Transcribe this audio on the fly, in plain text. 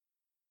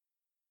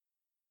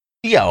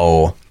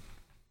Yo.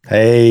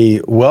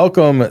 Hey,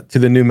 welcome to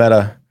the new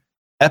meta,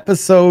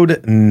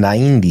 episode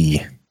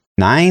 90.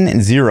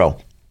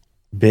 9-0.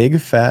 Big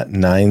fat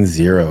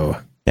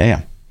 9-0.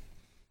 Yeah.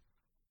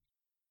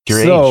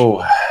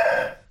 So,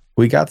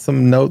 we got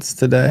some notes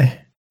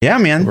today. Yeah,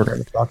 man. We're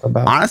going to talk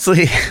about.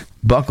 Honestly,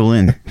 buckle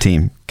in,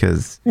 team,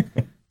 because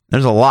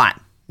there's a lot.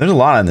 There's a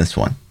lot on this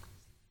one.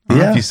 I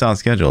don't know if you saw the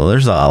schedule.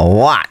 There's a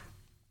lot.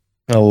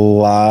 A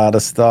lot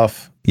of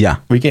stuff. Yeah.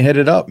 We can hit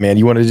it up, man.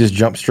 You want to just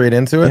jump straight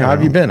into it? Yeah, How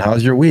have you been?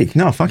 How's your week?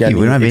 No, fuck you.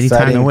 We don't have any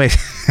time to wait.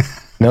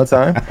 No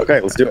time?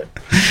 Okay, let's do it.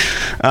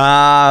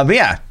 But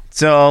yeah,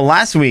 so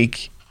last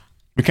week,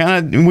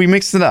 we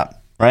mixed it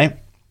up, right?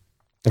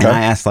 Okay. And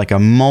I asked like a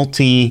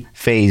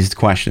multi-phased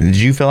question.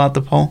 Did you fill out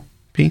the poll,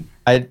 Pete?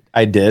 I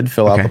did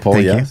fill out the poll,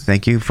 yes.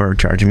 Thank you for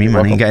charging me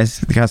money. You guys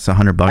got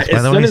 $100, by the way.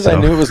 As soon as I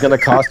knew it was going to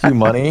cost you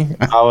money,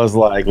 I was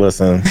like,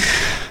 listen,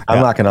 I'm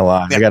not going to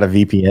lie. I got a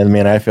VPN,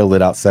 man. I filled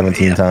it out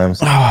 17 times.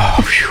 Oh,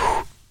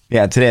 phew.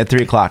 Yeah, today at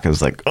 3 o'clock, I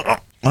was like,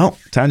 well,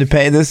 time to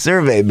pay this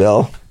survey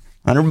bill.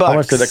 $100. How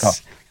much did it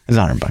cost? It was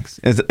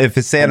 $100. If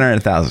it's saying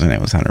 100,000,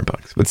 it was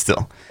 $100, but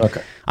still.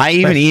 Okay. I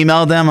even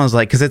emailed them. I was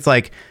like, because it's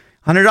like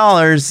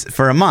 $100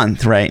 for a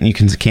month, right? And you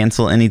can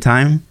cancel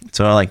anytime.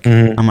 So like,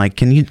 I'm like,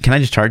 can I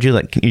just charge you?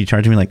 Like, can you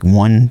charge me like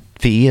one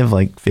fee of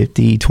like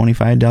 $50,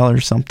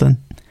 $25 something?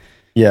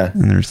 Yeah.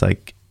 And there's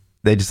like,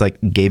 they just like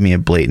gave me a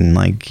blatant,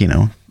 like,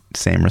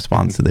 same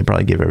response that they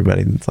probably give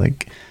everybody. It's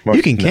like,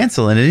 you can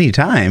cancel it at any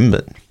time,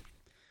 but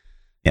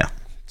yeah.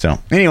 So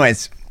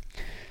anyways,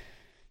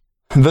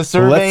 the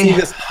survey. Let's see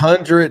this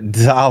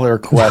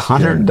 $100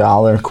 question.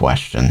 $100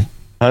 question.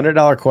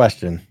 $100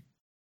 question.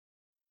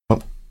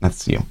 Oh,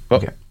 that's you.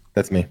 Okay.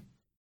 That's me.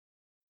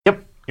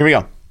 Yep. Here we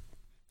go.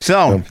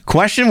 So,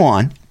 question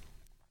 1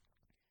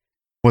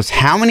 was,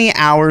 how many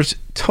hours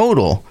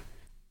total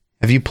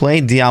have you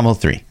played Diablo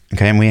 3?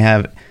 Okay, and we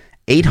have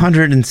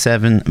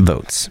 807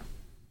 votes.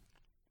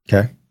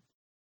 Okay.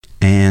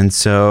 And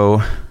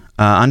so,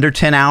 under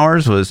 10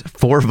 hours was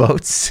 4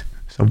 votes,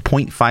 so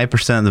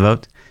 0.5% of the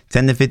vote.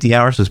 10 to 50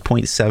 hours was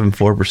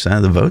 0.74%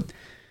 of the vote.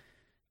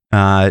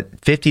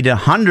 50 to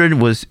 100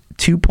 was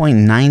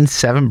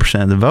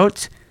 2.97% of the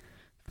vote.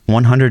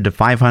 100 to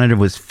 500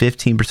 was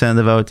 15% of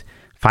the vote.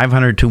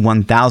 500 to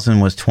 1,000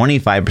 was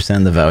 25%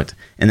 of the vote.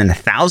 And then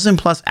 1,000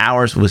 plus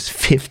hours was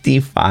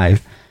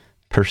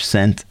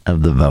 55%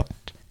 of the vote.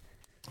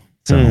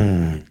 So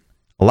a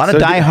lot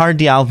of diehard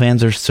Diablo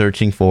fans are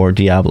searching for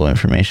Diablo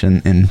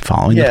information and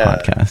following the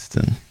podcast.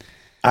 And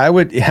I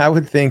would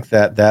think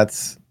that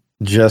that's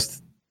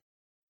just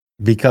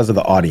because of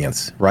the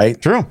audience,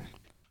 right? True.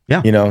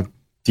 Yeah.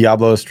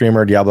 Diablo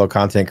streamer, Diablo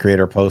content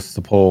creator posts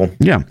a poll.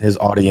 Yeah. His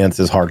audience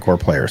is hardcore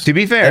players. To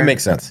be fair, it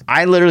makes sense.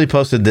 I literally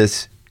posted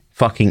this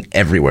fucking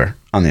everywhere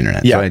on the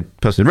internet. Yeah. So I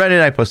posted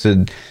Reddit, I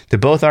posted to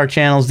both our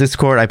channels,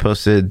 Discord, I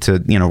posted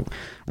to,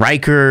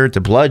 Riker,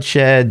 to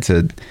Bloodshed,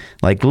 to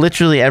like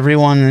literally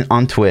everyone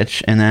on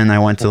Twitch. And then I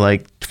went to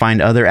like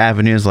find other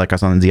avenues, like I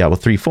was on the Diablo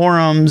 3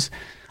 forums.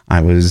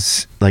 I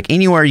was like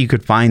anywhere you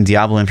could find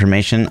Diablo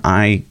information,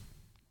 I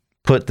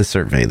put the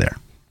survey there.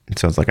 And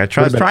so it's like,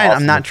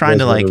 I'm not trying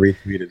to like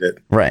retweeted it.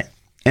 Right.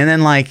 And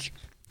then like,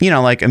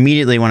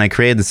 immediately when I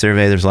created the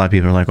survey, there's a lot of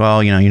people who are like,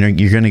 well, you're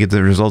going to get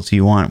the results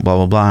you want, blah,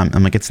 blah, blah.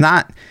 I'm like, it's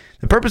not,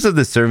 the purpose of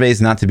this survey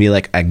is not to be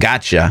like a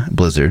gotcha,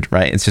 Blizzard,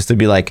 right? It's just to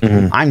be like,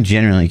 I'm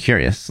genuinely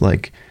curious,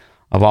 like,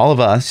 of all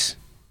of us,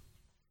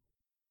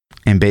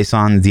 and based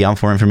on the Diablo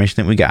 4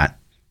 information that we got,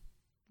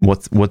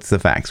 what's the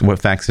facts? What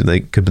facts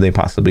could they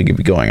possibly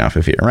be going off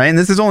of here, right? And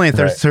this is only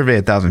a survey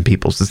of 1,000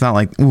 people, so it's not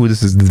like, ooh,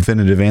 this is the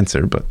definitive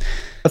answer, but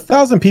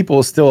 1,000 people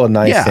is still a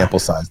nice sample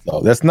size,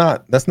 though. That's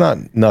not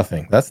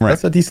nothing. That's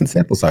a decent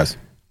sample size,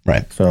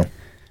 right? So,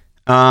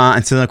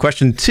 and so the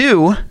question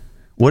 2,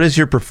 what is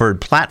your preferred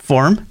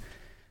platform?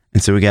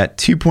 And so we got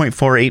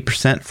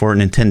 2.48% for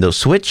Nintendo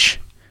Switch,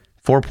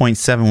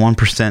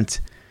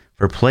 4.71%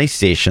 for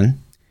PlayStation,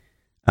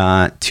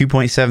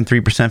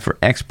 2.73% for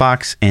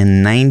Xbox,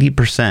 and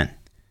 90%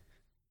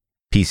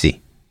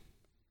 PC.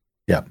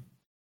 Yeah.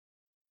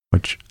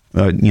 Which,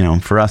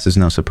 for us is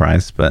no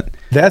surprise, but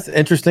that's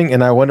interesting.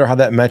 And I wonder how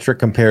that metric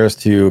compares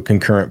to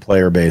concurrent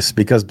player base,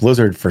 because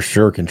Blizzard for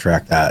sure can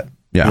track that.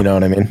 Yeah. You know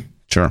what I mean?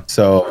 Sure.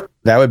 So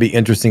that would be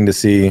interesting to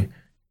see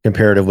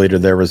comparatively to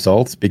their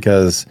results,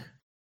 because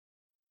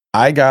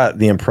I got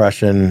the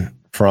impression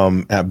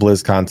from at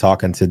BlizzCon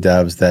talking to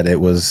devs that it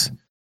was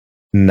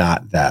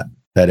not that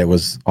it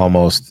was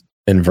almost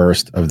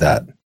inverse of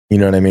that. You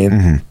know what I mean?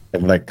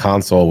 Mm-hmm. Like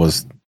console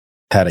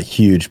had a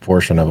huge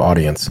portion of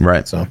audience.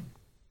 Right. So,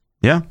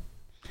 yeah.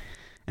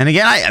 And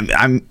again,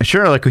 I'm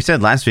sure, like we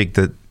said last week,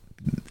 that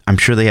I'm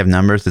sure they have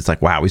numbers. It's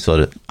like, wow, we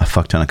sold a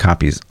fuck ton of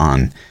copies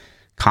on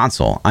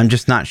console. I'm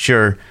just not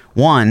sure.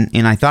 One,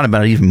 and I thought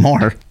about it even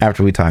more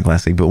after we talked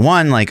last week, but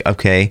one, like,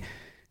 okay,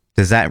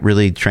 does that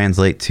really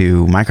translate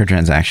to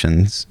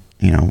microtransactions,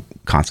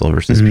 console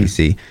versus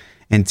PC?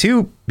 And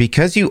two,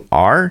 because you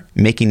are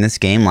making this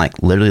game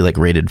like literally like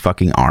rated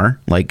fucking R,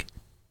 like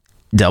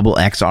double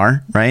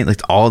XR, right? Like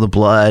all the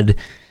blood,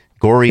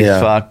 gory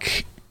fuck,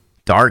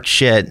 dark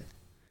shit.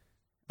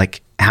 Like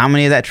how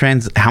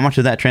much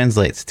of that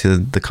translates to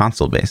the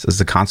console base? Is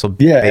the console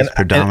Yeah, base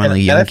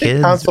predominantly young I think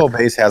kids? console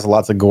base has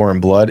lots of gore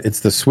and blood. It's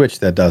the Switch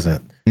that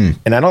doesn't.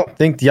 And I don't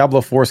think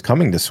Diablo 4 is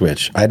coming to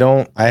Switch. I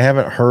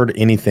haven't heard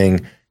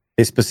anything.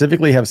 They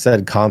specifically have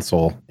said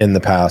console in the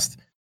past.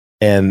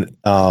 And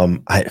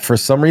for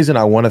some reason,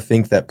 I want to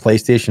think that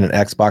PlayStation and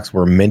Xbox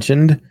were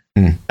mentioned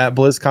at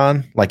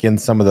BlizzCon, like in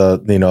some of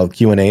the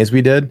Q&As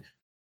we did.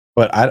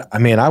 But I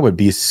mean, I would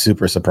be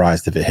super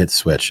surprised if it hits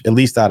Switch, at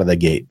least out of the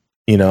gate,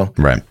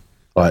 Right.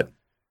 But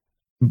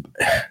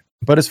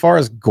as far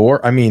as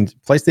gore, I mean,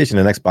 PlayStation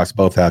and Xbox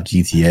both have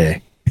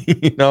GTA,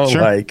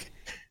 Sure. like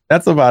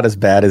that's about as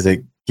bad as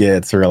it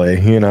gets, really,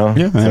 Yeah,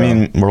 So, I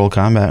mean, Mortal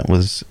Kombat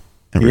was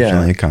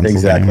originally a console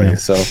exactly. game.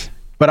 So,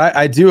 but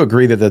I do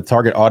agree that the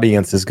target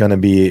audience is going to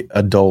be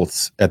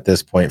adults at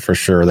this point for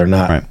sure. They're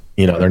not, Right.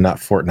 they're not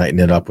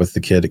Fortniting it up with the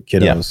kiddos.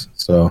 Yeah.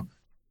 So,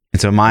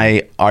 And so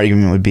my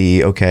argument would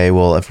be, okay,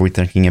 well, if we're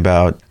thinking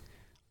about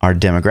our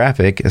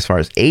demographic as far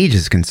as age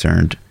is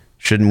concerned,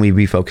 shouldn't we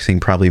be focusing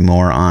probably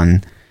more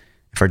on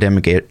if our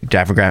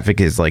demographic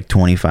is like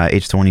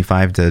age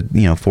 25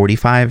 to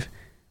 45?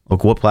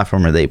 Like, what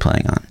platform are they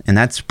playing on? And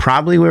that's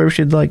probably where we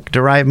should like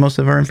derive most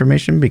of our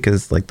information,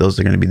 because like those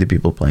are going to be the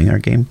people playing our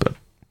game. But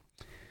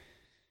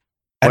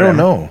I don't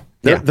know.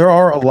 Yeah. There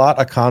are a lot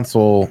of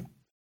console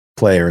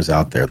players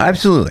out there, though.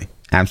 Absolutely.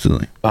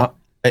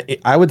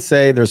 I would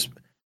say there's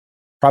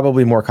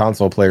probably more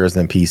console players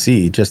than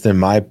PC, just in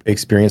my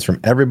experience from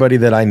everybody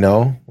that I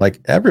know. Like,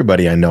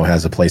 everybody I know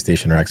has a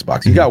PlayStation or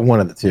Xbox. You got one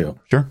of the two.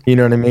 Sure. You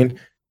know what I mean?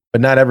 But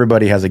not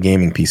everybody has a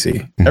gaming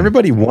PC.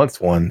 Everybody wants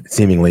one,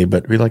 seemingly,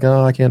 but we're like,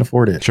 oh, I can't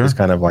afford it. Sure. It's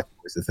kind of like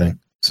always the thing.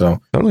 So,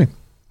 Totally.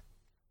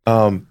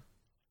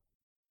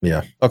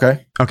 Yeah.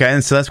 Okay.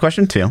 And so that's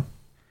question 2.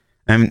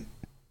 And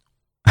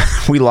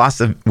we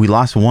lost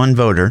one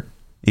voter.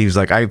 He was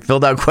like, I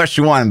filled out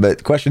question 1,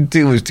 but question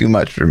 2 was too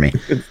much for me.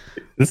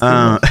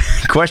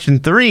 Question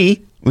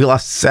 3, we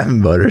lost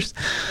 7 voters.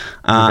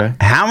 Okay.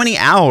 How many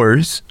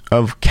hours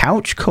of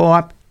couch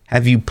co-op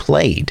have you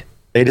played?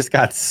 They just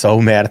got so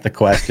mad at the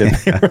question.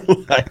 They were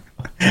like,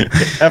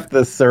 F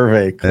the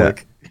survey,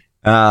 click.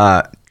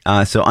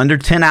 So under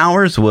 10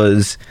 hours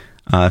was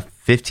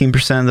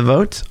 15% of the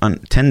vote. On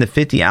 10 to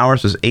 50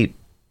 hours was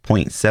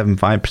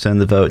 8.75% of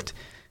the vote.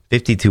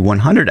 50 to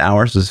 100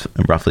 hours was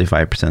roughly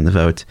 5% of the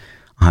vote.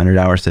 100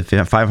 hours to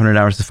 500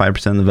 hours to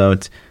 5% of the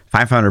vote.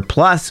 500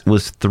 plus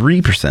was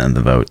 3% of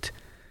the vote.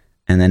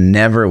 And then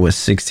never was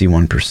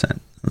 61%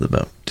 of the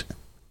vote.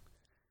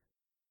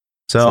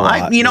 So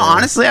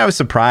honestly, I was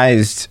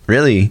surprised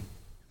really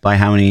by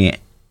how many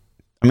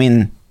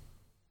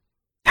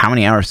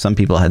hours some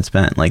people had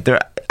spent. Like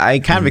I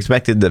kind of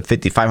expected the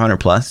 500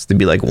 plus to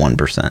be like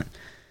 1%.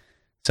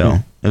 So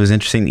it was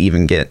interesting to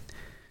even get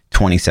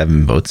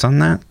 27 votes on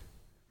that.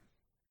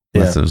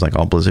 Unless it was like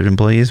all Blizzard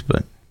employees,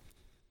 but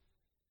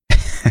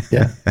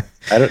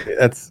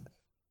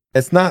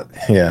that's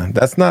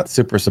not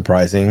super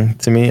surprising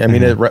to me. I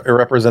mean, it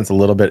represents a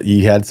little bit.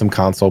 You had some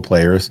console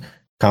players.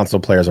 Console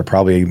players are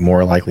probably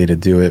more likely to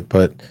do it,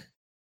 but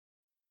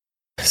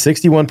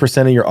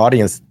 61% of your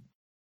audience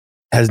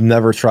has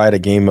never tried a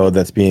game mode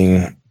that's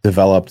being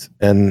developed.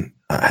 And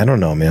I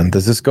don't know, man.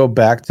 Does this go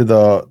back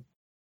to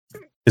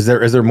is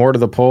there more to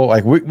the poll?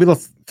 Like,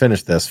 let's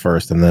finish this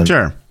first, and then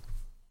sure.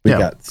 We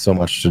got so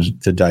much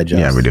to digest.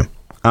 Yeah, we do.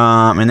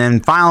 And then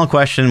final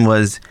question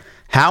was,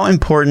 how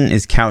important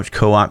is couch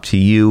co-op to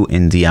you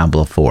in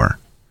Diablo 4?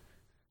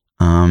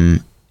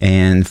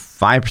 And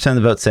 5% of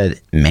the vote said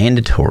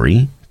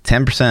mandatory.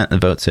 10% of the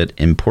vote said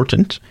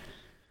important.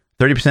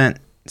 30%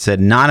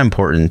 said not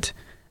important.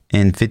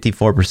 And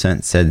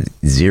 54% said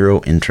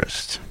zero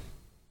interest.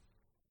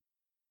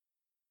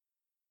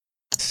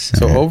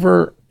 So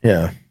over,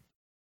 I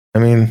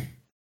mean,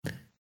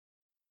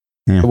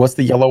 what's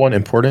the yellow one?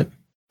 Important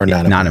or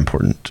not? Not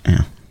important.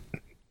 Yeah.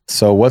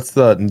 So what's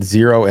the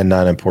 0 and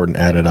not important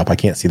added up? I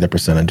can't see the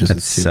percentages.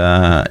 It's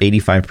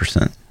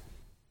 85%.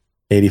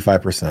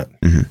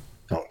 85%.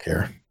 Don't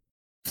care.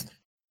 It's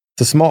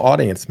a small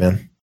audience,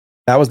 man.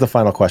 That was the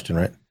final question,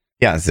 right?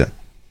 Yeah, that's it.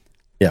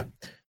 Yeah.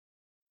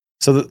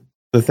 So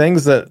the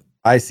things that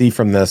I see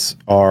from this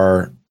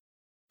are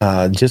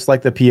just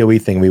like the POE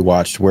thing we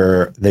watched,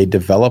 where they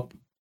develop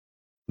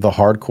the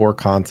hardcore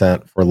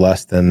content for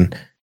less than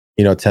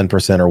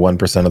 10% or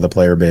 1% of the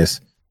player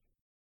base,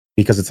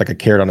 because it's like a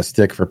carrot on a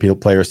stick for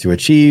players to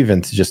achieve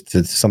and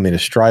to something to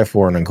strive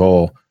for and a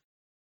goal.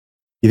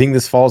 You think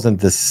this falls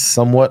into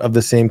somewhat of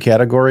the same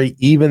category,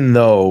 even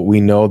though we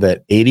know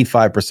that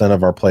 85%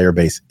 of our player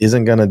base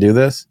isn't going to do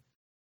this?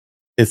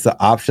 It's the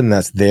option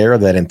that's there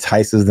that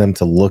entices them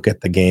to look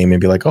at the game and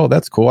be like, oh,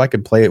 that's cool. I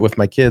could play it with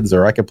my kids,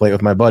 or I could play it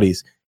with my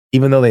buddies,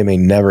 even though they may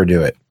never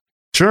do it.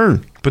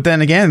 Sure. But then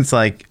again, it's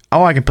like,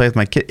 oh, I can play with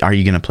my kid. Are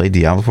you going to play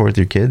Diablo 4 with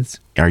your kids?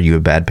 Are you a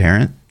bad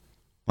parent?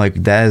 Like,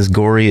 that is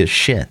gory as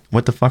shit.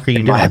 What the fuck are you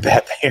doing? Am I a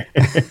bad parent?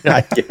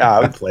 I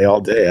would play all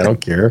day. I don't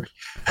care.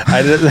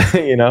 I just,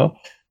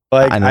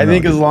 Like I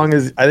think as long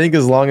as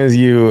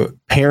you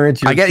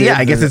parent your kids,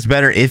 I guess it's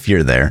better if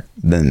you're there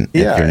than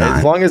if you're not.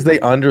 As long as they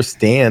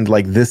understand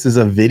like this is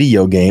a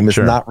video game, it's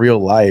not real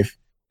life,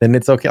 then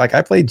it's okay. Like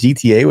I play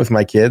GTA with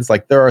my kids.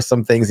 Like there are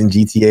some things in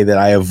GTA that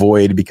I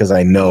avoid because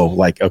I know,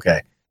 like,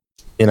 okay,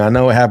 I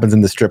know what happens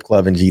in the strip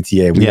club in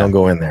GTA. We don't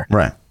go in there.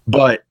 Right.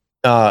 But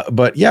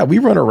yeah, we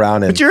run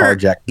around and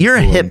carjack. You're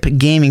a hip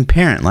gaming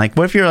parent. Like,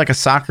 what if you're like a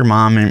soccer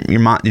mom and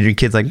your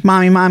kid's like,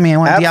 mommy, I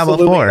want Diablo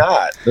 4.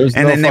 Not. And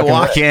then they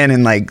walk in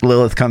and like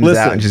Lilith comes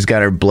out and she's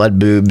got her blood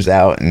boobs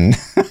out. And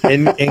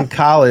in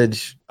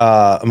college,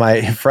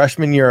 my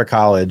freshman year of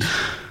college,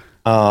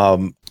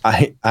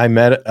 I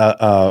met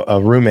a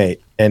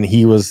roommate and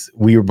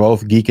we were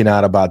both geeking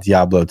out about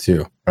Diablo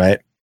 2, right?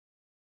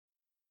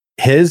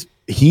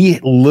 He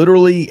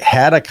literally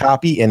had a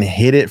copy and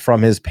hid it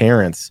from his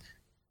parents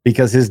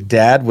because his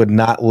dad would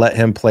not let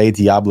him play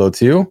Diablo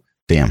 2.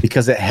 Damn.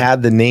 Because it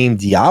had the name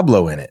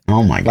Diablo in it.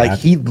 Oh my God. Like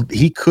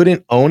he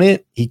couldn't own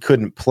it. He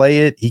couldn't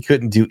play it. He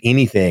couldn't do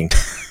anything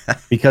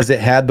because it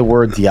had the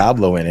word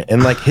Diablo in it.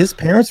 And like his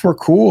parents were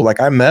cool. Like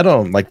I met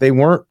them. Like they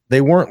weren't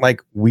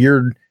like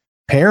weird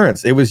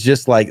parents. It was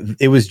just like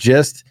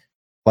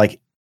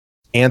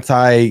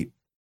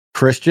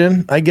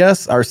anti-Christian, I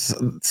guess,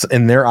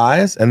 in their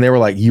eyes. And they were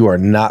like, you are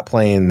not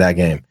playing that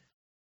game.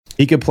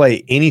 He could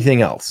play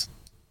anything else,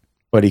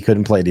 but he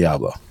couldn't play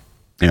Diablo.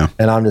 Yeah.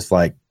 And I'm just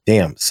like,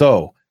 damn.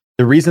 So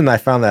the reason I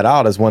found that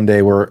out is one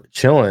day we're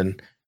chilling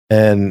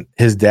and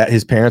his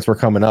parents were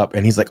coming up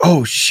and he's like,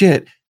 oh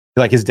shit.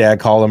 Like his dad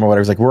called him or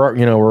whatever. He's like, we're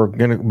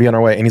going to be on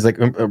our way. And he's like,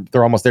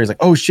 they're almost there. He's like,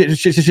 oh shit.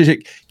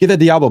 Get that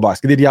Diablo box.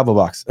 Get the Diablo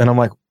box. And I'm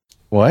like,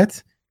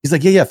 what? He's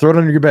like, yeah, throw it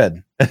under your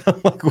bed. And I'm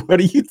like, what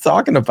are you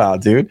talking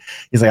about, dude?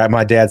 He's like,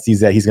 my dad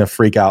sees that. He's going to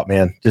freak out,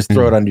 man. Just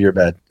throw it under your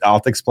bed. I'll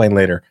have to explain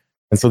later.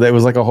 And so that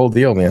was like a whole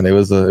deal, man. It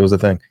was a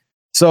thing.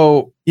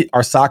 So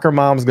are soccer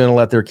moms going to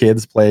let their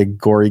kids play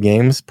gory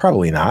games?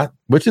 Probably not,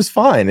 which is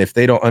fine if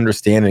they don't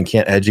understand and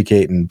can't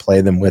educate and play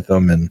them with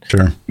them and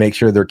make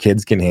sure their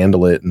kids can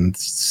handle it and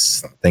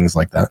things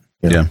like that.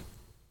 Yeah.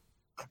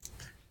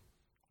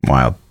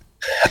 Wild.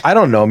 I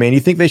don't know, man.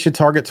 You think they should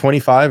target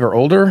 25 or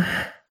older?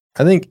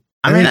 I think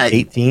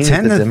 18. I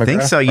tend to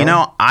think so. You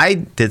know, I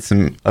did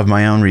some of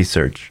my own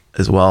research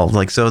as well.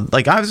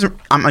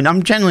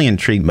 I'm genuinely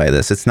intrigued by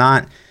this. It's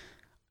not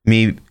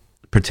me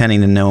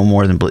pretending to know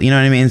more than, you know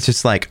what I mean? It's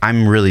just like,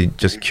 I'm really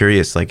just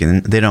curious. Like,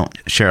 and they don't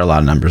share a lot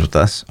of numbers with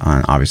us,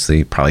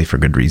 obviously, probably for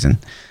good reason.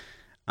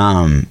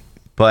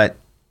 But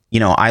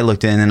I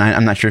looked in and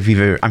I'm not sure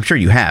if I'm sure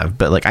you have,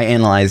 but like I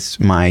analyzed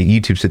my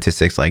YouTube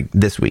statistics like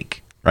this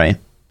week, right?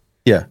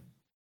 Yeah.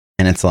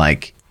 And it's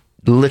like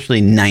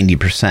literally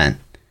 90%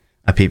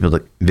 of people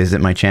that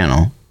visit my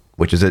channel,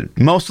 which is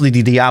mostly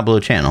the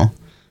Diablo channel.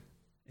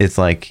 It's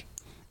like,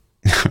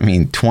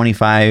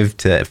 25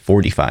 to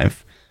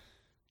 45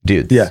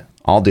 dudes. Yeah.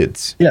 All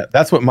dudes. Yeah.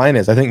 That's what mine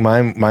is. I think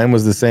mine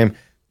was the same.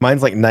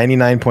 Mine's like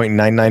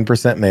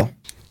 99.99% male.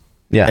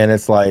 Yeah. And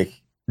it's like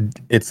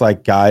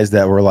guys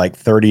that were like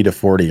 30 to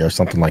 40 or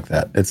something like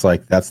that. It's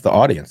like, that's the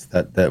audience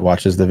that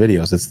watches the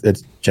videos.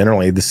 It's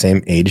generally the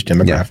same age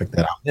demographic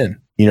that I'm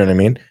in. You know what I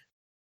mean?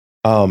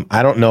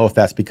 I don't know if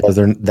that's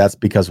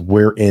because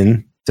we're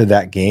into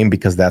that game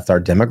because that's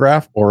our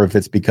demographic, or if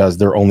it's because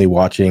they're only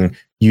watching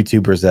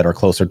YouTubers that are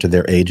closer to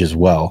their age as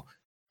well.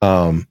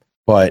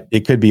 But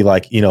it could be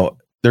like,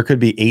 there could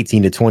be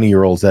 18 to 20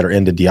 year olds that are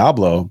into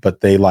Diablo,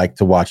 but they like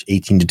to watch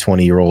 18 to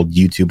 20 year old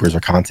YouTubers or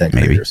content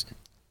creators.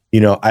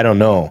 I don't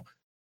know,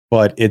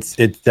 but it's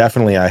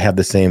definitely, I have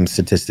the same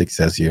statistics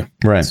as you.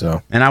 Right.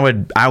 So, and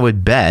I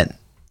would bet,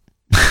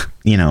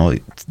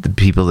 the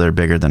people that are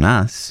bigger than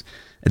us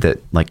that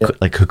like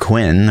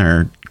Quinn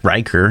or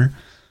Riker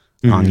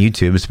on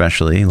YouTube,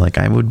 especially, like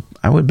I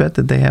would bet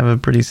that they have a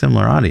pretty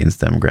similar audience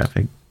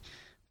demographic.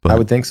 But, I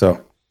would think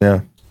so.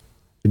 Yeah.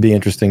 It'd be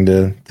interesting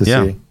to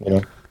see,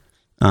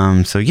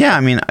 So yeah,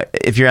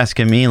 if you're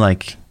asking me,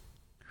 like,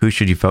 who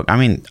should you focus?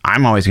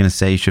 I'm always going to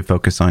say you should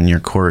focus on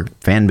your core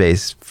fan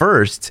base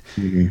first,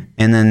 and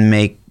then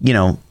make,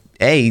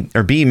 A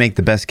or B, make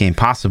the best game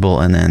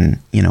possible. And then,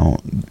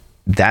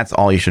 that's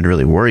all you should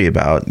really worry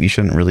about. You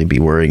shouldn't really be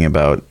worrying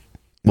about,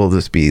 will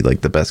this be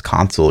like the best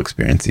console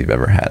experience you've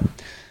ever had?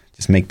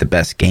 Just make the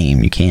best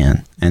game you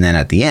can. And then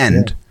at the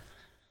end,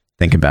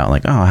 think about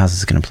like, oh, how's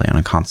this going to play on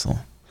a console?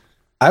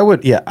 I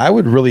would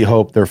really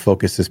hope their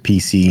focus is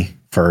PC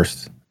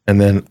first. And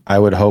then I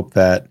would hope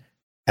that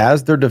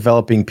as they're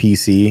developing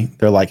PC,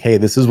 they're like, hey,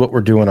 this is what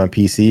we're doing on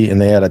PC. And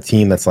they had a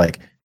team that's like,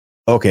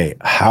 okay,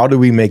 how do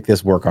we make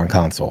this work on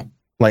console?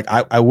 Like,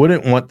 I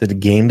wouldn't want the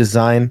game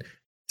design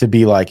to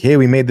be like, hey,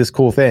 we made this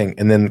cool thing.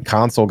 And then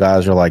console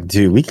guys are like,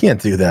 dude, we can't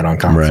do that on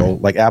console.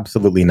 Right. Like,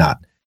 absolutely not.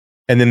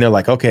 And then they're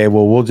like, okay,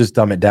 well, we'll just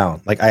dumb it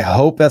down. Like, I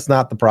hope that's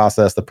not the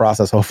process. The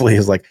process hopefully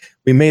is like,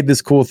 we made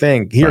this cool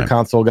thing. Here,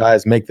 console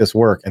guys, make this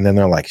work. And then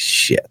they're like,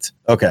 shit,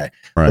 okay,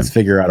 let's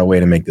figure out a way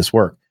to make this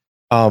work.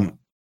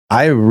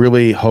 I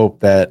really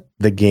hope that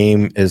the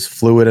game is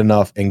fluid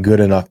enough and good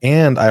enough.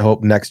 And I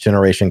hope next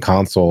generation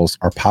consoles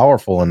are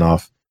powerful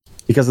enough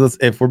because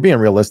if we're being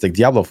realistic,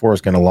 Diablo 4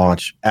 is going to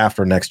launch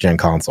after next gen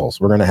consoles.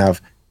 We're going to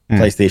have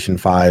PlayStation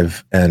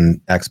 5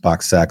 and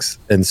Xbox X,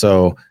 and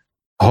so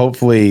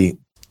hopefully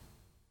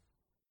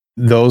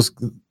those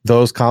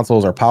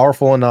consoles are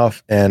powerful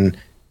enough and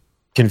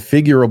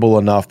configurable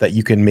enough that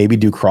you can maybe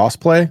do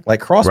crossplay. Like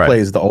crossplay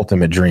is the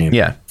ultimate dream.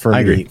 Yeah, for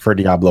me for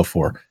Diablo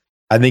 4.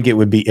 I think it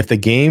would be, if the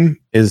game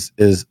is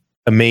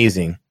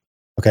amazing.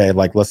 Okay,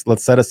 like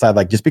let's set aside,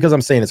 like, just because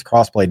I'm saying it's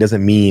crossplay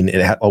doesn't mean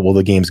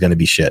the game's going to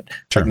be shit.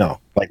 Sure. Like, no,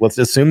 like let's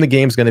assume the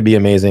game's going to be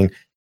amazing,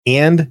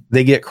 and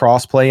they get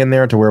crossplay in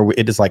there to where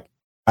it is like,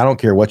 I don't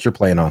care what you're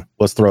playing on,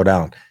 let's throw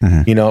down.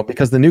 You know,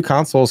 because the new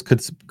consoles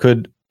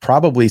could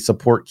probably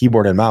support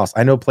keyboard and mouse.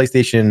 I know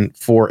PlayStation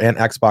 4 and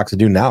Xbox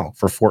do now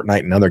for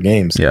Fortnite and other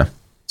games. Yeah.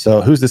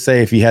 So who's to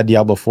say if you had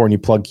Diablo 4 and you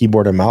plug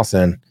keyboard and mouse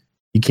in,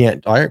 you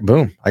can't, all right,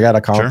 boom, I got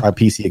a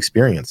PC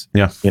experience.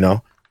 Yeah. You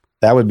know,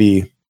 that would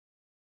be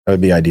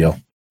ideal.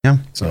 Yeah.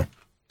 So,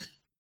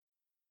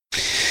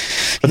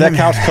 but that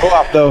couch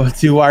co-op though,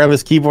 2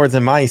 wireless keyboards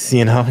and mice,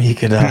 you know, you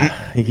could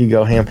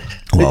go ham.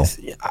 Well,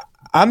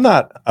 I'm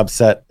not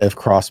upset if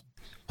cross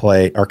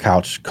play or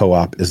couch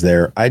co-op is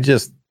there. I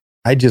just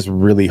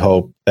really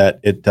hope that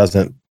it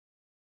doesn't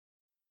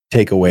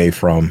take away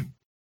from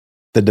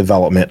the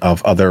development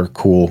of other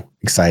cool,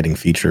 exciting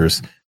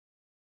features.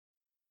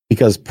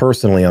 Because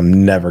personally,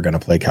 I'm never going to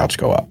play couch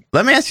co-op.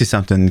 Let me ask you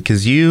something,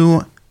 because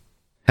you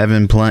have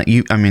been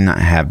playing. I mean, not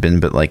have been,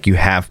 but like you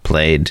have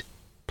played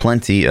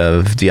plenty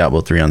of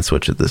Diablo 3 on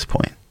Switch at this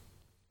point.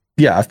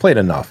 Yeah, I've played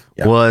enough.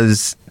 Yeah.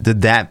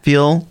 Did that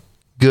feel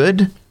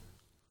good?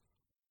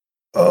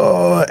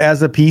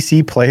 As a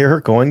PC player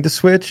going to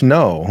Switch,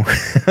 no.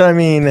 I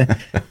mean,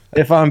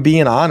 if I'm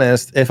being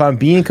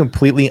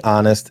completely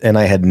honest, and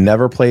I had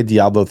never played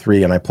Diablo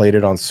 3 and I played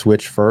it on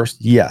Switch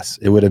first, yes,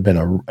 it would have been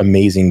an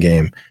amazing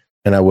game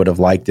and I would have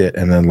liked it.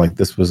 And then like,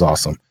 this was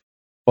awesome.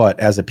 But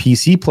as a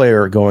PC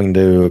player going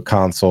to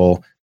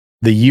console,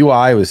 the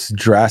UI was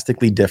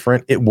drastically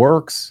different. It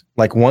works.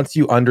 Like, once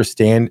you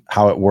understand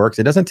how it works,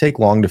 it doesn't take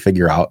long to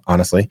figure out,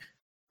 honestly.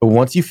 But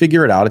once you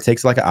figure it out, it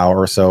takes like an hour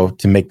or so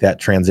to make that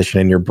transition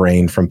in your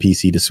brain from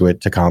PC to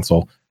Switch to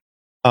console.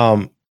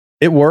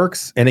 It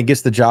works and it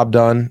gets the job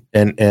done.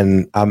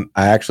 And I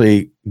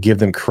actually give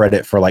them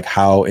credit for like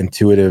how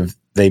intuitive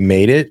they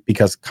made it,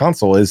 because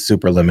console is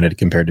super limited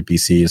compared to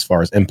PC as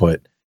far as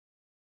input.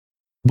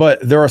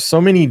 But there are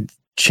so many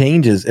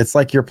changes. It's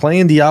like you're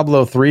playing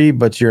Diablo 3,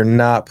 but you're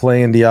not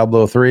playing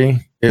Diablo 3.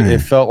 It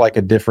felt like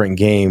a different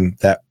game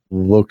that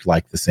looked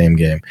like the same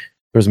game.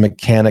 There's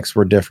mechanics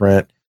were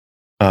different.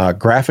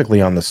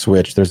 Graphically on the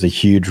Switch, there's a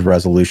huge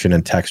resolution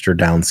and texture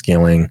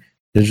downscaling.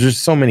 There's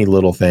just so many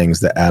little things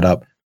that add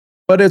up.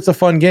 But it's a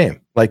fun game.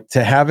 Like,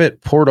 to have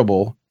it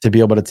portable, to be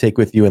able to take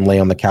with you and lay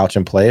on the couch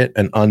and play it,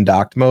 and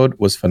undocked mode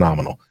was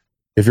phenomenal.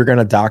 If you're going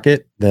to dock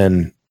it,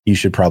 then you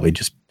should probably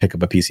just pick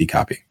up a PC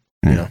copy.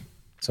 You know,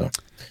 so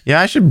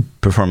yeah, I should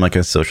perform like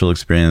a social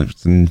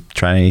experience and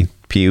try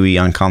POE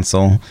on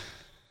console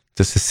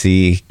just to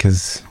see,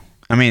 because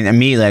I mean,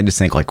 immediately I just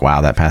think like,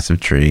 wow, that passive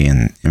tree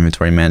and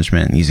inventory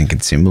management and using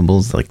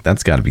consumables, like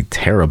that's got to be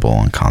terrible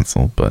on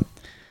console. But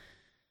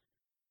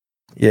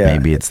yeah,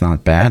 maybe it's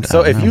not bad.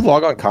 So if you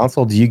log on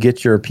console, do you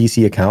get your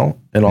PC account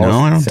and all?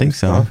 No, I don't think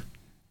so.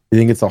 You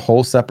think it's a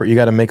whole separate? You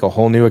got to make a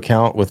whole new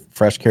account with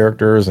fresh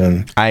characters,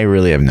 and I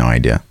really have no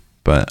idea.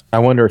 But I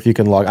wonder if you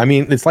can log. I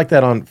mean, it's like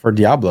that for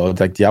Diablo. It's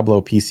like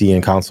Diablo PC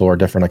and console are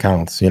different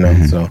accounts, you know.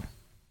 So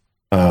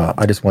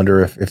I just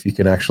wonder if you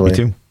can actually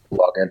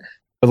log in.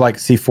 But like,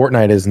 see,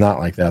 Fortnite is not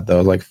like that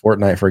though. Like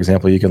Fortnite, for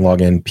example, you can log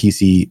in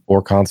PC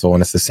or console,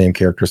 and it's the same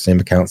character,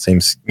 same account, same,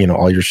 you know,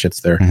 all your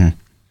shit's there.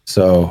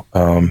 So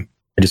I'm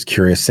just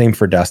curious. Same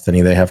for Destiny;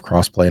 they have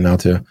crossplay now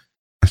too.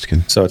 That's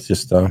good. So it's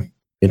just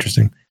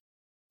interesting.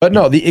 But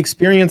no, the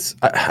experience,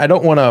 I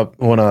don't want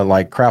to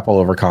like crap all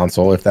over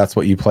console if that's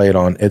what you play it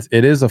on.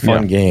 It is a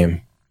fun game,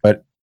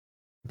 but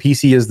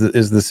PC is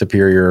the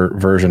superior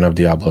version of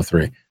Diablo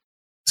 3.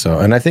 So,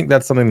 and I think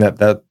that's something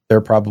that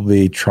they're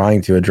probably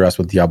trying to address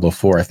with Diablo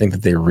 4. I think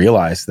that they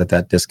realize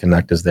that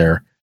disconnect is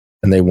there,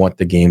 and they want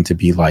the game to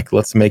be like,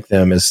 let's make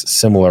them as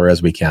similar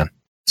as we can.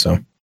 So,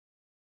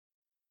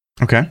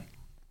 okay,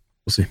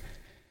 we'll see.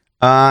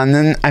 And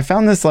then I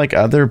found this like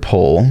other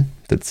poll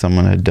that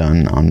someone had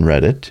done on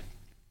Reddit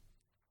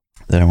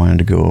that I wanted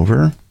to go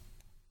over.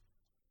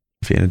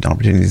 If you had an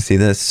opportunity to see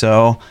this.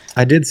 So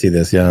I did see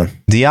this, yeah.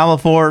 Diablo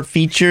 4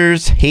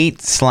 features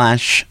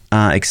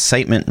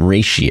hate/excitement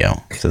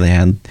ratio. So they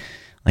had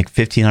like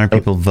 1,500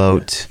 people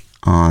vote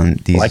on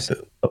these. I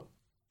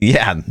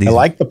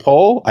like the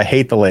poll. I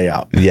hate the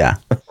layout. Yeah.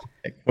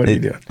 What are you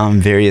doing? On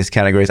various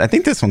categories. I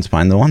think this one's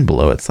fine. The one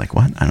below it's like,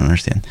 what? I don't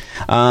understand.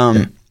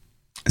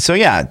 So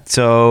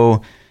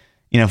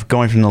you know,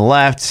 going from the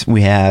left,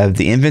 we have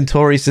the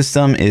inventory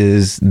system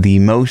is the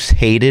most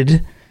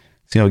hated.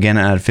 So again,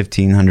 out of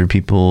 1,500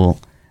 people,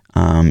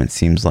 it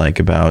seems like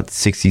about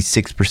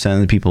 66%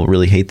 of the people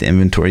really hate the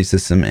inventory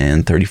system,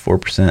 and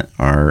 34%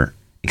 are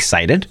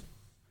excited.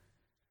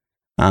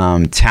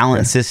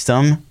 Talent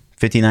system,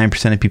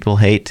 59% of people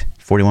hate,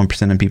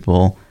 41% of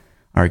people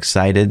are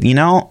excited. You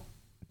know,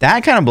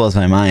 that kind of blows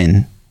my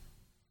mind.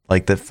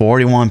 Like that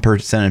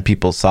 41% of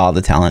people saw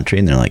the talent tree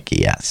and they're like,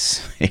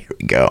 yes, here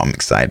we go. I'm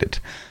excited.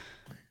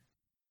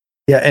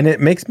 Yeah, and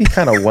it makes me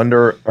kind of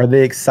wonder, are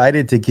they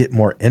excited to get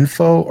more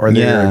info? Or are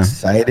they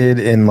excited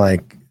in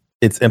like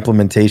its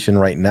implementation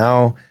right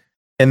now?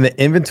 And the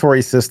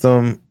inventory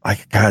system,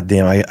 like,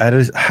 goddamn, I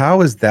just, how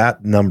is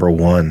that number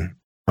one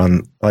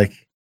on like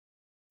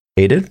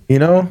hated? You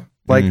know,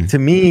 like to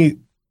me,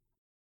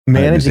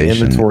 managing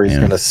inventory is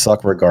going to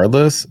suck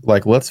regardless.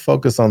 Like, let's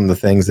focus on the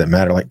things that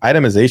matter. Like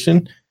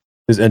itemization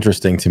is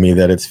interesting to me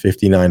that it's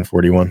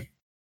 59-41.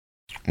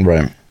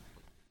 Right.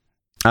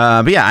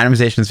 But yeah,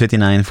 itemization is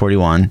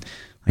 59-41.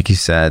 Like you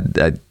said,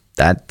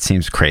 that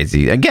seems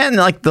crazy. Again,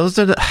 like those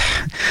are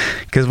the,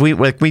 because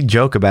we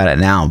joke about it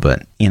now,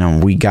 but you know,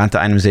 we got the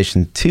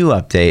itemization 2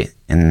 update,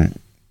 and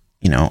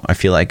you know, I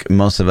feel like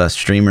most of us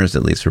streamers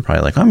at least were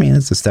probably like, I mean,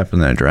 it's a step in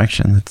that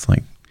direction. It's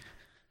like,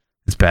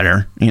 it's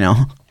better, you know.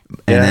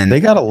 And then they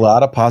got a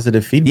lot of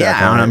positive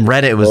feedback. Yeah, on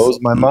Reddit it blows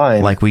my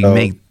mind. Like we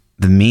make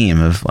the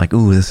meme of like,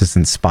 ooh, this is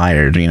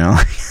inspired, you know.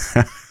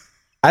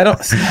 I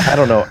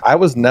don't know. I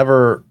was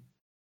never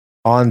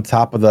on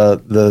top of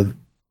the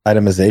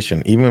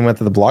itemization. Even when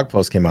the blog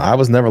post came out, I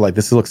was never like,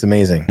 this looks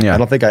amazing. Yeah. I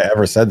don't think I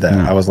ever said that.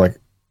 I was like,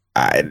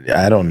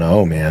 I don't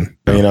know, man.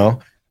 You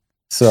know?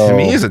 So to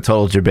me it's a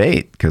total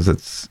debate,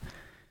 because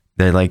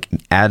they like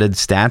added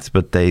stats,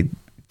 but they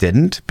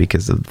didn't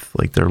because of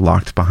like they're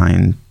locked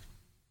behind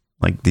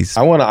like these.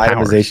 I want an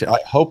itemization. I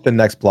hope the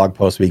next blog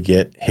post we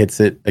get hits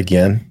it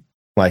again.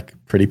 Like,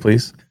 pretty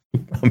please.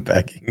 I'm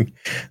begging.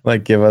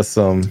 Like, give us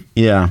some.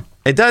 Yeah.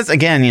 It does.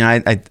 Again, you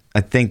know,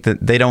 I think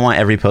that they don't want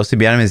every post to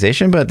be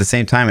itemization, but at the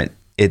same time,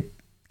 it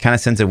kind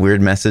of sends a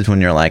weird message when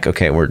you're like,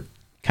 okay, we're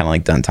kind of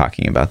like done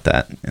talking about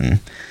that. And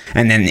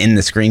then in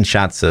the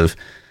screenshots of,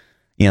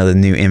 you know, the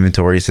new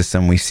inventory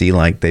system, we see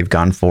like they've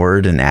gone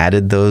forward and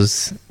added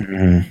those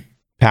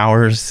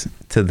powers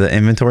to the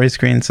inventory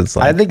screen. So it's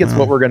like, I think it's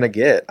what we're going to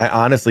get. I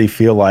honestly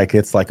feel like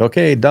it's like,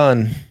 okay,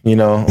 done, you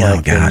know. Oh,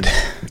 like, God.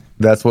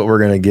 That's what we're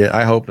going to get.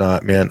 I hope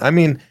not, man. I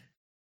mean,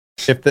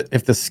 if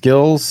the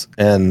skills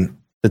and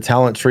the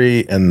talent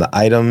tree and the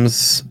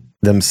items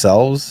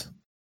themselves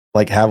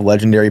like have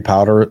legendary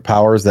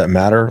powers that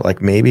matter,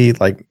 like maybe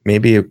it'd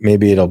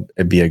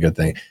be a good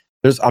thing.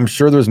 I'm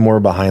sure there's more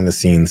behind the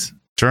scenes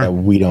that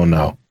we don't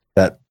know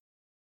that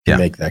can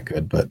make that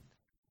good. But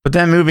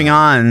then moving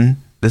on,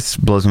 this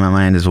blows my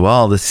mind as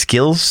well. The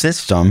skills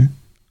system,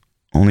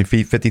 only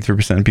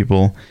 53% of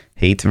people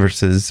hate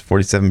versus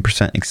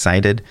 47%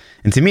 excited.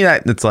 And to me,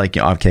 that's like,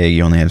 okay,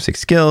 you only have 6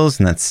 skills,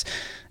 and that's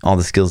all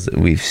the skills that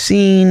we've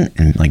seen,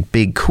 and like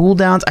big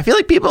cooldowns. I feel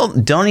like people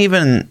don't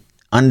even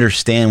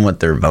understand what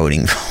they're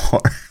voting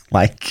for.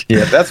 Like,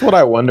 yeah, that's what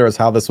I wonder is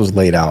how this was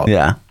laid out.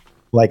 Yeah.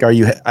 Like,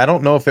 I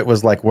don't know if it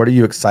was like, what are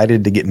you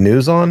excited to get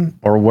news on,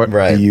 or what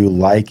do you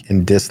like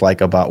and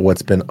dislike about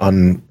what's been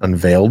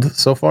unveiled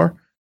so far?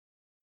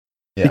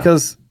 Yeah.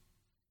 Because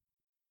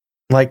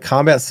like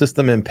combat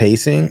system and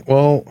pacing,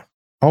 well,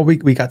 all we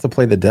got to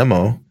play the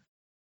demo,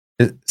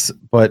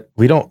 but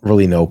we don't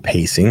really know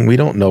pacing. We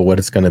don't know what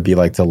it's going to be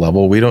like to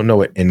level. We don't know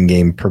what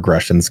in-game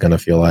progression is going to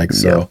feel like.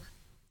 So,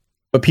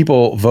 but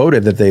people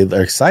voted that they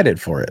are excited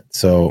for it.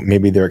 So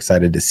maybe they're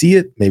excited to see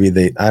it.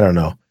 Maybe I don't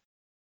know.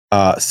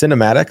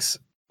 Cinematics,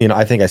 you know,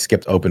 I think I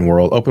skipped open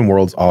world. Open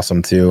world's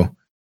awesome too.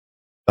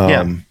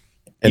 And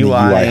the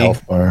UI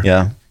health bar.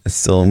 Yeah, it's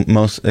still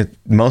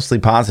mostly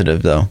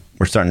positive though.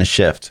 We're starting to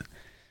shift.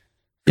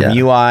 From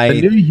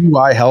UI, the new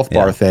UI health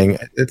bar thing,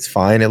 it's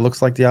fine. It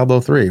looks like Diablo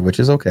 3,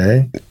 which is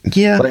okay.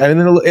 Yeah, like, I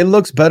mean, it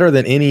looks better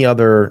than any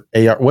other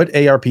What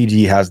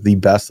ARPG has the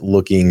best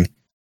looking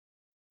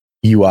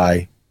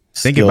UI?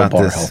 Think about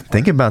this.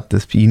 Think about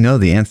this. You know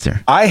the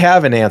answer. I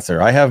have an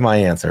answer. I have my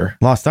answer.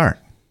 Lost Ark.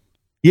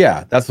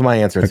 Yeah, that's my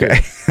answer. Okay,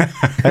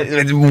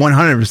 it's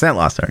 100%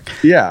 Lost Ark.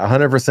 Yeah,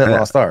 100%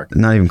 Lost Ark.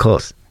 Not even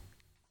close.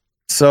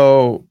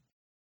 So.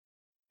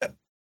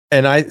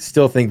 And I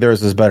still think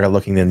theirs is better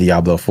looking than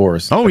Diablo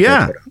 4's. Oh,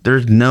 yeah.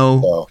 There's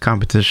no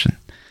competition.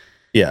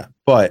 Yeah.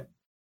 But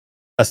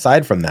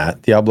aside from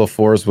that, Diablo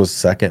 4's was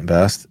second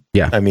best.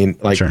 Yeah. I mean,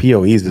 like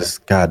POE's is,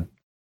 God.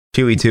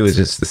 POE 2 is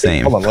just the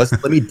same. Hold on.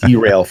 Let me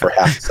derail for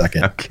half a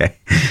second. Okay.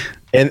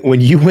 And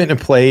when you went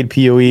and played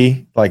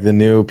POE, like the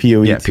new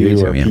POE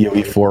 2 or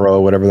POE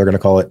 4.0, whatever they're going to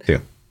call it.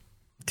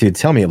 Dude,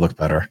 tell me it looked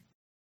better.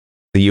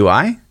 The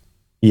UI?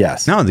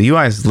 Yes. No, the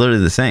UI is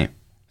literally the same.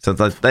 So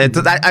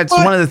it's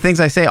one of the things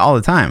I say all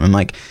the time. I'm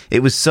like, it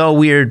was so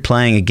weird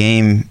playing a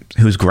game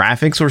whose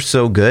graphics were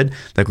so good.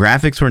 The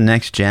graphics were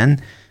next gen,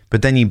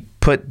 but then you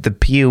put the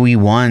PoE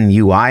 1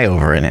 UI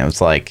over it, and it was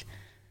like,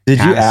 did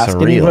you ask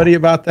anybody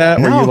about that?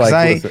 No, because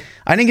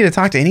I didn't get to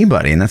talk to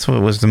anybody, and that's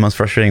what was the most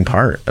frustrating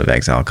part of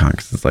ExileCon.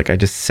 Because it's like I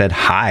just said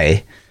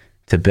hi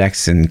to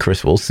Bex and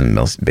Chris Wilson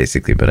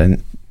basically, but I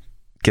didn't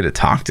get to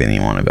talk to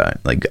anyone about it,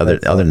 like other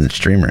than the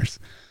streamers.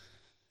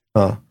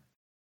 Huh.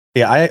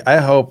 Yeah, I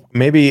hope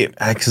maybe,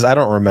 because I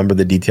don't remember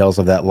the details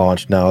of that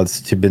launch now.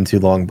 It's been too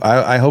long.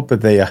 I hope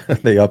that they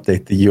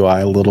update the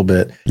UI a little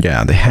bit.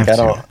 Yeah, they have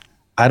to.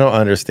 I don't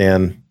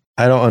understand.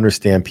 I don't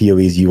understand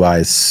PoE's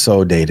UI is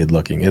so dated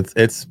looking.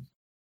 It's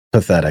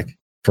pathetic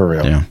for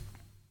real. Yeah.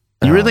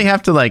 You really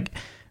have to like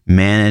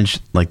manage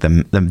like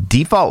the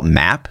default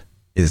map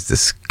is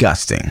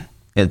disgusting.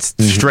 It's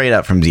straight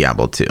up from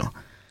Diablo 2.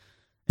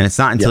 And it's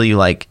not until you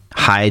like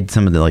hide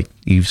some of the like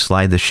you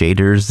slide the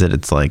shaders that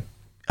it's like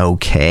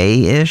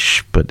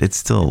okay-ish, but it's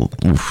still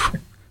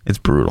it's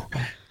brutal.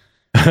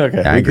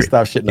 Okay, yeah, we can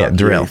stop shitting on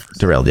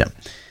derailed, yeah.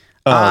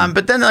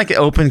 But then like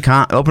open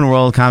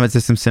world combat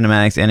system,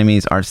 cinematics,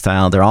 enemies, art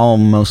style, they're all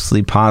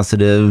mostly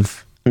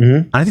positive.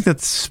 I think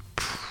that's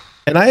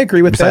and I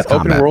agree with that.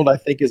 Combat. Open world, I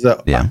think, is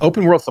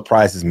open world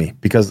surprises me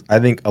because I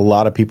think a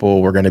lot of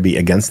people were going to be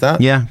against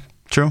that. Yeah,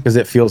 true. Because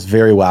it feels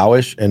very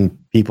wowish and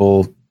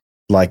people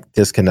like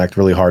disconnect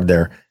really hard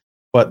there.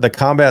 But the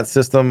combat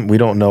system, we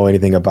don't know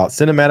anything about.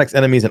 Cinematics,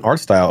 enemies, and art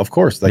style, of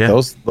course, like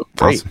those look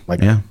great. Awesome.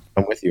 Like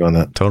I'm with you on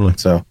that. Totally.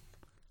 So,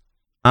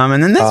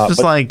 and then this was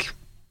like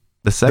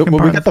the second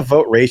part. We got the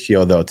vote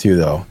ratio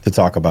to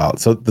talk about.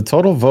 So the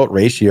total vote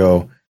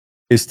ratio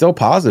is still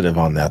positive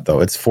on that though.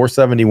 It's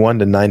 471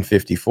 to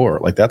 954.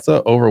 Like that's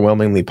a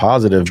overwhelmingly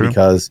positive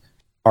because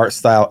art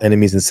style,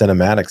 enemies, and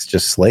cinematics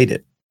just slayed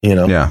it. You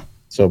know,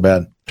 so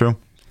bad. True.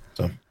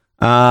 So,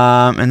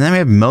 and then we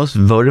have most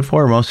voted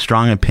for, most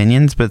strong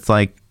opinions. But it's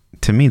like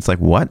to me, it's like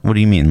what? What do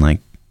you mean? Like,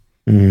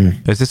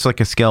 is this like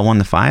a scale 1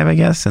 to 5? I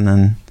guess, and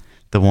then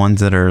the ones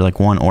that are like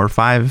 1 or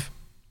 5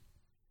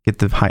 get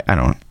the high. I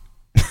don't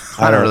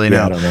really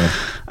know. I don't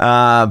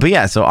know. But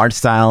yeah, so art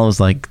style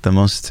was like the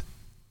most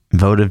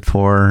voted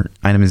for.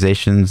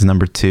 Itemization's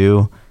number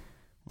 2,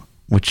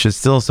 which is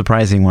still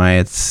surprising why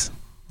it's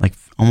like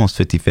almost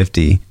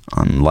 50-50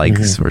 on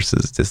likes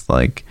versus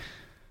dislike.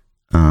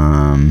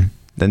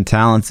 Then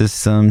talent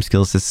system,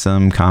 skill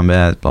system,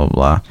 combat, blah blah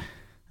blah.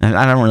 And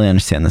I don't really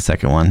understand the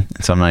second one,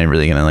 so I'm not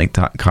really gonna like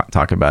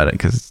talk about it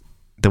because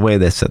the way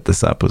they set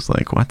this up was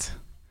like what?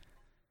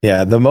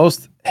 Yeah, the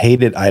most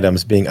hated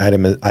items being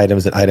items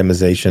and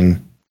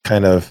itemization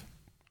kind of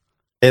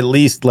at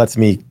least lets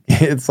me.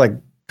 It's like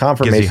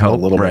confirmation a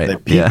little bit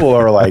that people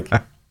are like,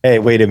 "Hey,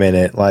 wait a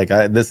minute! Like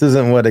this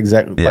isn't what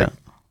exactly." Like,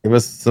 give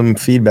us some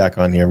feedback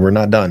on here. We're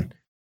not done.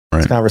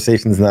 This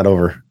conversation's not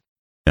over.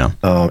 Yeah.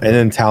 And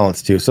then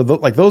talents too. So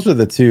like those are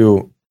the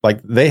two.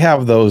 Like they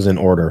have those in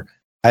order.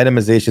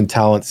 Itemization,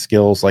 talent,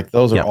 skills. Like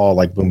those are all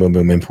like boom, boom,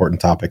 boom important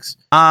topics.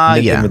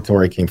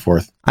 Inventory came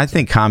fourth. I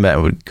think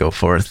combat would go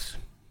fourth.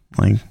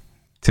 Like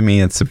to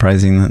me, it's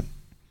surprising that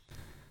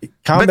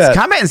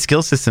combat and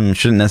skill system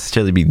shouldn't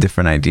necessarily be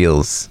different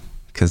ideals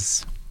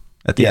because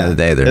at the end of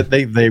the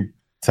day, they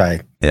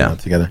tie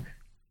together.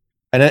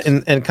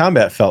 And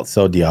combat felt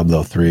so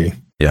Diablo 3.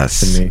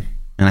 Yes, to me.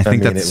 And I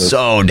think that's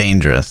so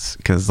dangerous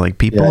because like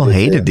people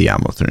hated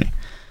Diablo 3. And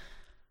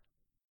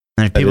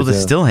there's people that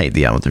still hate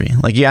Diablo 3.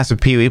 Like you ask a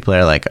PoE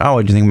player, like, "Oh,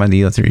 what do you think about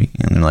Diablo 3?"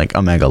 And they're like,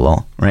 "Omega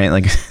lol," right?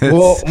 Like,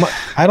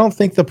 I don't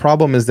think the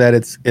problem is that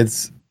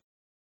it's.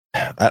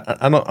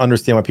 I don't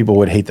understand why people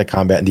would hate the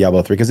combat in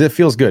Diablo 3 because it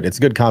feels good. It's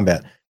good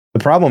combat. The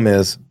problem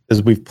is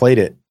we've played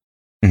it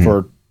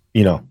for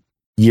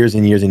years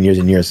and years and years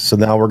and years. So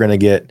now we're gonna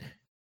get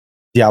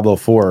Diablo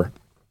 4.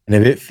 And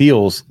if it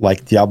feels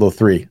like Diablo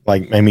 3,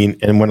 like, I mean,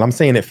 and when I'm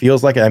saying it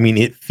feels like it, I mean,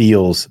 it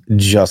feels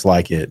just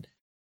like it,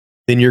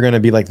 then you're going to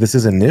be like, this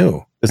isn't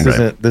new.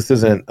 This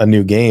isn't a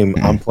new game.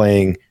 I'm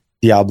playing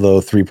Diablo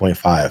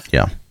 3.5.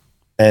 Yeah.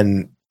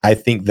 And I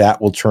think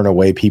that will turn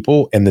away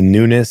people and the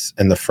newness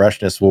and the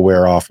freshness will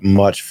wear off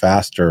much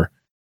faster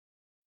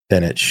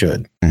than it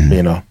should.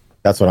 You know,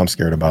 that's what I'm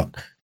scared about.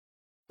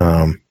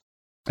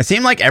 It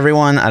seemed like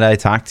everyone that I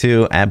talked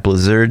to at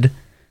Blizzard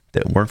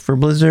that worked for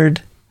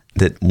Blizzard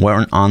that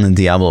weren't on the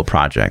Diablo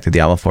project, the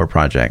Diablo 4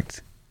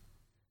 project,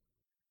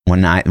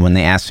 when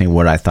they asked me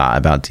what I thought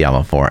about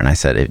Diablo 4, and I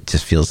said it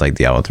just feels like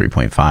Diablo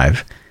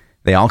 3.5,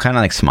 they all kind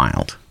of like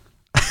smiled.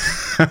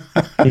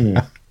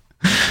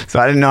 So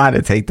I didn't know how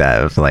to take that.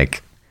 It was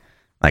like,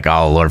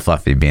 oh, Lord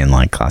Fluffy being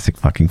like classic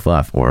fucking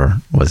fluff, or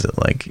was it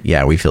like,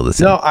 yeah, we feel the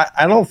same? No,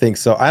 I don't think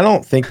so. I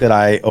don't think that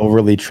I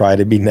overly try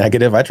to be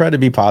negative. I try to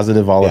be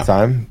positive all the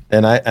time,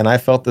 and I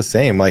felt the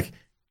same. Like,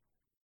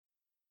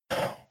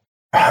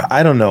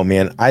 I don't know,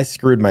 man. I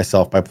screwed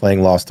myself by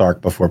playing Lost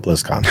Ark before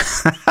BlizzCon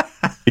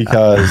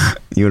because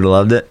you would have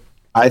loved it.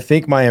 I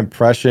think my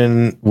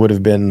impression would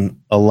have been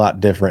a lot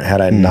different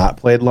had I not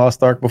played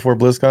Lost Ark before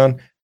BlizzCon.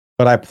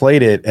 But I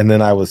played it, and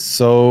then I was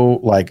so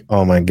like,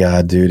 "Oh my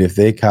god, dude! If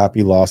they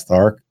copy Lost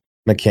Ark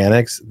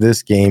mechanics,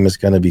 this game is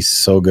going to be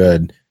so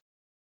good."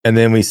 And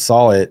then we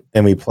saw it,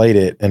 and we played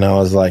it, and I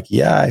was like,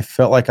 "Yeah, I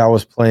felt like I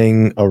was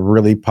playing a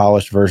really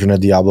polished version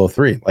of Diablo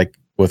 3, like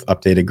with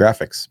updated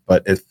graphics,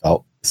 but it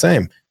felt the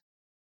same."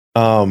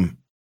 And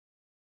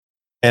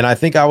I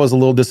think I was a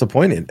little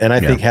disappointed. And I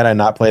think had I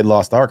not played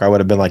Lost Ark, I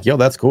would have been like, "Yo,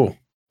 that's cool.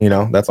 You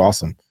know, that's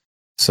awesome."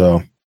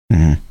 So,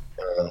 but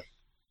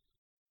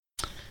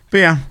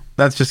yeah,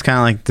 that's just kind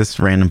of like this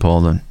random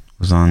poll that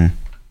was on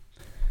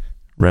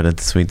Reddit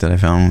this week that I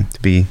found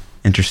to be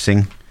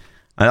interesting.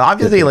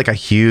 Obviously, like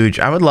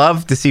I would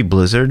love to see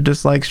Blizzard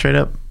just like straight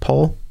up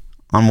poll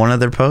on one of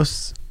their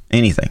posts.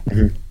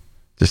 Anything.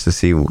 just to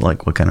see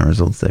like what kind of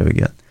results they would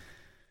get.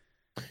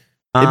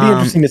 It'd be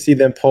interesting to see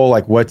them poll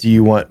like, what do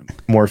you want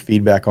more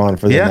feedback on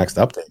for the next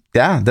update?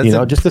 Yeah, that's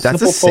just a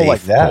simple poll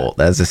like that. Poll.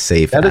 That's a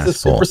safe. That is a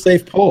super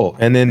safe poll,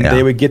 and then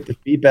they would get the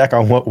feedback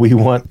on what we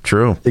want.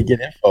 To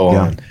get info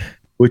on,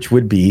 which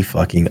would be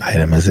fucking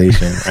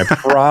itemization. I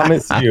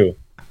promise you.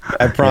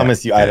 I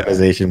promise you,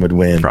 itemization would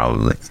win.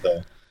 Probably.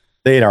 So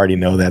they'd already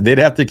know that. They'd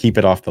have to keep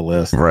it off the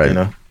list, right? You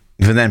know,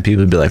 but then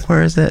people would be like,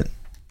 "Where is it?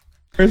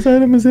 Where's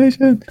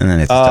itemization?" And then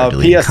it's start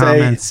deleting PSA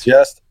comments.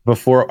 Just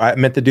before, I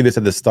meant to do this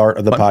at the start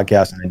of the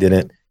podcast and I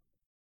didn't.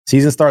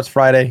 Season starts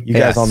Friday. You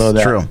guys all know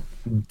that. True.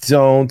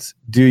 Don't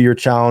do your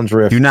challenge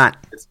rift. Do not.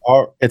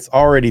 It's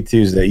already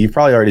Tuesday. You've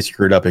probably already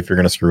screwed up if you're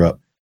going to screw up.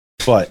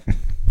 But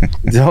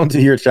don't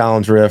do your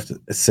challenge rift.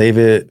 Save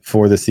it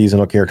for the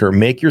seasonal character.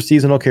 Make your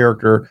seasonal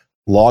character.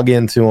 Log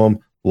into them.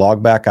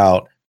 Log back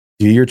out.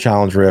 Do your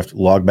challenge rift.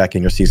 Log back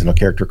in your seasonal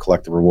character.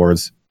 Collect the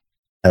rewards.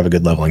 Have a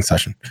good leveling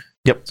session.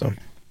 Yep. So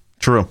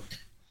true.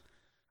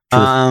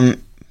 But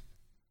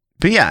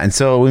yeah, and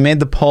so we made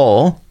the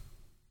poll.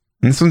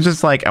 And this one's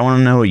just like, I want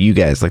to know what you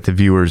guys, like the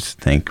viewers,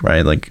 think,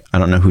 right? Like, I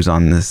don't know who's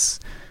on this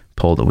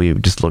poll that we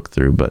just looked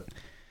through, but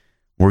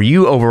were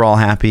you overall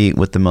happy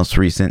with the most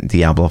recent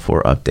Diablo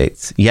 4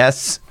 updates?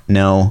 Yes,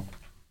 no,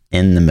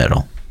 in the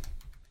middle.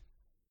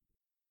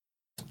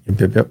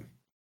 Yep. I'll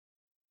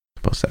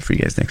post that for you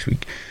guys next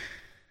week.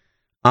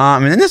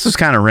 And then this was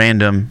kind of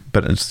random,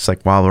 but it's just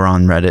like while we're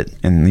on Reddit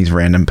and these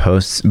random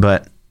posts.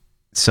 But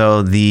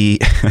so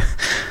the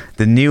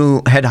the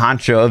new head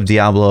honcho of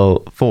Diablo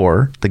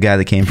 4, the guy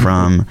that came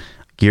from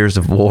Gears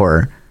of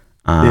War,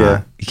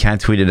 he kind of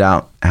tweeted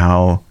out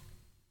how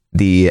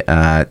the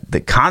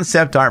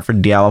concept art for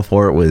Diablo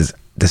 4 was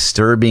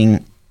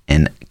disturbing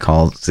and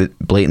calls it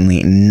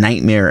blatantly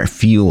nightmare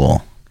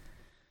fuel.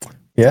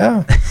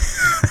 Yeah.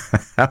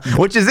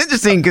 Which is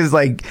interesting because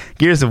like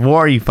Gears of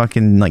War, you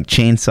fucking like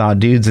chainsaw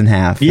dudes in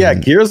half. Yeah,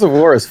 Gears of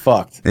War is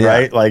fucked,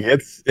 right? Like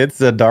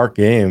it's a dark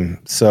game.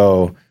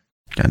 So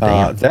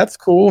that's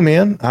cool,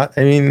 man. I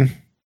mean,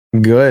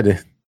 good.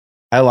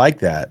 I like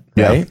that,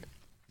 right?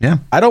 Yeah.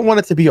 I don't want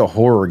it to be a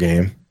horror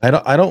game. I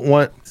don't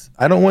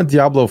want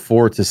Diablo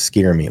 4 to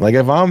scare me. Like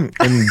if I'm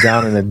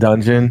down in a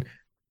dungeon,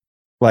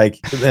 like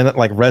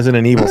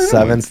Resident Evil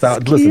 7 style.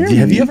 Listen,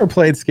 have you ever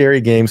played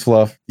scary games,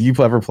 Fluff? Do you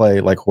ever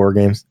play like horror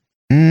games?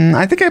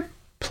 I think I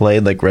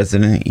played like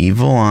Resident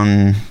Evil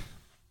on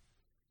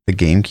the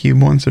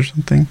GameCube once or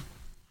something.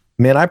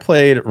 Man, I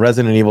played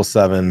Resident Evil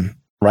 7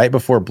 right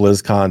before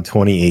BlizzCon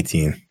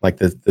 2018, like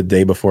the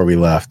day before we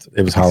left.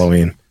 It was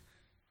Halloween.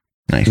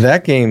 Nice.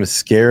 That game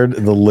scared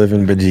the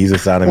living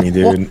bejesus out of me,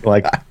 dude.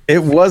 Like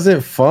it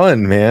wasn't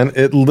fun, man.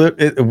 It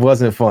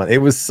wasn't fun.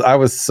 I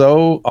was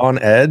so on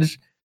edge.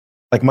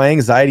 Like my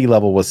anxiety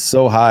level was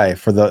so high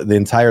for the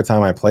entire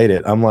time I played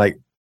it. I'm like,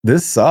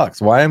 this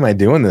sucks. Why am I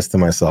doing this to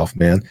myself,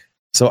 man?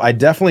 So I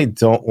definitely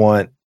don't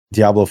want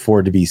Diablo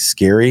 4 to be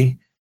scary.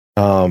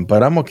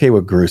 But I'm okay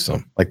with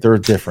gruesome. Like they're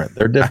different.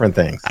 They're different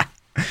things.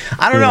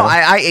 I don't know.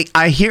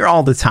 I hear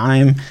all the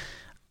time,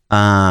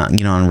 on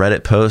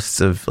Reddit posts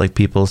of like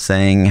people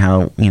saying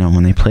how,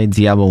 when they played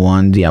Diablo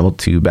 1, Diablo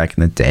 2 back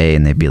in the day,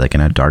 and they'd be like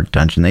in a dark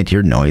dungeon, they'd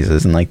hear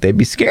noises and like they'd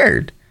be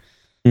scared.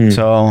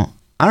 So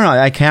I don't know.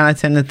 I kind of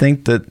tend to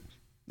think that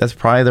that's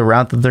probably the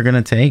route that they're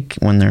going to take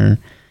when they're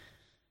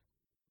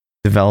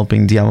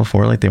developing Diablo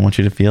 4. Like they want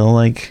you to feel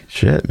like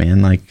shit,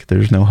 man. Like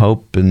there's no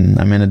hope, and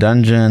I'm in a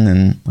dungeon,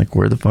 and like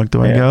where the fuck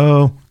do I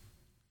go?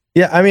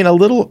 Yeah, I mean a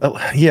little.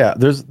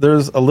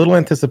 There's a little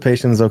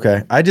anticipation is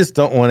okay. I just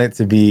don't want it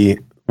to be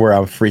where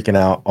I'm freaking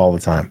out all the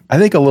time. I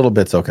think a little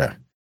bit's okay.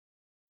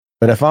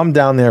 But if I'm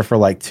down there for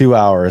like 2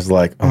 hours,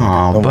 like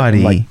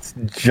buddy, like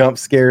jump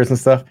scares and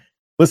stuff.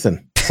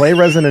 Listen. Play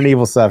Resident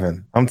Evil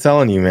 7. I'm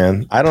telling you,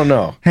 man. I don't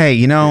know.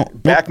 Hey,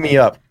 back me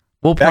up.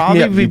 We'll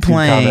probably be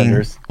playing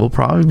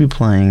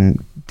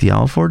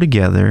Diablo 4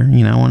 together.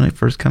 When it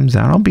first comes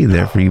out, I'll be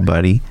there for you,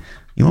 buddy.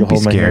 You won't be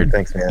scared.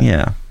 Thanks, man.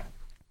 Yeah.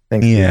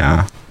 Thanks.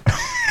 Yeah.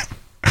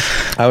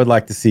 I would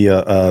like to see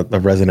a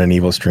Resident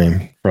Evil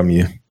stream from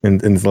you,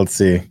 and let's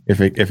see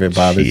if it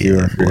bothers you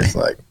or if you're just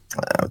like,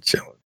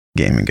 chill.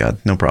 Gaming God,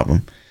 no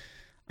problem.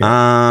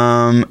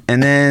 Yeah.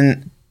 And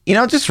then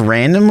just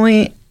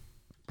randomly.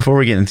 Before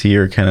we get into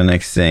your kind of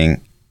next thing,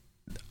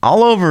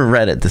 all over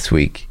Reddit this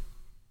week,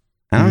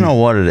 I don't know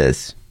what it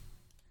is,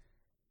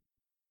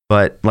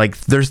 but like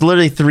there's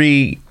literally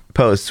 3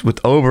 posts with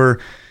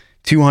over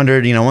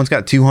 200, one's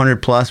got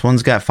 200 plus,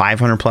 one's got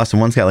 500 plus, and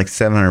one's got like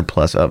 700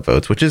 plus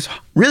upvotes, which is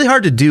really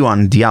hard to do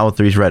on Diablo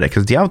 3's Reddit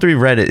because Diablo 3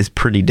 Reddit is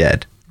pretty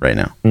dead right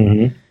now.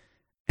 And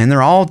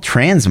they're all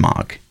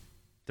transmog.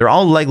 They're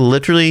all like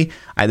literally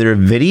either a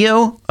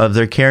video of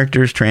their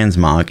character's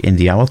transmog in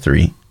Diablo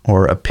 3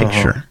 or a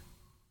picture.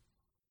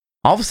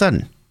 All of a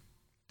sudden,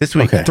 this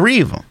week,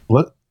 3 of them.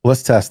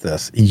 Let's test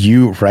this.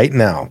 You right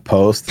now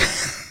post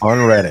on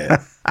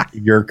Reddit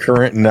your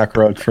current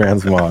Necro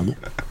transmog,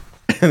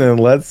 and then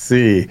let's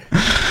see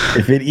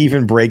if it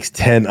even breaks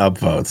 10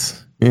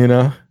 upvotes.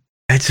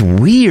 It's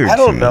weird. I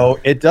don't know.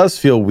 It does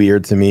feel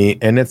weird to me,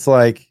 and it's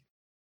like,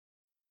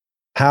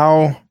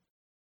 how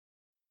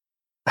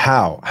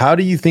How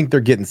do you think they're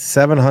getting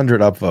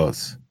 700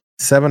 upvotes?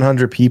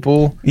 700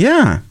 people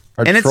Yeah.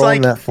 are And it's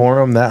trolling like that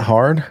forum that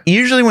hard?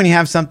 usually when you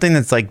have something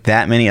that's like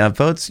that many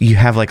upvotes, you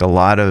have like a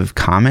lot of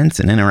comments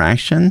and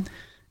interaction,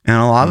 and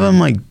a lot of them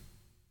like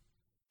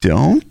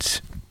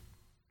don't.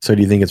 So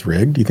do you think it's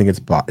rigged? Do you think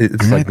it's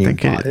it's like being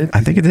botted?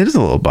 I think it is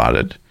a little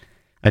botted.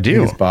 I do. You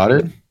think it's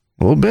botted?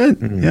 A little bit.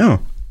 Mhm. Yeah.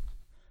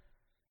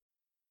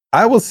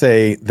 I will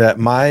say that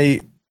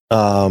my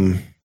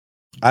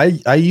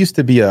I used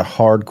to be a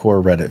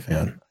hardcore Reddit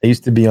fan. I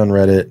used to be on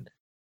Reddit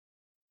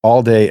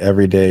all day,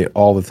 every day,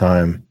 all the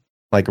time.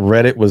 Like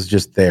Reddit was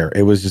just there.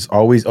 It was just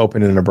always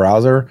open in a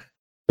browser.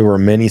 There were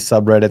many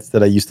subreddits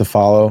that I used to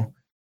follow,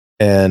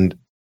 and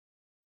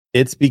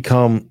it's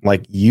become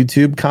like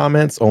YouTube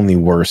comments, only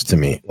worse to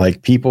me.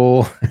 Like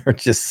people are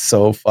just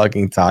so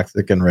fucking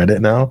toxic in Reddit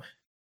now.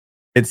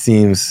 It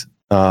seems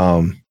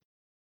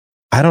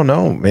I don't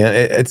know, man.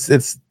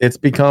 It's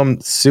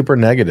become super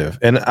negative.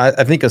 And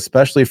I think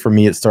especially for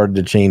me, it started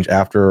to change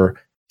after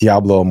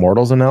Diablo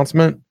Immortal's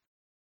announcement.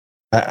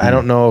 I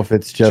don't know if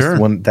it's just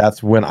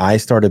when I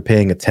started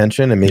paying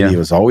attention, and maybe it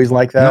was always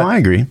like that. No, I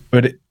agree.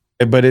 But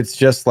it's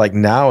just like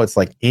now it's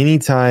like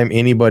anytime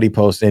anybody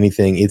posts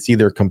anything, it's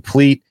either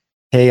complete,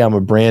 hey, I'm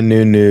a brand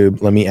new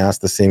noob, let me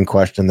ask the same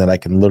question that I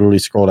can literally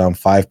scroll down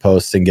 5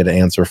 posts and get an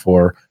answer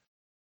for,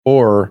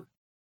 or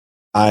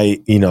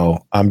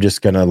I'm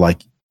just gonna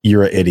like,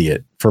 you're an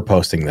idiot for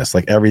posting this.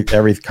 Like every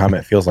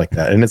comment feels like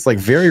that. And it's like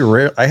very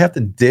rare. I have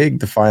to dig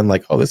to find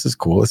like, oh, this is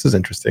cool. This is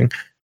interesting.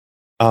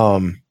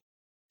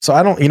 So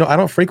I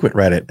don't frequent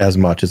Reddit as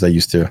much as I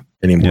used to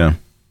anymore. Yeah.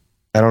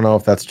 I don't know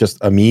if that's just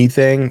a me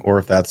thing or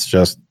if that's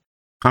just,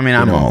 I'm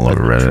all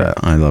over Reddit.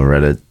 I love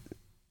Reddit,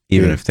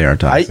 even if they are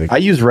toxic. I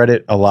use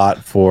Reddit a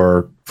lot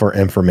for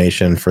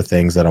information, for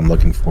things that I'm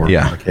looking for.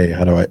 Yeah. Like, hey,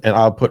 how do I, and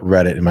I'll put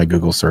Reddit in my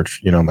Google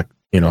search, I'm like,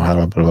 how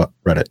do I put up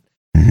Reddit?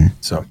 Mm-hmm.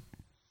 So.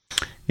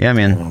 Yeah,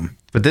 man.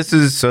 But this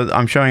is, so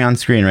I'm showing on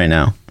screen right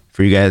now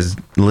for you guys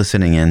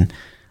listening in.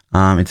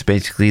 It's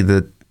basically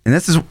and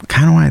this is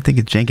kind of why I think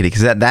it's jankety,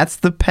 because that's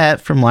the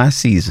pet from last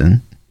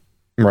season.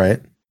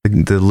 Right.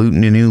 The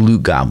new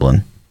loot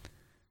goblin.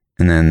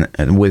 And then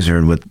a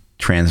wizard with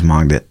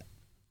transmogged it.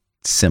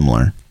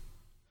 Similar.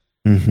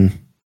 Mm-hmm.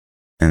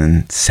 And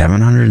then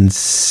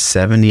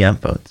 770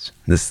 upvotes.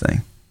 This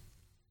thing.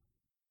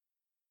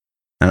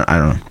 I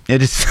don't know. It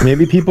just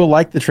maybe people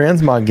like the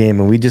transmog game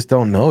and we just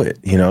don't know it.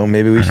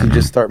 Maybe we should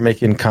just start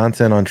making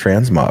content on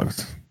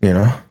transmogs.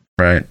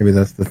 Right? Maybe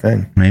that's the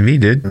thing. Maybe,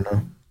 dude.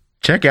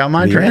 Check out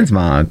my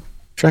transmog.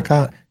 Check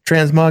out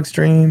transmog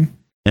stream.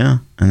 Yeah,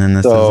 and then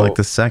this is like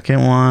the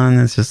second one.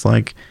 It's just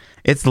like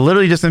it's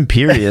literally just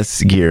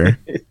Imperious gear.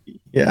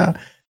 Yeah,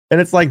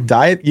 and it's like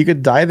you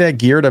could dye that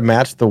gear to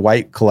match the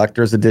white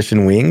collector's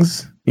edition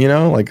wings.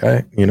 Like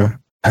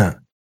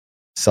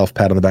self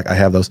pat on the back. I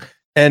have those,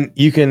 and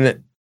you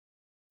can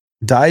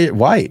dye it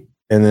white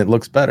and it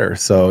looks better.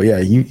 So yeah,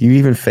 you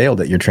even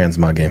failed at your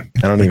transmog game.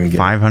 I don't even get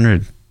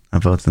 500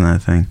 votes in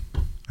that thing.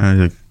 I was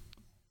like,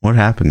 what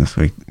happened this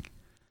week?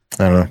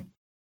 I don't know.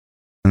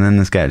 And then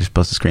this guy just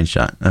posted a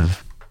screenshot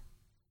of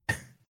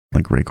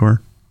like Raycor,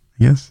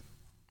 I guess,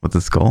 with the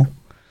skull.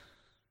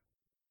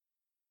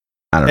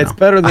 I don't know. It's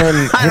better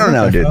than I don't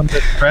know, dude.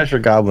 Treasure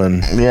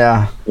Goblin.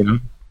 Yeah.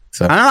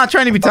 So I'm not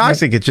trying to be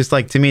toxic. It's just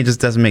like, to me, it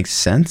just doesn't make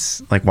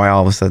sense. Like, why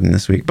all of a sudden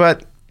this week?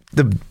 But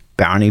the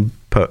bounty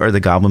or the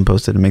goblin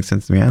posted, it makes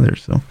sense to me either.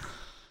 So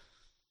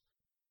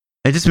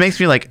it just makes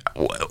me like,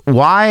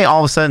 why all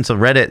of a sudden? So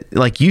Reddit,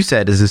 like you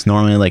said, is this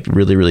normally like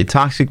really, really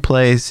toxic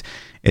place?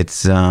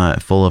 It's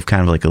full of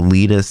kind of like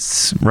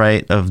elitists,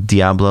 right? Of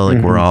Diablo.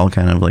 Like we're all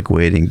kind of like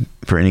waiting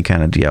for any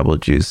kind of Diablo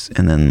juice.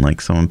 And then like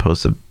someone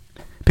posts a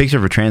picture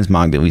of a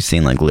transmog that we've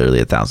seen like literally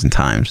 1,000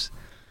 times.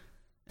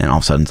 And all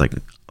of a sudden it's like,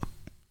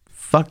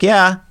 fuck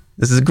yeah,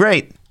 this is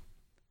great.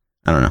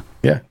 I don't know.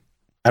 Yeah.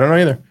 I don't know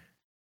either.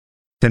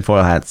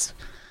 Tinfoil hats.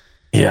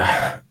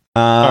 Yeah.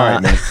 All right,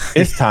 man.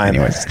 It's time.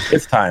 Anyways.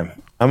 It's time.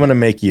 I'm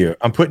putting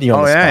you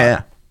on the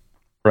spot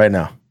right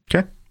now.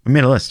 Okay. We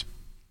made a list.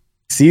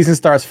 Season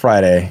starts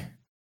Friday.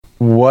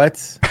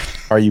 What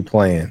are you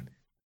playing?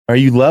 Are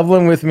you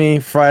leveling with me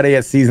Friday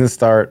at season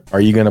start? Are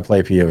you going to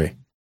play POE?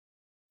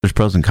 There's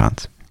pros and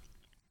cons.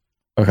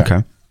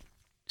 Okay.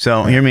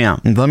 So hear me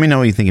out. Let me know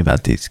what you think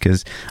about these,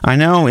 because I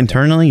know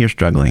internally you're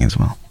struggling as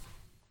well,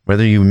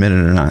 whether you admit it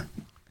or not.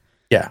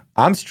 Yeah,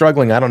 I'm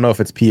struggling. I don't know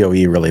if it's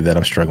POE really that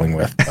I'm struggling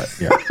with, but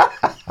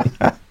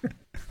yeah.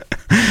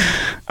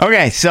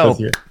 Okay, so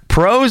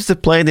pros to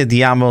play the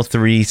Diablo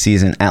 3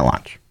 season at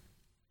launch.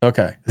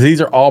 Okay,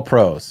 these are all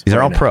pros. These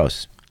are all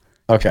pros.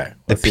 Okay.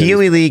 The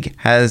POE League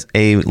has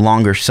a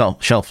longer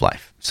shelf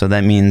life. So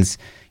that means,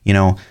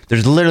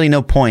 there's literally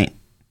no point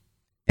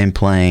in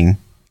playing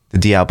the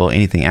Diablo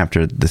anything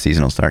after the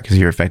season will start, because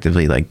you're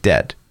effectively like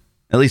dead.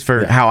 At least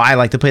for how I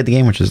like to play the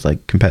game, which is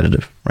like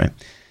competitive, right?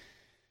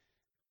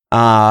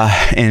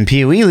 In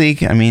POE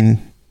League, I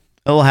mean,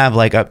 it'll have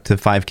like up to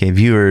 5K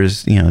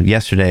viewers,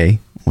 yesterday,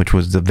 which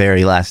was the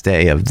very last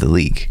day of the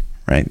league,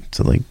 right?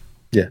 So like,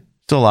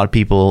 still a lot of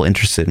people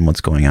interested in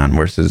what's going on,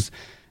 versus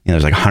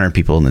there's like 100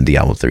 people in the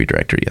Diablo 3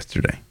 directory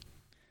yesterday.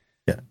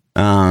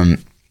 Yeah.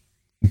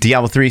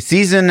 Diablo 3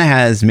 season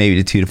has maybe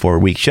a 2 to 4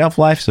 week shelf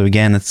life. So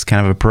again, it's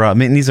kind of a pro. I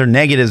mean, these are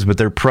negatives, but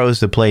they're pros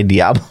to play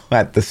Diablo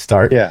at the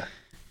start. Yeah.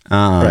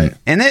 Right.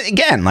 And then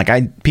again,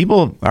 like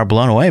people are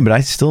blown away, but I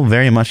still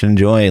very much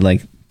enjoy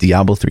like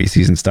Diablo 3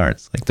 season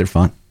starts. Like they're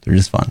fun. They're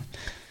just fun.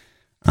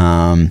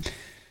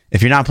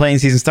 If you're not playing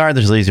season start,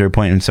 there's a 0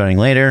 point in starting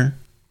later,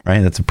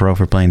 right? That's a pro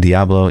for playing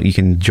Diablo. You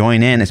can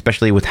join in,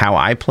 especially with how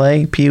I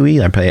play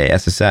POE. I play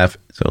SSF.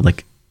 So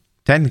like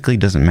technically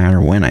doesn't matter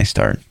when I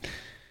start.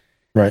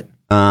 Right.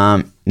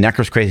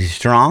 Necro's crazy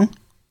strong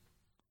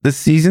this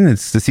season.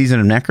 It's the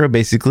season of Necro,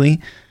 basically.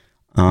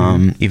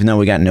 Even though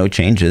we got no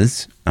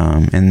changes.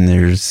 And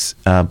there's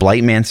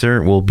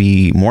Blightmancer will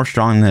be more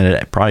strong than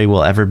it probably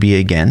will ever be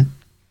again.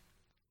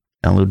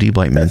 LOD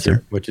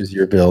Blightmancer. Which is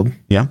your build.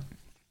 Yeah.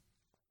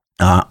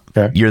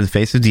 Okay. You're the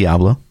face of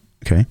Diablo.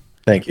 Okay.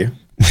 Thank you.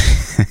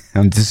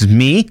 This is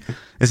me.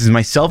 This is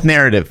my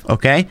self-narrative,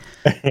 okay?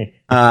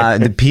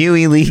 The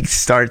PoE league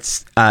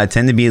starts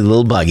tend to be a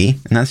little buggy,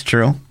 and that's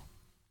true.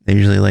 They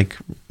usually like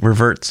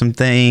revert some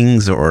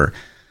things, or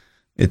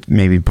it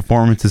maybe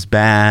performance is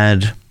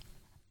bad,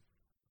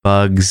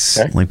 bugs,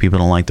 like people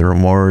don't like the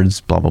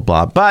rewards, blah blah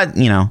blah. But at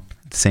the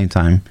same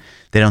time,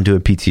 they don't do a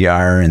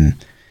PTR, and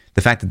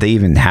the fact that they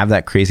even have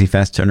that crazy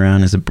fast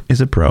turnaround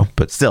is a pro.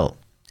 But still,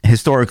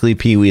 historically,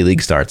 PoE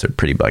league starts are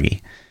pretty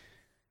buggy.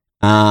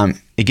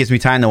 It gives me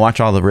time to watch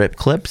all the rip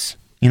clips,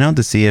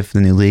 to see if the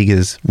new league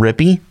is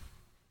rippy.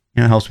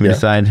 It helps me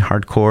decide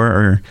hardcore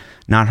or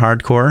not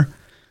hardcore.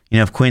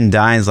 If Quinn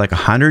dies like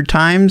 100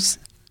 times,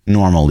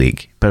 normal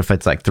league. But if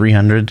it's like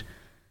 300,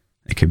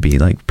 it could be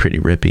like pretty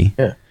rippy.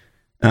 Yeah.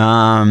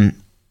 And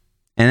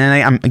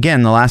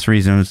then the last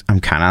reason was I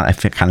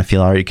kind of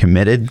feel already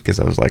committed, because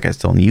I was like, I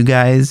told you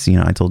guys,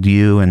 I told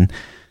you and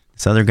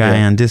this other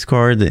guy on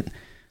Discord that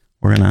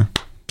we're gonna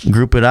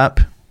group it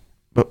up,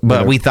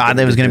 but we thought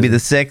it was gonna be the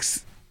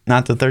 6th,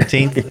 not the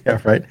 13th.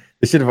 Yeah, right.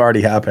 It should have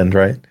already happened,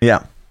 right?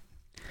 Yeah.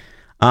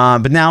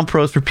 But now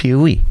pros for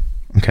PoE.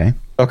 Okay.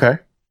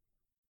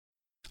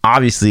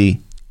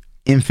 Obviously,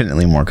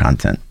 infinitely more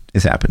content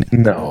is happening.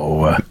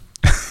 No.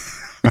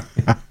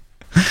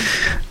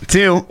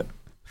 2,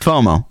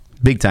 FOMO.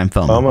 Big time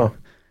FOMO.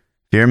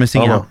 Fear of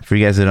missing out. For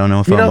you guys that don't know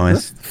what FOMO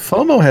is.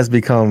 FOMO has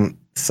become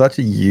such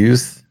a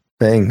used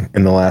thing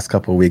in the last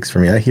couple of weeks for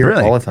me. I hear it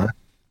all the time.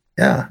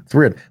 Yeah, it's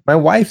weird. My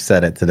wife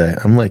said it today.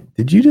 I'm like,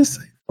 did you just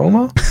say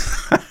FOMO?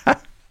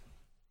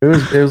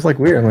 It was like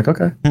weird. I'm like,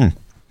 okay.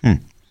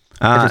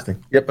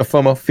 Interesting. Yep, a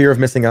FOMO, fear of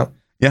missing out.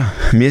 Yeah,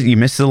 you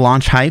missed the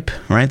launch hype,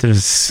 right?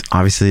 There's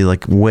obviously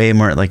like way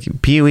more, like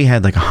PoE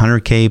had like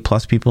 100K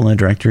plus people in the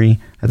directory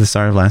at the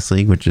start of last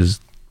league, which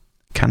is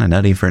kind of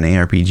nutty for an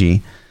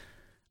ARPG.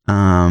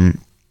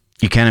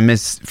 You kind of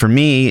miss, for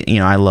me,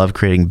 I love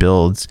creating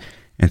builds,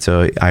 and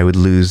so I would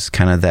lose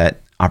kind of that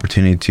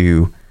opportunity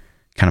to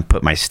kind of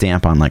put my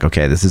stamp on like,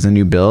 okay, this is a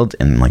new build,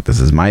 and like this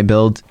is my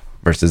build,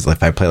 versus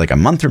if I play like a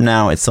month from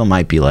now, it still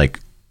might be like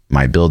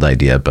my build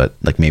idea, but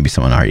like maybe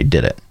someone already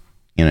did it.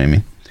 You know what I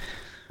mean?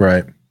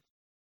 Right.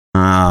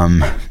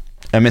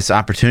 I miss the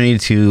opportunity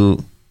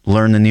to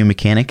learn the new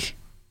mechanic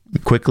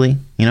quickly,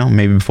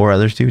 maybe before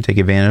others do, take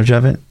advantage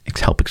of it,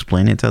 help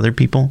explain it to other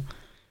people,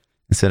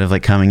 instead of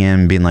like coming in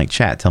and being like,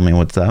 chat, tell me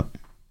what's up.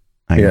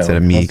 Instead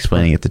of me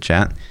explaining it to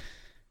chat.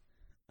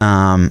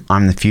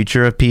 I'm the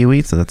future of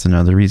PoE, so that's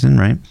another reason,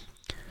 right?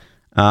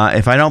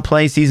 If I don't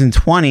play season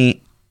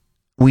 20,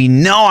 we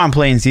know I'm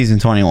playing season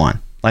 21.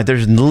 Like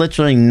there's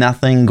literally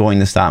nothing going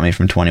to stop me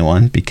from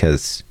 21,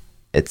 because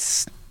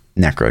it's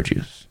necro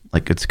juice.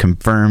 Like it's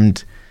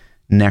confirmed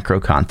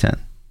necro content.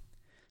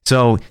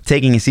 So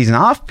taking a season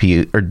off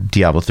or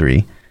Diablo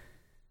 3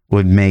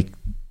 would make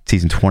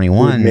season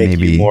 21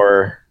 maybe you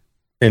more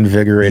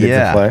invigorated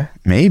to play.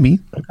 Maybe.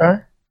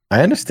 Okay.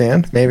 I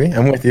understand. Maybe.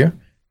 I'm with you.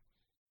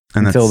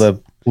 And until the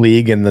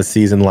league and the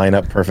season line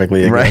up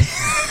perfectly again. Right.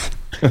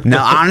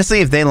 Now,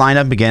 honestly, if they line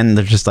up again,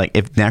 they're just like,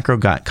 if necro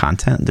got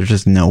content, there's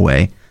just no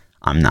way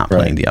I'm not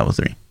playing Diablo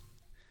 3.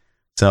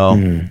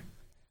 So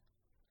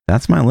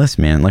that's my list,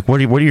 man. Like,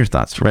 what are your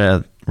thoughts right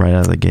out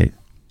of the gate?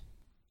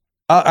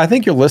 I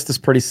think your list is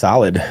pretty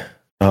solid.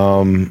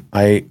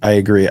 I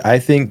agree. I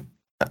think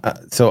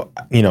so.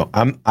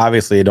 I'm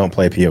obviously I don't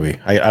play PoE.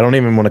 I don't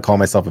even want to call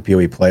myself a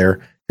PoE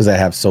player because I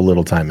have so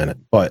little time in it.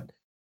 But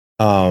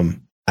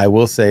I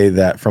will say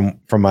that from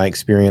my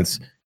experience,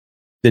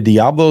 the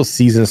Diablo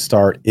season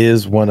start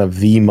is one of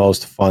the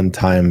most fun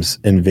times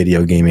in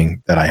video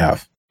gaming that I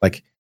have.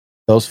 Like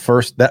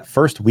that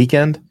first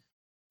weekend,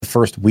 the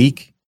first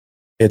week,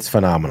 it's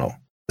phenomenal.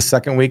 The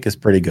second week is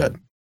pretty good.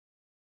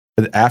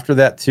 But after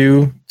that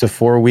 2 to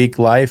 4 week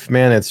life,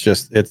 man, it's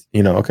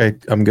okay,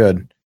 I'm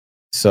good.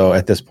 So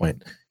at this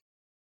point,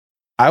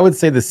 I would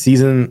say the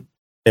season,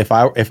 if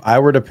I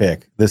were to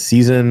pick, the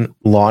season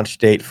launch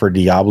date for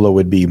Diablo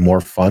would be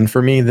more fun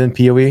for me than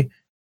PoE.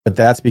 But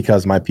that's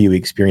because my PoE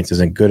experience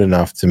isn't good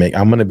enough to make.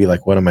 I'm going to be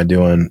like, what am I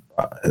doing?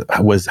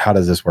 How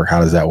does this work? How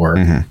does that work?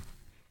 Mm-hmm.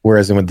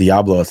 Whereas with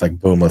Diablo, it's like,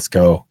 boom, let's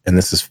go, and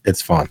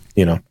it's fun.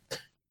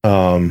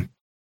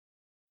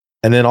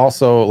 And then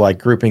also like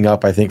grouping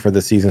up, I think for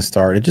the season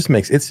start, it just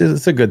makes it's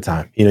a good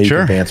time. You know, you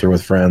can banter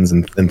with friends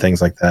and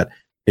things like that.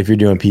 If you're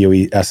doing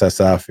POE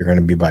SSF, you're going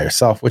to be by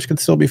yourself, which could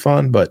still be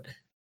fun. But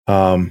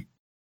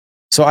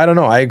so I don't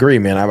know. I agree,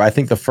 man. I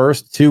think the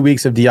first 2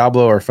 weeks of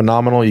Diablo are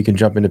phenomenal. You can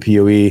jump into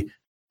POE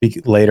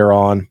later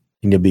on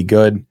and you'll be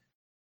good.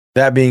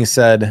 That being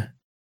said,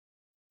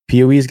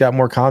 POE's got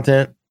more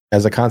content.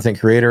 As a content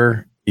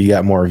creator, you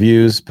got more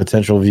views,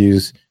 potential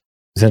things.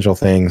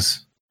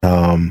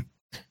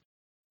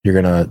 You're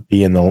going to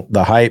be in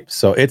the hype.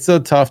 So it's a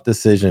tough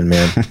decision,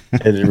 man.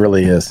 It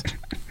really is.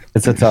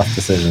 It's a tough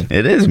decision.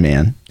 It is,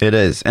 man. It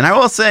is. And I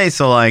will say,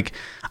 so like,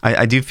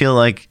 I do feel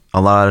like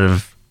a lot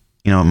of,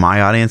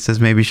 my audience has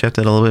maybe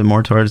shifted a little bit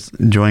more towards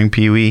enjoying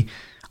PoE.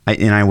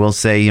 And I will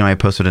say, I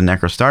posted a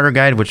Necro starter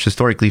guide, which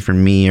historically for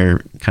me are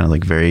kind of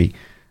like very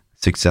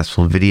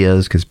successful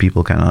videos because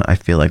people kind of, I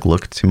feel like,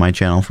 look to my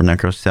channel for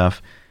Necro stuff.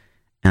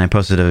 And I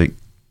posted a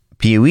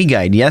PoE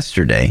guide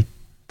yesterday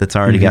that's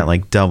already got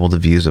like double the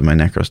views of my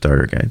Necro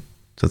starter guide.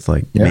 So it's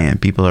like, man,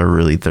 people are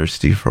really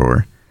thirsty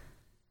for.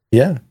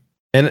 Yeah.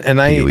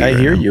 And I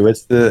hear you.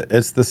 It's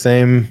the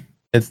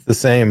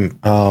same.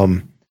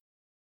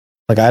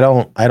 Like I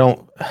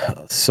don't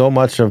so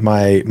much of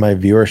my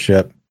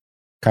viewership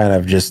kind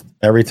of just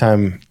every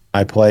time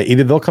I play,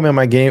 either they'll come in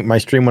my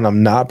stream when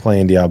I'm not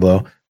playing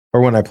Diablo or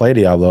when I play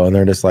Diablo and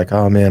they're just like,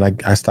 oh man,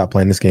 I stopped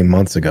playing this game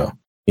months ago,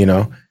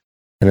 and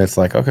it's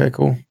like, okay,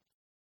 cool.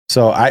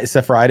 So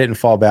except for I didn't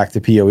fall back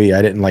to PoE.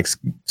 I didn't like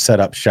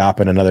set up shop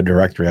in another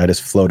directory. I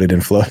just floated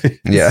and floated.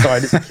 Yeah. So I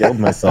just killed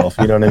myself.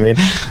 You know what I mean?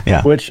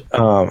 Yeah. Which,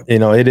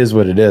 it is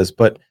what it is,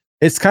 but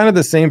it's kind of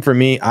the same for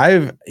me.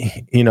 I've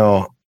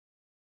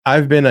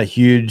been a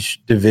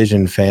huge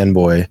Division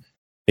fanboy,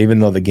 even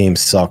though the game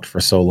sucked for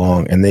so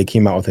long and they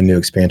came out with a new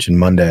expansion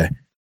Monday.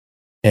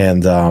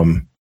 And,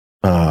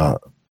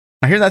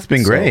 I hear that's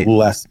been great.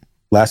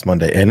 Last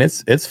Monday. And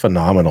it's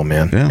phenomenal,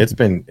 man. Yeah.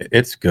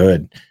 It's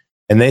good.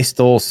 And they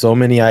stole so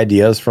many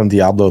ideas from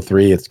Diablo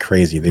 3. It's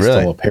crazy. They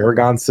stole a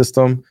Paragon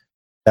system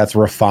that's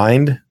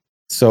refined.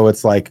 So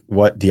it's like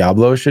what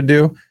Diablo should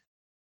do.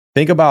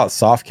 Think about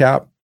soft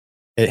cap.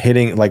 It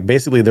hitting like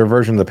basically their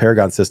version of the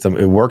Paragon system.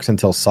 It works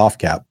until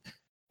soft cap.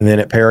 And then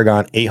at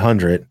Paragon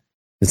 800,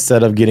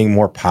 instead of getting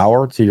more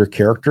power to your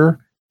character,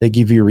 they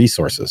give you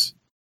resources.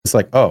 It's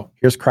like, oh,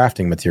 here's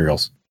crafting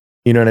materials.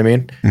 You know what I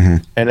mean? Mm-hmm.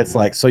 And it's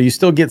like, so you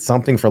still get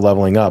something for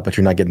leveling up, but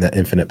you're not getting that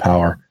infinite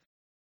power.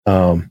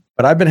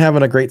 But I've been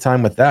having a great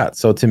time with that.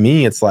 So to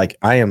me, it's like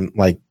I am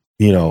like,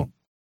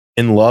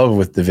 in love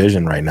with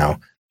Division right now.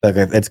 Like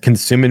it's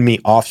consuming me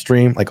off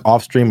stream. Like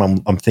off stream,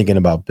 I'm thinking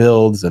about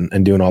builds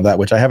and doing all that,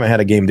 which I haven't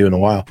had a game do in a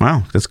while.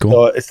 Wow, that's cool.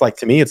 So it's like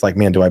to me, it's like,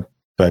 man, do I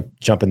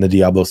jump in the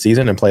Diablo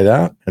season and play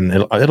that? And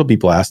it'll be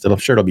blast. I'm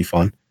sure it'll be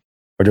fun.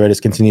 Or do I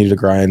just continue to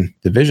grind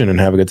Division and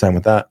have a good time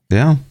with that?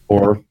 Yeah.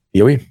 Or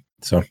PoE.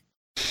 So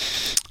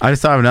I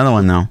just thought of another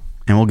one though,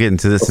 and we'll get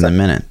into this in a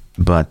minute.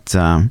 But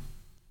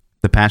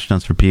the patch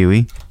notes for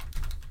PoE.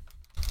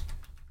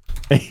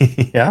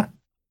 Yeah.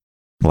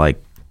 Like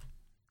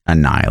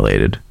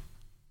annihilated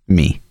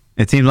me.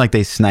 It seems like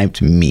they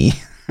sniped me.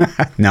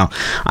 No,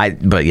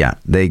 but yeah,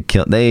 they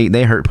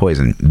hurt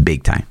Poison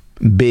big time.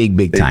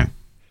 Big time.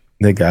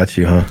 They got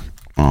you, huh?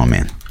 Oh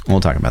man.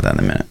 We'll talk about that in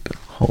a minute. But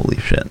holy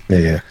shit.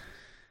 Yeah.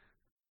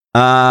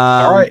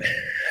 All right.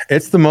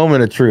 It's the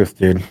moment of truth,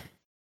 dude.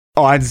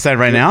 Oh, I decide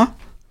right now?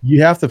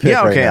 You have to pick.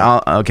 Yeah, okay.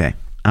 Right now. Okay.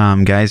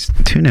 Guys,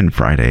 tune in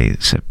Friday,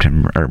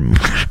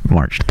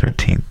 March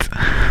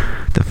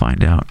 13th to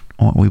find out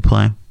what we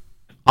play.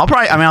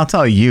 I'll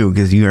tell you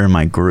because you are in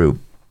my group.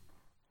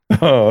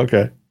 Oh,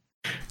 okay.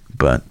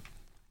 But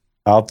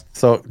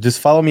so just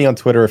follow me on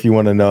Twitter if you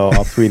want to know.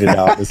 I'll tweet it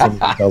out as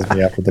soon as he tells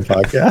me after the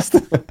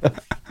podcast.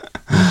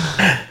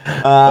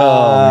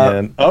 Oh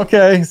man.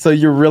 Okay, so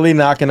you're really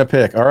not gonna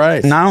pick. All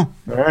right. No.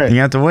 All right. You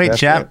have to wait,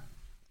 chap.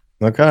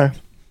 Okay.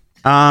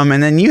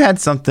 And then you had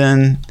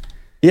something.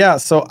 Yeah,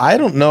 so I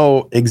don't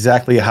know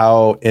exactly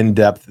how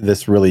in-depth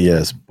this really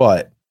is,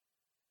 but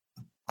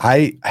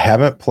I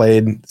haven't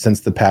played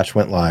since the patch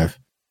went live.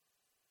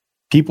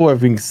 People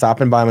have been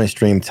stopping by my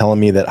stream telling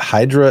me that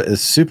Hydra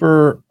is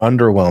super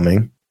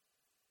underwhelming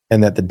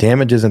and that the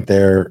damage isn't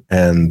there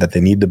and that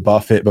they need to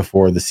buff it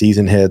before the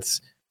season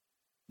hits.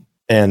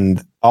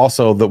 And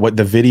also what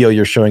the video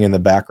you're showing in the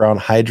background,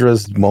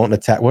 Hydras won't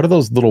attack. What are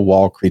those little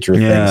wall creature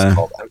things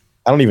called?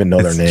 I don't even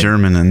know their name. It's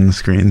German in the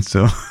screen,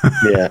 so.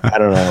 Yeah, I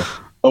don't know.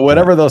 But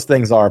whatever those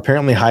things are,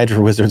 apparently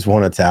Hydra wizards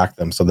won't attack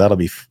them, so that'll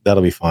be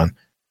fun.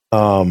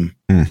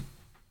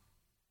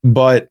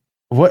 But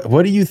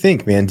what do you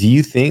think, man? Do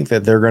you think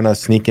that they're gonna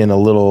sneak in a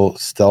little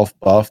stealth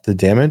buff to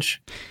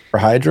damage for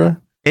Hydra?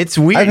 It's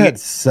weird. I've had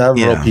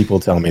several people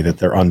tell me that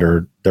they're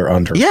under.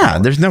 Yeah,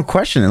 there's no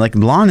question. Like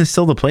Lawn is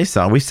still the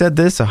playstyle. We said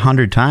this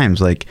 100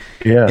 times. Like,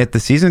 if the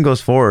season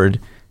goes forward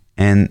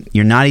and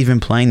you're not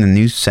even playing the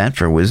new set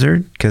for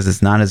Wizard because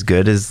it's not as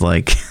good as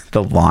like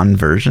the Lawn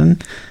version,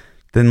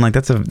 then like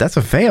that's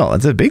a fail.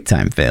 It's a big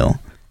time fail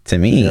to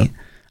me.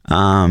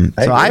 Yeah.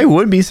 So I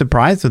would be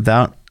surprised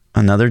without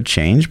another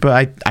change,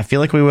 but I feel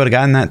like we would have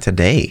gotten that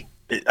today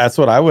That's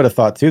what I would have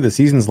thought too. The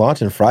season's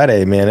launching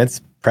Friday, man.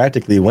 It's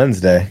practically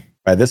Wednesday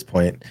by this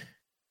point.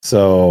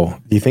 So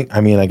do you think,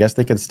 I mean, I guess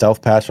they could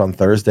stealth patch on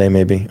Thursday,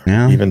 maybe,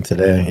 or even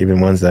today,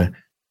 even Wednesday.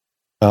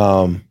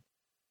 I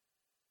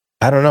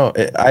don't know.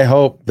 I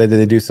hope that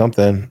they do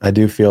something. I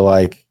do feel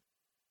like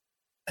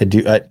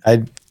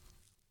I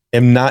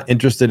am not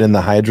interested in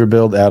the Hydra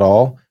build at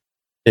all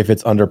if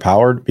it's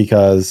underpowered,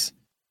 because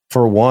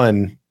for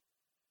one,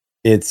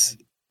 it's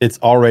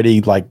already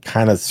like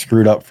kind of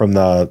screwed up from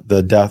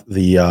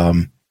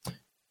the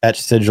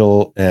etch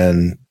sigil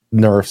and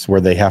nerfs where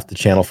they have to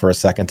channel for a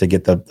second to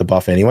get the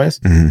buff anyways.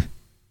 Mm-hmm.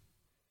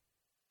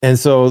 And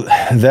so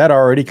that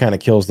already kind of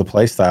kills the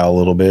playstyle a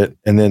little bit.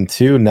 And then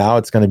two, now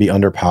it's going to be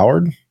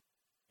underpowered,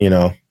 you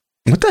know.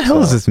 What the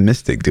hell is this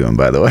Mystic doing,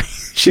 by the way?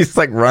 She's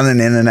like running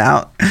in and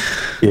out.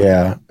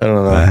 Yeah, I don't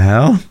know. The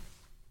hell?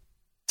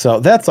 So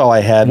that's all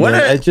I had. What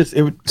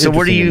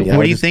what are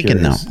you thinking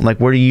curious. now? Like,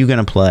 what are you going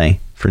to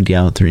play for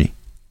Diablo 3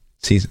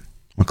 season?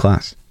 What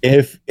class?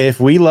 If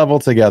we level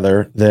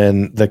together,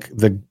 then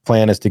the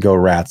plan is to go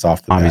rats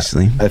off the bat.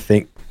 Obviously. I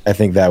think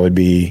that would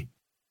be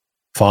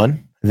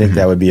fun. I think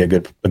that would be a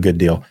good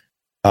deal.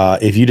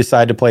 If you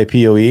decide to play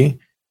POE,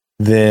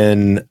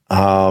 then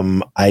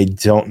I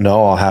don't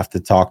know. I'll have to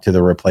talk to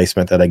the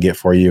replacement that I get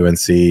for you and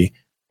see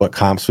what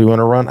comps we want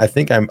to run. I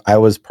think I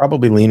was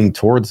probably leaning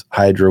towards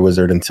Hydra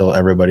Wizard until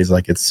everybody's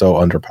like it's so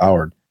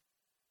underpowered.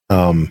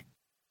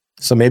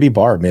 So maybe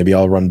Barb. Maybe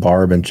I'll run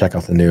Barb and check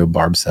out the new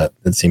Barb set.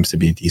 It seems to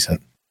be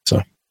decent.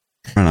 So,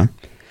 I don't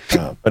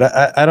know.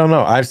 But I don't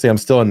know. Obviously, I'm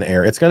still in the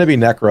air. It's going to be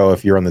Necro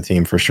if you're on the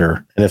team for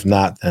sure, and if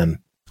not, then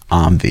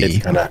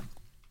it's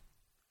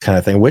kind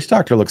of thing. Witch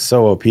Doctor looks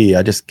so OP.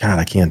 I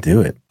can't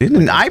do it.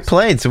 I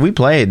played. So we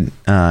played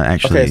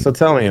actually. Okay, so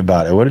tell me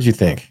about it. What did you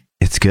think?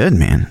 It's good,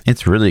 man.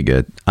 It's really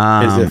good.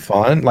 Is it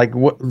fun? Like,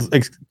 what?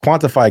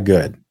 Quantify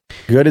good.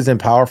 Good is in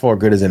powerful, or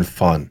good is in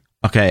fun.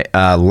 Okay,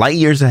 light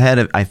years ahead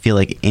of I feel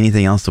like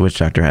anything else the Witch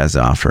Doctor has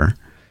to offer.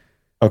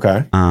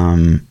 Okay.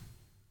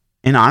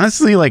 And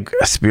honestly, like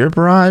a Spirit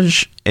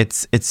Barrage,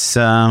 it's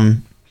a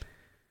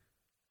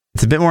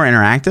bit more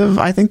interactive,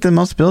 I think, than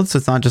most builds. So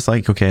it's not just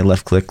like, okay,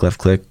 left click.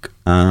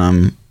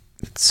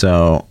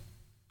 So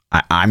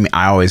I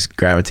always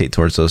gravitate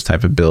towards those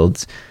type of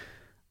builds.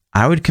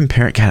 I would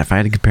compare it, God, if I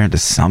had to compare it to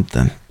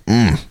something,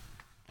 I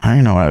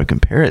don't know what I would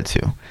compare it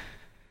to.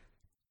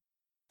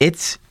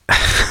 It's,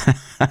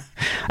 I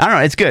don't know,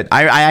 it's good.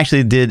 I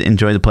actually did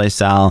enjoy the play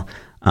style.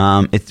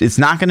 It's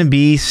not going to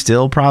be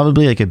still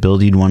probably like a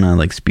build you'd want to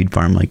like speed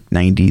farm like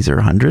 90s or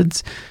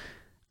 100s.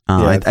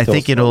 I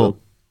think it'll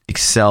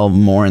excel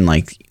more in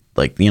like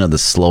you know, the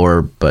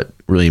slower but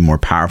really more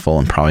powerful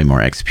and probably more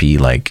XP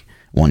like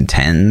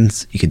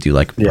 110s. You could do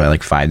like probably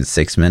like 5 to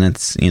 6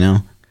 minutes, you know,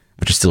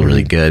 which is still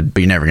really good,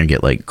 but you're never gonna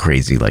get like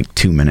crazy like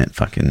 2 minute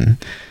fucking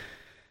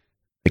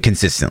like,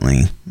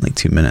 consistently like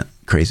 2 minute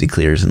crazy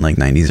clears in like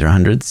 90s or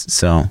 100s.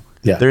 So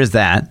there is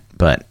that.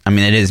 But I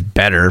mean, it is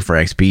better for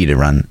XP to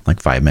run like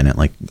 5 minute,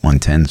 like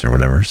 110s or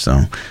whatever.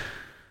 So,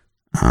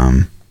 I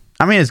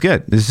mean, it's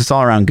good. It's just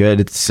all around good.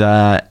 It's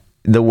the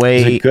way.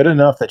 Is it good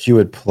enough that you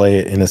would play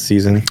it in a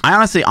season? I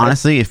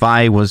honestly, if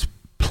I was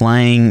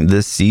playing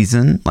this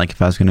season, like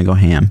if I was going to go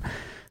ham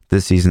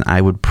this season,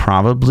 I would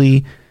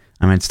probably,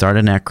 I might start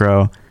a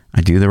Necro, I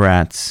do the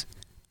rats,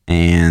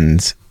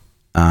 and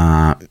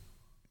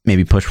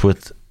maybe push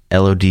with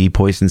LOD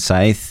Poison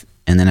Scythe.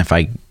 And then if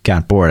I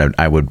got bored,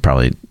 I would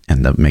probably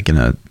end up making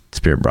a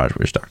Spirit Barrage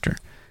Witch Doctor.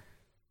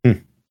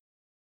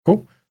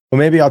 Cool. Well,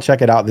 maybe I'll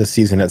check it out this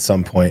season at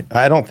some point.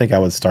 I don't think I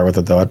would start with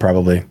it though. I'd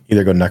probably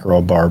either go Necro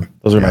or Barb.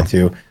 Those are my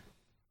two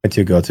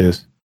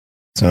go-tos.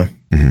 So,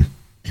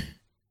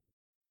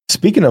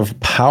 Speaking of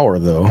power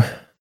though,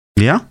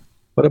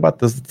 what about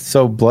this?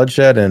 So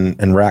Bloodshed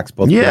and Rax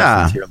both.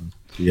 I thought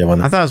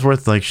it was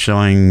worth like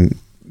showing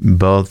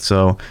both.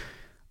 So.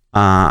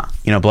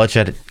 You know,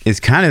 Bloodshed is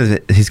kind of,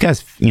 he's got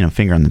his, you know,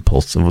 finger on the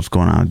pulse of what's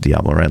going on with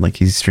Diablo, right? Like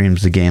he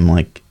streams the game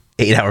like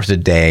 8 hours a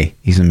day.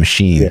 He's a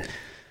machine.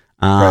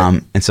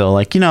 And so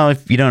like, you know,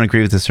 if you don't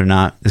agree with this or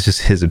not, it's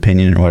just his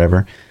opinion or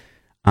whatever.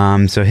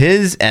 So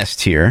his S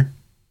tier,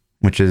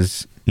 which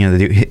is, you know,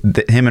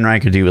 him and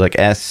Riker do like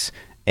S,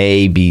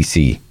 A, B,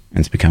 C. And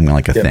it's becoming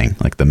like a thing,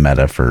 like the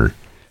meta for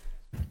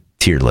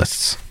tier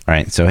lists. All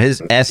right. So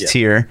his S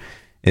tier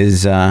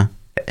is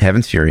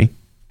Heaven's Fury.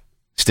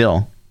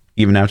 Still.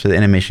 Even after the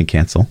animation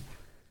cancel.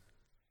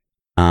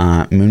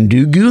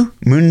 Mundunugu,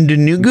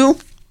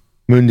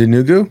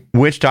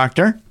 Witch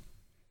Doctor.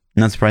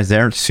 Not surprised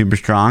there. It's super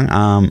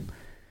strong.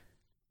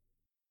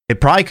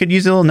 It probably could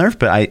use a little nerf,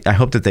 but I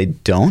hope that they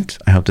don't.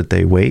 I hope that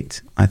they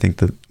wait. I think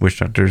the Witch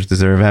Doctors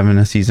deserve having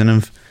a season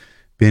of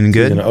being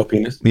good. Season of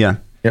opiness. Yeah.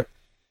 Yep.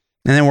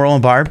 And then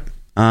Whirling Barb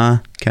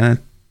kind of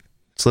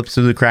slips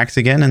through the cracks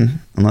again, and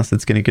unless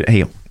it's going to get...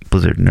 Hey,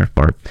 Blizzard nerf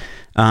Barb.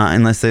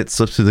 Unless it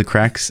slips through the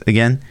cracks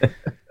again.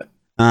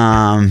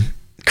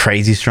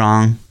 Crazy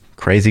strong.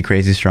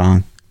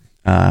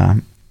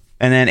 And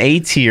then A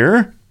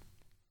tier,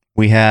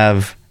 we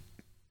have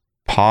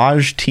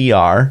Paj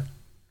TR.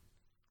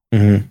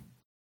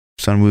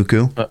 Sun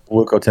Wuku.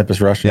 Wuko Tempest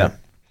Rush. Yeah.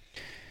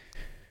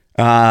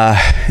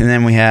 And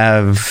then we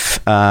have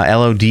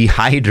LOD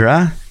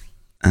Hydra,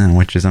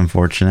 which is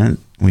unfortunate.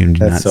 We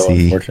do not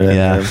see.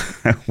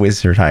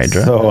 Wizard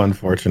Hydra. So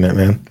unfortunate,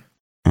 man.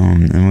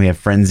 And we have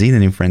Frenzy, the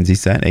new Frenzy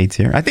set, A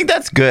tier. I think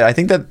that's good. I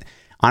think that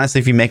honestly,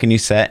 if you make a new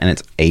set and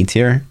it's A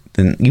tier,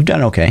 then you've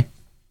done okay.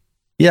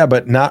 Yeah,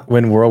 but not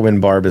when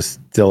Whirlwind Barb is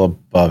still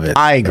above it.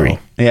 I agree.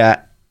 So.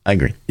 Yeah, I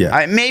agree.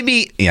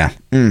 Yeah,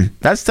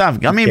 that's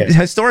tough. I mean,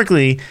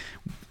 historically,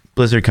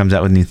 Blizzard comes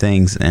out with new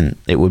things, and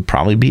it would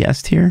probably be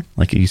S tier,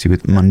 like it used to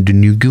with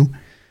Mundunugu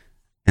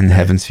and the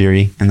Heaven's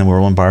Fury and the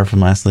Whirlwind Barb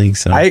from last league.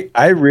 So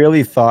I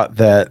really thought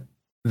that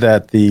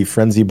the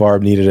Frenzy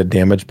Barb needed a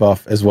damage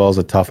buff as well as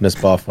a toughness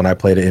buff when I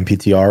played it in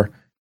PTR.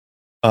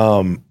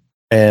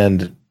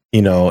 And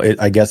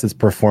I guess it's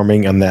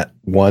performing on that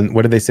one.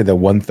 What did they say? The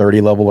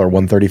 130 level or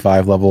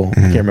 135 level?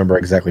 I can't remember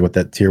exactly what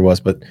that tier was,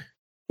 but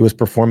it was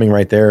performing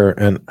right there.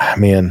 And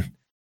man,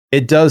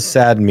 it does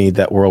sadden me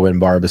that Whirlwind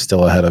Barb is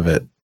still ahead of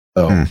it.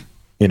 So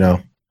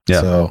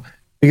So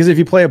because if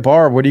you play a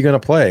Barb, what are you going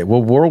to play?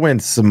 Well,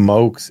 Whirlwind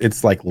smokes.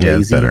 It's like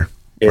lazy. It's better.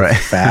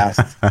 It's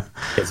fast.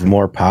 It's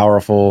more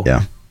powerful.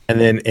 Yeah. And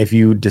then if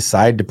you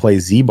decide to play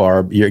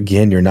Z-Barb,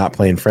 you're not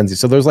playing Frenzy.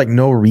 So there's like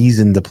no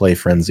reason to play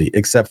Frenzy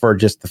except for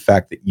just the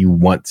fact that you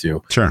want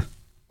to. Sure.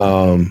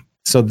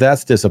 So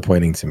that's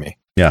disappointing to me.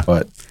 Yeah.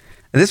 But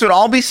this would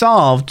all be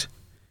solved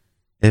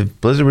if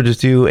Blizzard would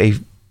just do a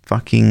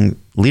fucking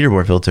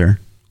leaderboard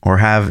filter or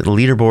have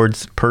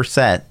leaderboards per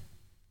set.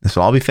 This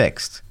would all be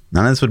fixed.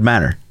 None of this would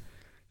matter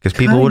because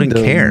people wouldn't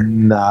care.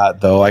 Not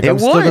though. Like I'm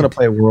still going to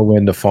play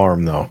Whirlwind to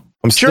farm though.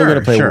 I'm still going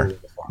to play Whirlwind.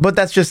 But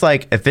that's just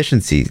like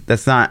efficiency.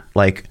 That's not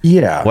like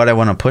what I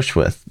want to push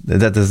with.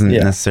 That doesn't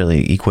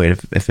necessarily equate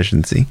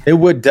efficiency. It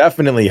would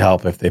definitely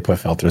help if they put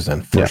filters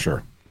in for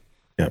sure.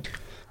 Yeah.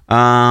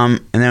 And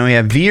then we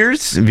have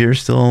Veers.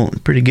 Veers still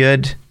pretty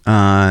good.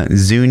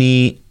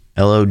 Zuni,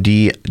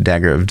 LOD,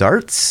 Dagger of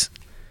Darts,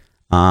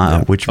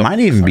 which might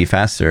even be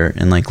faster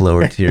in like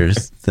lower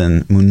tiers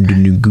than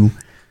Mundunugu.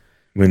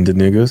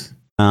 Mundunugus.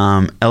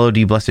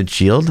 LOD, Blessed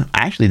Shield.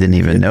 I actually didn't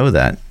even know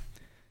that.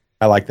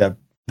 I like that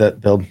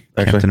build.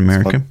 Actually. Captain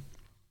America.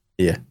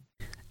 Yeah.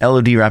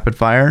 LOD Rapid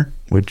Fire,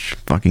 which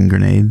fucking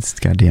grenades.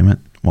 God damn it.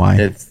 Why?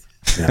 It's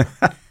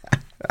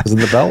because of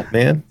the belt,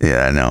 man.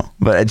 Yeah, I know.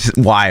 But it's just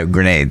why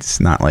grenades,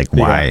 not like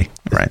why.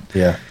 Right.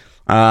 Yeah.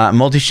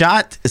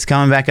 Multi-shot is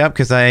coming back up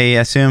because I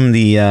assume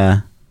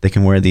they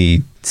can wear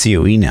the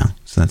COE now.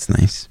 So that's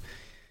nice.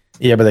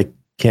 Yeah, but they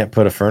can't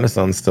put a furnace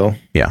on still.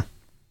 Yeah.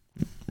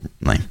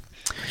 Lame.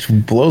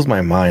 Which blows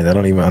my mind. I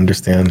don't even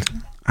understand.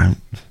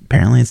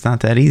 Apparently it's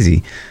not that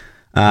easy.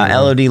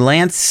 LOD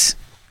Lance,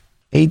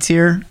 A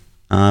tier,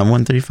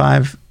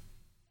 135.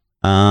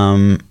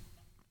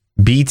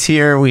 B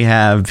tier, we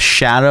have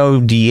Shadow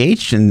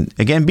DH. And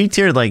again, B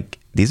tier, like,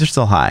 these are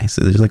still high.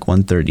 So there's like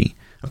 130,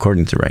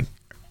 according to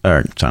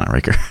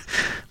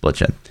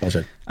Bloodshed.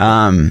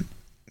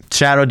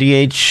 Shadow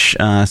DH,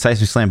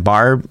 Seismic Slam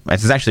Barb.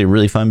 This is actually a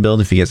really fun build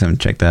if you guys haven't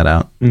checked that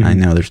out. I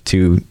know there's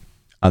 2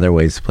 other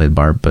ways to play the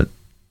Barb, but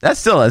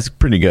that's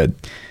pretty good.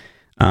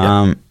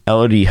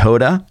 LOD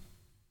Hoda,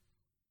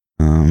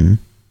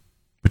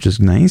 which is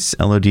nice.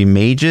 LOD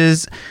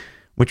Mages,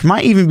 which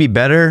might even be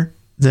better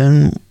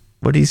than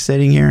what he's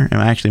setting here. It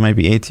actually might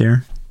be A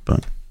tier,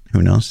 but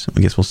who knows?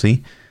 I guess we'll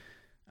see.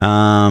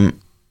 Ina's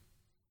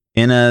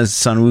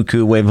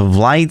Sunwuku Wave of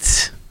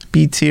Light,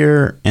 B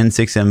tier.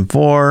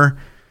 N6M4,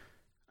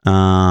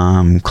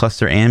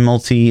 Cluster and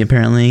Multi,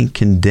 apparently.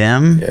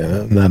 Condemn.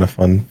 Yeah, not a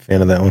fan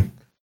of that one.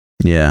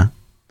 Yeah.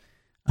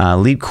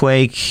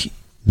 Leapquake,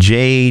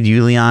 Jade,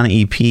 Juliana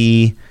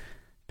EP,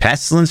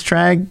 Pestilence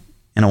Trag,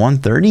 and a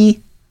 130?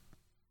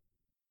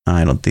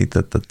 I don't think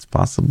that's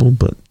possible,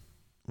 but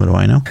what do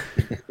I know?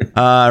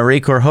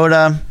 Raykor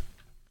Hoda,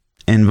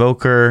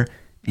 Invoker,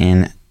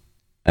 and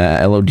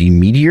LOD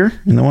Meteor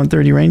in the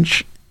 130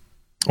 range.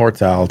 Or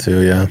Tal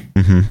too, yeah.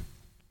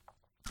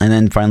 And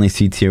then finally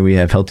C tier, we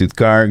have Helltooth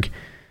Garg,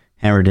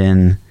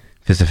 Hammerden,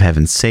 Fist of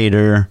Heaven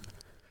Satyr,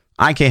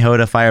 IK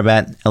Hoda,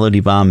 Firebat,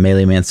 LOD Bomb,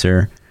 Melee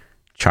Mancer,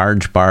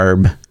 Charge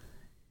Barb,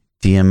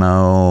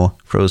 DMO,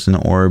 Frozen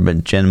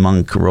Orb, Gen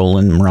Monk,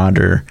 Roland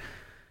Marauder,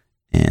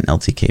 and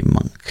LTK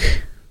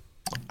Monk.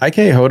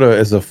 IK Hoda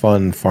is a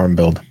fun farm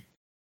build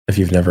if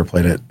you've never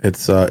played it.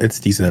 It's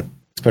decent,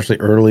 especially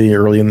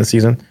early in the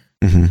season.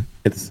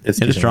 It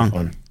is strong.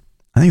 Fun.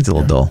 I think it's a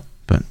little dull,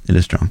 but it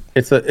is strong.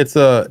 It's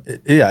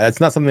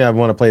not something I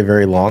want to play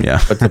very long,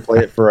 but to play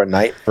it for a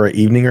night, for an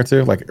evening or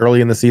two, like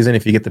early in the season,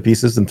 if you get the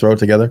pieces and throw it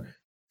together,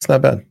 it's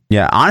not bad.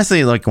 Yeah,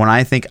 honestly, like when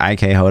I think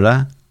IK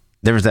Hoda,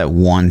 there was that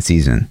one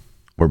season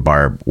where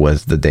Barb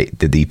was the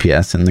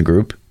DPS in the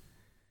group.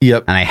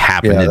 Yep. And I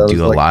happened to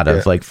do a lot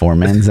of like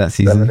 4-mans that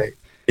season. 7, 8.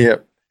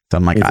 Yep. So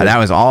I'm like, that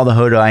was all the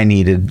Hoda I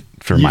needed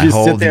for my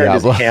whole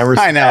Diablo.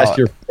 I know.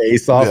 Your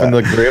face off in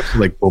the grips,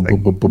 like boom,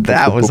 boom, boom, boom.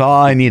 That was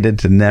all I needed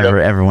to never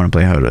ever want to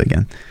play Hoda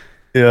again.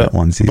 Yeah, that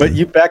one season.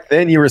 But back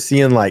then you were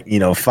seeing like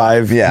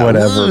 5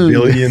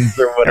 billions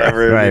or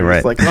whatever. right.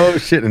 It's like, oh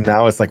shit, and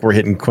now it's like we're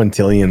hitting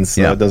quintillions,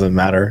 so it doesn't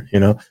matter.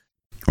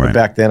 Right.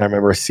 Back then, I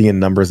remember seeing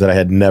numbers that I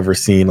had never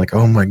seen. Like,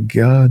 oh my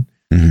god!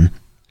 Mm-hmm.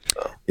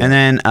 And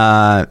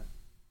then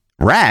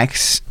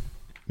Rex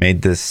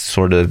made this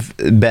sort of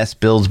best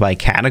builds by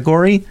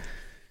category,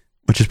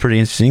 which is pretty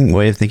interesting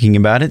way of thinking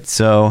about it.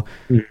 So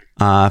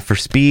for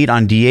speed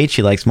on DH,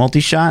 he likes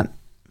multi-shot.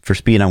 For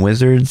speed on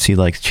wizards, he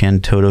likes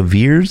Chantoto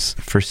Veers.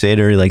 For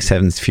Satyr, he likes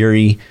Heaven's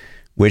Fury,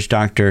 Witch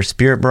Doctor,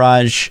 Spirit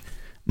Barrage,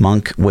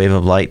 Monk, Wave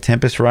of Light,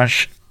 Tempest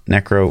Rush,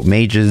 Necro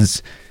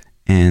Mages,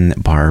 and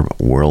Barb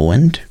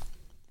Whirlwind.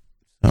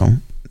 So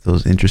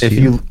those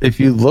interesting. If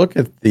you look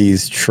at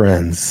these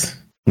trends,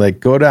 like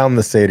go down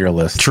the Satyr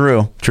list.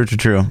 True.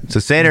 So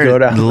Satyr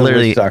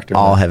literally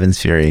all Heaven's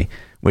Fury.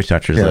 Witch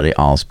Doctor is literally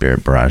all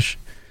Spirit Barrage.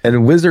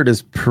 And Wizard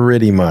is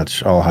pretty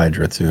much all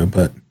Hydra too,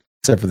 but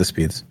except for the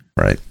speeds.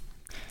 Right.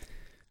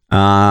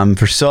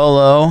 For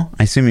solo,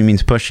 I assume he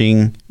means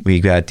pushing.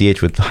 We got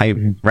DH with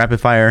Rapid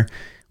Fire,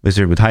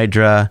 Wizard with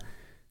Hydra,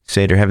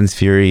 Satyr Heaven's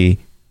Fury,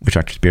 Witch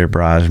Doctor Spirit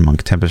Barrage,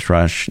 Monk Tempest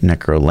Rush,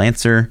 Necro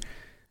Lancer,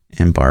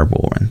 and Barb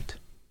Whirlwind.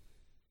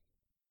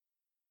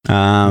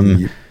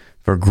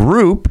 For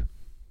group,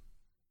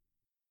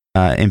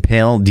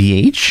 Impale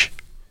DH,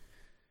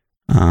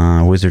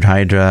 Wizard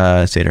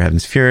Hydra, Satyr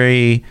Heaven's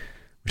Fury,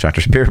 Witch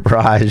Doctor Spirit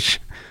Barrage,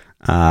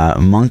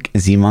 Monk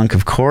Z-Monk,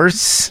 of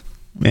course,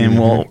 and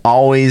will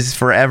always,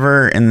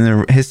 forever in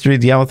the history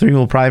of Diablo 3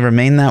 will probably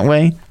remain that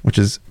way, which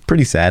is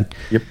pretty sad.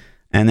 Yep.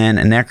 And then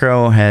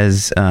Necro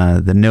has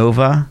the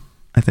Nova,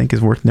 I think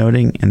is worth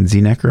noting, and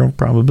Z-Necro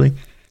probably.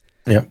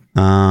 Yep.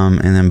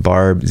 And then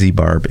Barb,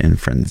 Z-Barb, and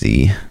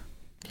Frenzy.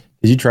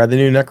 Did you try the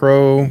new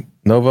Necro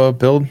Nova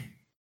build?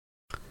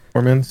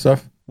 Foreman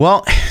stuff?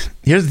 Well,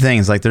 here's the thing.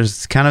 Is like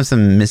there's kind of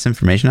some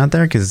misinformation out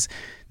there because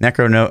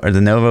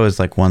the Nova is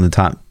like one of the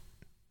top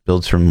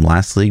builds from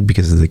last league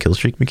because of the kill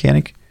streak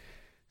mechanic.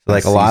 So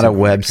like a lot of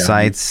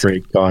websites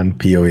straight on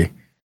POE.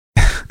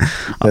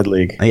 That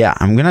league. Yeah,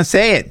 I'm gonna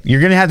say it.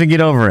 You're gonna have to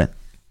get over it.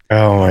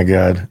 Oh my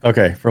god.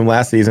 Okay, from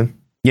last season.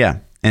 Yeah,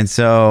 and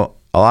so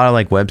a lot of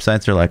like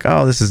websites are like,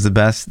 oh, this is the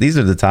best. These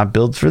are the top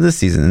builds for this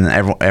season,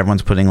 and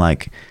everyone's putting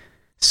like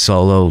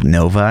solo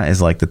Nova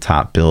as like the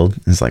top build.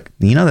 And it's like,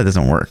 you know, that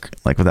doesn't work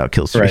like without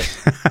kill streak.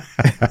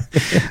 Right.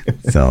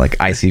 So like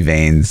Icy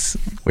Veins,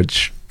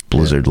 which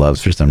Blizzard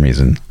loves for some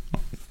reason,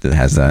 it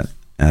has that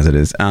as it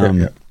is.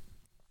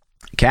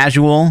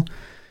 Casual,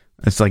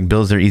 it's like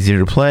builds that are easier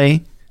to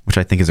play, which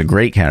I think is a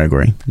great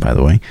category, by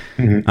the way.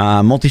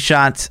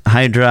 Multi-shot,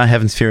 Hydra,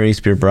 Heaven's Fury,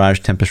 Spirit Barrage,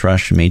 Tempest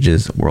Rush,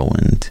 Mages,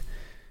 Whirlwind.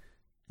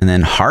 And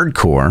then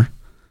hardcore,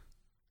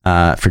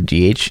 for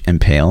DH,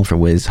 Impale, for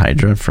Wiz,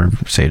 Hydra, for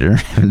Satyr,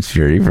 Heaven's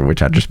Fury, for Witch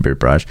Doctor, Spirit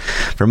Barrage.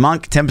 For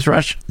Monk, Tempest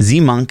Rush,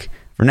 Z-Monk.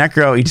 For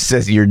Necro, he just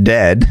says, you're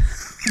dead.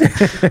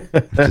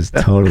 Which is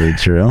totally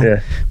true.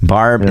 Yeah.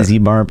 Barb,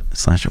 Z-Barb,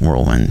 /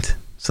 Whirlwind.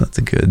 So that's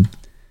a good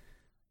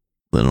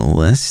little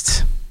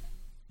list.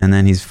 And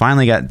then he's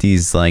finally got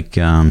these like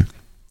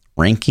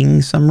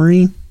ranking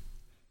summary.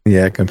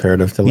 Yeah,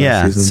 comparative to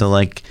last season. So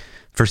like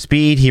for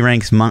speed, he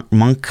ranks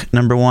Monk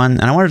number 1.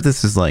 And I wonder if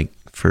this is like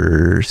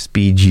for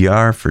speed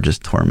GR for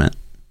just Torment.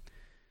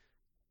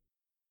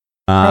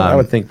 I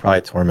would think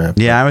probably Torment.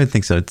 Yeah, I would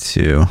think so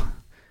too.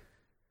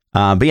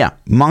 But yeah,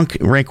 Monk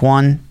rank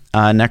 1,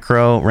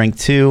 Necro rank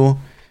 2,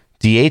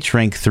 DH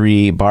rank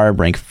 3,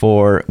 Barb rank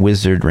 4,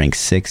 Wizard rank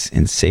 6,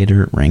 and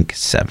Satyr rank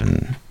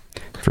 7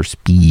 for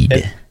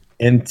speed.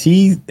 And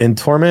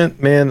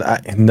Torment, man,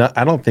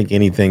 I don't think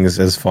anything's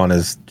as fun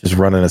as just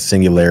running a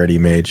Singularity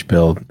Mage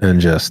build and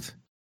just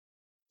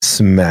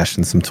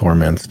smashing some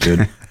Torments,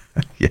 dude.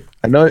 Yeah,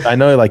 I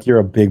know. Like you're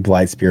a big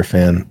Blightspear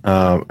fan,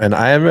 and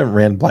I haven't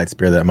ran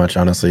Blightspear that much,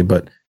 honestly.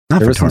 But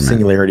there were some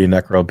Singularity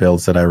Necro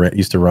builds that I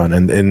used to run,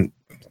 and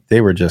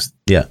they were just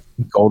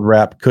gold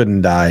wrap,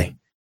 couldn't die,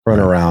 run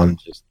around,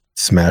 just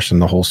smashing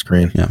the whole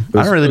screen. Yeah,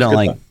 I really don't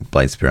like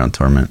Blightspear on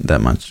Torment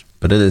that much,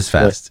 but it is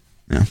fast.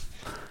 Yeah.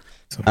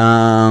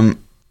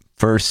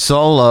 For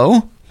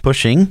solo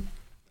pushing,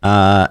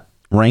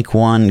 rank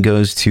 1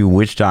 goes to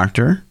Witch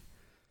Doctor,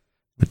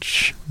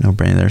 which no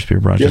brainer there.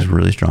 Spirit Barrage is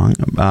really strong.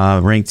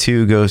 Rank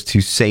 2 goes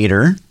to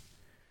Satyr.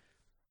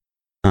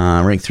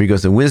 Rank 3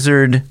 goes to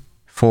Wizard.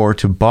 4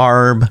 to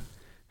Barb.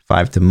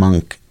 5 to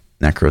Monk.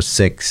 Necro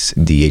 6.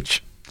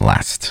 DH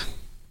last.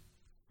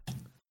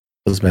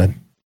 Feels bad.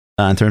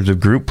 In terms of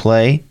group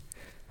play,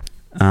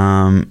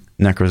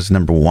 Necro's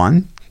number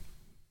 1.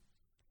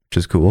 Which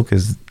is cool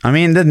because I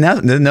mean the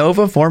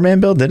Nova 4-man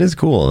build, that is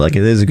cool. Like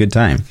it is a good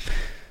time.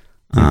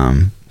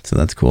 So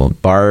that's cool.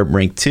 Barb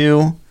rank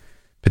 2,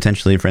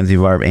 potentially Frenzy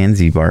Barb and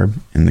Z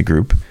Barb in the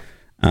group.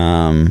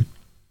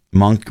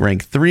 Monk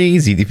rank 3,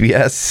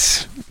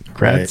 ZDPS.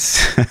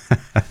 Congrats.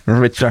 Right.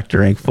 Witch Doctor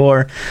rank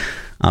 4.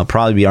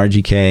 Probably be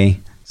RGK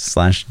 /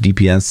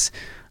 DPS.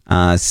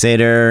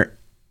 Satyr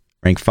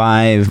rank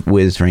 5,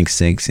 Wiz rank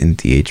 6, and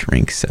DH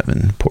rank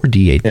 7. Poor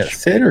DH. Yeah,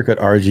 Satyr could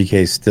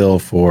RGK still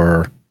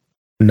for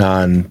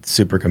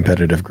non-super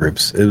competitive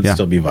groups. It would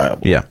still be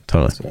viable. Yeah,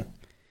 totally.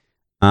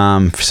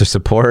 For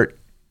support,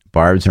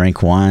 Barb's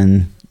rank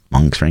 1,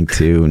 Monk's rank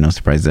 2, no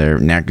surprise there.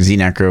 Z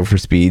Necro for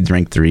speeds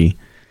rank 3,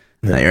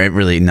 Like,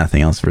 really,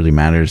 nothing else really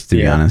matters, to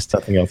be honest.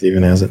 Nothing else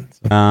even has it.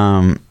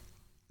 So.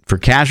 For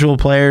casual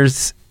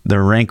players, the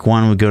rank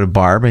 1 would go to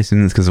Barb. I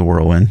assume that's because of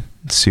Whirlwind.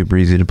 It's super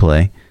easy to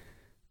play.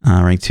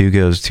 Rank 2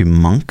 goes to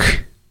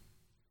Monk.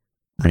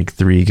 Rank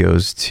 3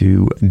 goes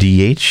to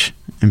DH,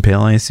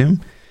 Impale, I assume.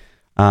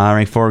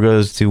 Rank 4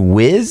 goes to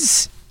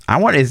Wiz.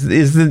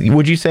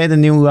 Would you say the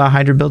new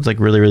Hydra build's like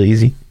really, really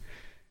easy?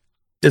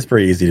 It's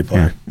pretty easy to play.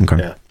 Yeah,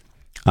 okay.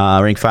 Yeah.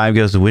 Rank 5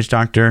 goes to Witch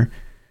Doctor.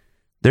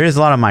 There is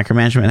a lot of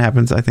micromanagement that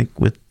happens, I think,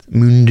 with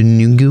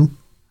Mundanugu,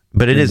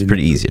 but it is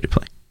pretty easy to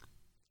play.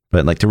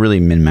 But like to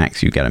really min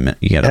max, you gotta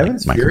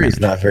Heaven's like Fury is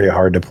not very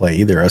hard to play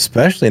either,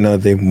 especially now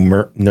that they've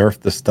nerfed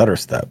the stutter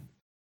step.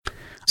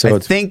 So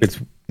it's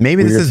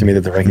maybe this is to me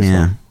that the rank is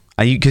low.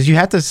 Because you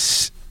have to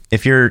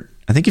if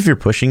you're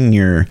pushing,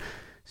 you're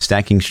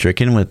stacking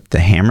Stricken with the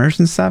hammers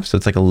and stuff, so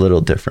it's like a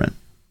little different.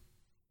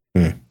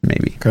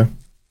 Maybe. Okay.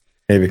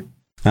 Maybe.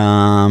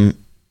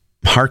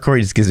 Hardcore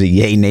just gives a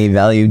yay nay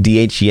value.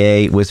 DH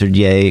yay, Wizard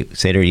yay,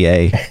 Satyr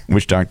yay,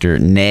 Witch Doctor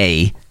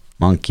nay,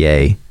 Monk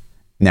yay,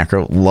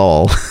 Necro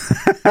lol,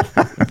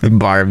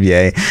 Barb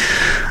yay.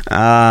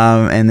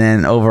 And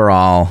then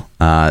overall,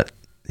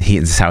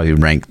 this is how he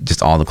would rank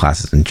just all the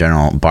classes in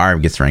general.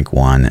 Barb gets rank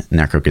 1,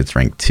 Necro gets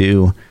rank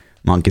 2,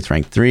 Monk gets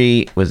rank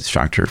 3, Wizard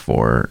Doctor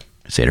 4,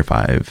 Satyr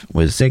 5,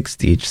 Wiz 6,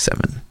 DH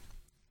 7.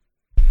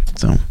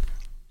 So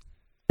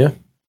yeah.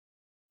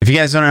 If you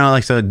guys don't know,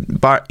 like, so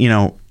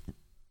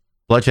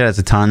Bloodshed has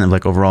a ton of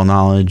like overall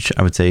knowledge.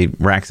 I would say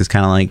Rax is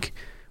kind of like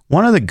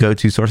one of the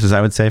go-to sources, I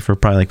would say, for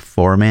probably like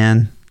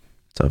 4-man.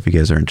 So if you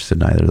guys are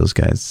interested in either of those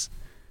guys,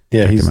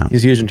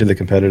 he's huge into the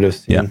competitive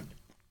scene. Yeah.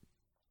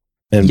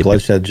 And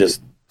Bloodshed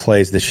just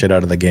plays the shit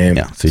out of the game.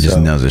 Yeah, so he just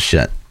knows his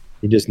shit.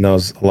 He just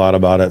knows a lot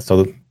about it.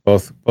 So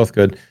both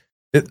good.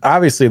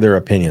 Obviously, they're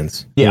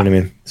opinions. You know what I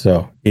mean?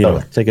 So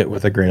take it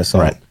with a grain of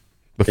salt. Right.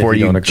 Before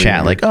you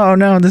chat like, oh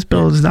no, this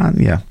build is not.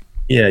 Yeah.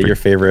 Yeah, your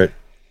favorite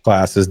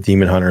class is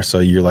Demon Hunter, so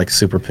you're like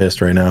super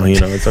pissed right now.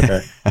 It's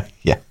okay.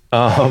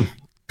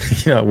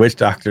 Yeah. Witch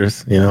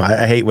Doctors.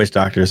 I hate Witch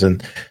Doctors,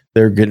 and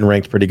they're getting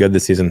ranked pretty good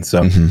this season.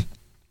 So,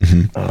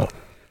 but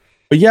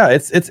yeah,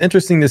 it's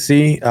interesting to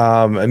see.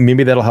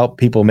 Maybe that'll help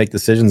people make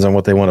decisions on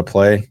what they want to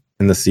play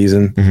in the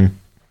season.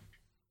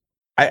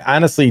 I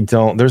honestly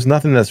don't. There's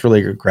nothing that's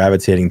really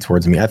gravitating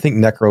towards me. I think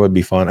Necro would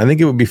be fun. I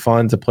think it would be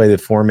fun to play the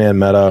 4-man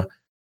meta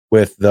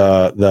with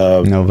the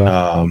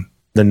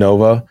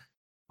Nova.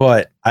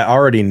 But I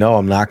already know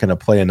I'm not going to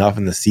play enough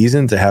in the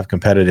season to have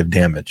competitive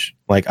damage.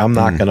 Like I'm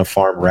not going to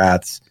farm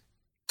rats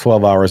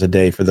 12 hours a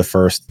day for the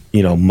first,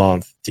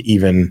 month to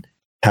even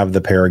have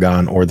the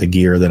Paragon or the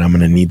gear that I'm going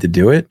to need to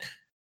do it.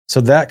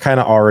 So that kind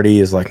of already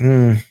is like,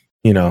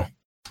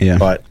 Yeah.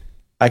 But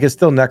I can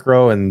still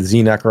Necro and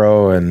Z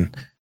Necro and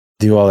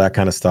do all that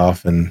kind of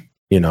stuff. And,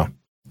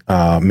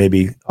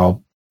 maybe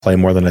I'll play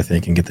more than I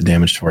think and get the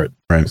damage for it.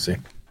 Right. We'll see.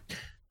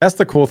 That's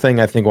the cool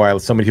thing, I think, why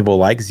so many people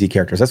like Z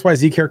characters. That's why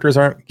Z characters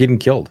aren't getting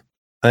killed.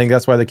 I think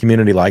that's why the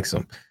community likes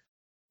them.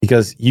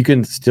 Because you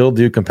can still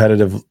do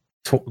competitive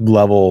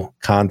level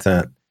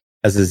content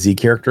as a Z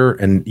character,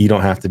 and you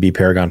don't have to be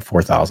Paragon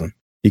 4000.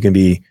 You can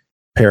be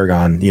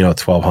Paragon,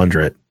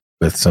 1200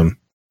 with some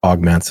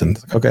augments. And,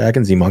 okay, I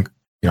can Z Monk.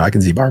 I can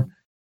Z Barb.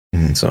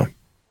 So.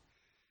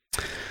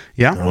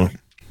 Yeah.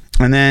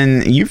 And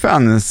then you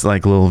found this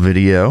like little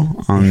video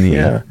on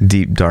the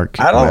deep dark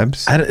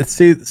webs.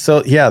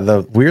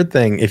 The weird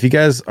thing, if you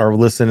guys are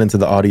listening to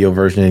the audio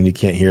version and you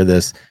can't hear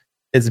this,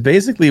 it's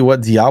basically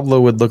what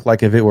Diablo would look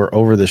like if it were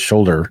over the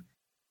shoulder.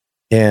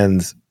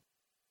 And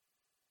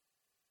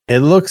it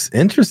looks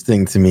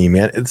interesting to me,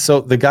 man. So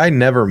the guy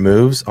never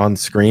moves on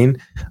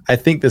screen. I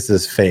think this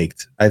is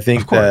faked. I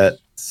think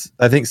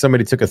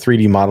somebody took a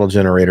 3D model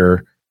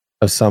generator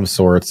of some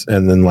sorts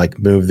and then like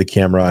move the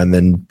camera and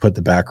then put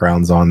the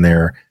backgrounds on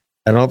there.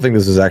 I don't think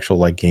this is actual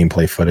like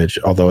gameplay footage,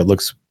 although it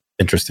looks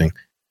interesting.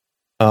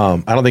 I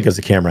don't think it's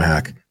a camera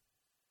hack,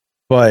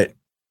 but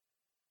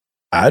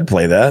I'd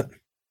play that.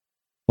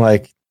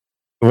 Like,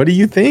 what do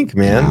you think,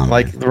 man?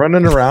 Like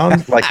running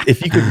around, like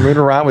if you could run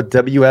around with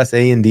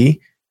WSA and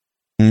D,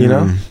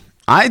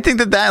 I think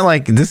that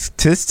like this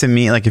to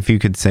me, like if you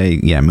could say,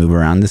 move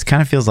around, this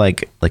kind of feels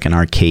like an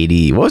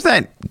arcadey. What was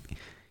that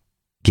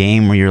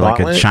game where you're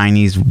Gauntlet? Like a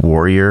Chinese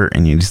warrior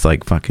and you just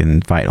like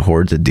fucking fight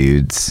hordes of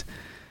dudes?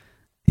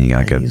 And you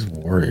got like Chinese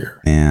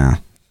warrior. Yeah.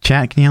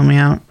 Chat, can you help me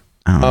out?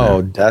 I don't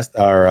know. That's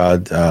our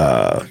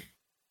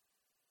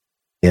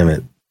damn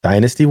it.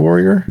 Dynasty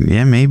Warrior?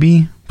 Yeah,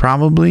 maybe.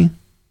 Probably.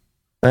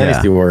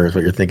 Dynasty Warrior is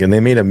what you're thinking. They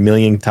made 1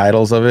 million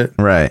titles of it.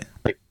 Right.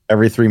 Like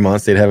every 3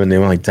 months they'd have a new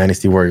one, like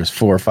Dynasty Warriors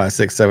 4, 5,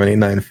 6, 7, 8,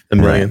 9, 1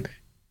 million. Right.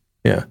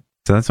 Yeah.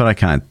 So that's what I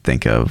kind of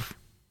think of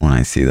when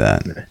I see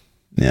that.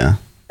 Yeah.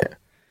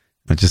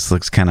 It just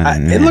looks kind of.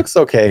 It looks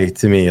okay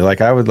to me.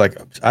 Like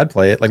I'd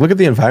play it. Like look at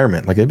the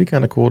environment. Like it'd be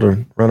kind of cool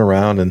to run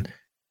around and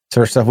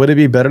sort of stuff. Would it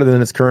be better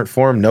than its current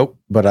form? Nope.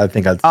 But I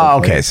think I'd.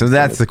 Okay. So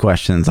that's the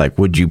question. It's like,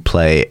 would you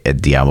play a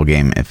Diablo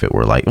game if it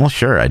were like? Well,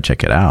 sure, I'd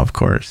check it out. Of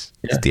course,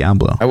 it's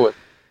Diablo. I would.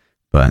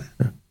 But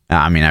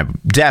I mean, I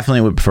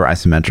definitely would prefer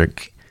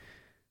isometric.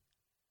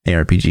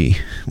 ARPG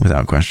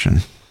without question.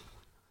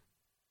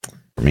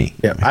 For me.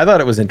 Yeah, I thought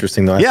it was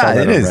interesting though. I saw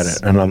that on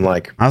Reddit, and I'm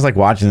like, I was like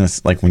watching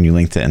this like when you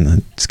linked it in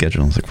the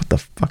schedule. I was like, what the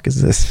fuck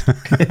is this?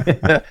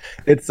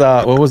 it's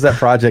what was that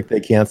project they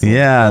canceled?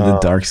 Yeah, the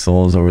Dark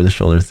Souls over the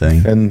shoulder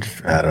thing. And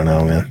I don't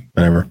know, man.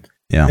 Whatever.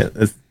 Yeah,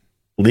 it's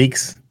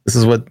leaks. This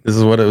is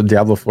what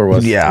Diablo 4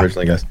 was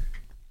originally, guys.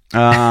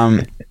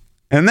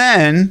 And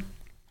then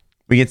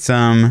we get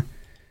some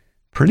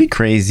pretty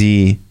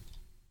crazy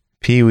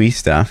POE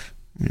stuff.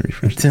 Let me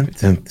refresh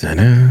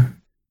to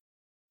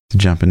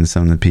jump into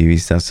some of the POE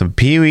stuff. So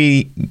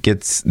POE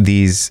gets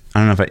these, I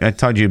don't know if I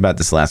told you about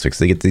this last week.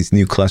 So they get these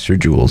new cluster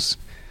jewels.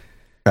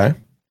 Okay.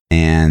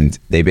 And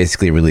they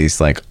basically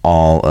release like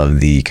all of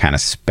the kind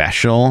of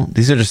special,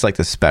 these are just like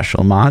the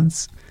special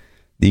mods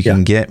that you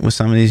can get with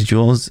some of these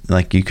jewels.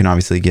 Like you can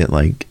obviously get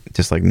like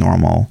just like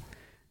normal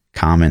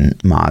common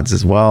mods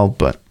as well,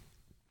 but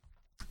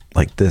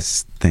like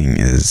this thing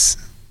is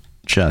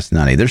just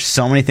nutty. There's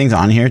so many things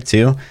on here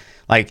too.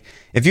 Like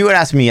if you would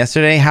ask me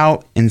yesterday,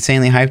 how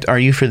insanely hyped are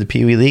you for the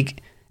PoE League?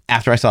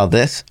 After I saw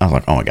this, I was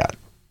like, oh my God,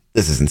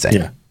 this is insane.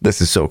 Yeah. This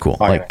is so cool.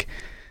 Okay. Like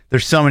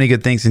there's so many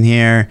good things in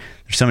here.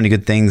 There's so many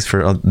good things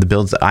for the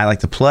builds that I like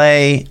to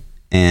play.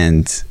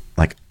 And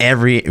like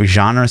every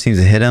genre seems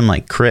to hit them,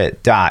 like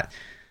crit, dot,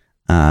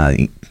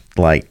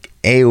 like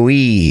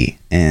AoE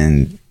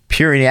and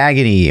Purity,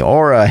 Agony,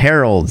 Aura,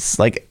 Heralds,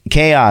 like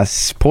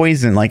Chaos,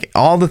 Poison, like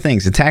all the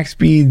things, attack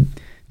speed,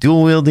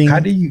 dual wielding. How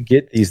do you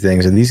get these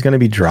things? Are these going to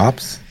be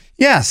drops?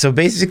 Yeah, so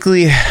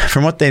basically,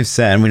 from what they've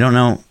said, and we don't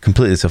know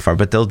completely so far,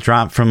 but they'll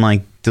drop from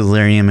like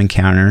Delirium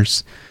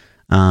encounters.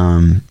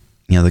 You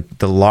know,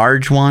 the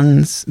large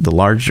ones, the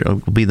large will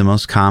be the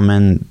most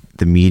common.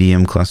 The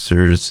medium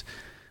clusters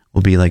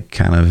will be like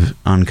kind of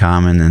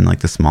uncommon, and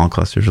like the small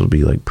clusters will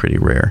be like pretty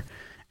rare.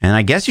 And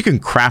I guess you can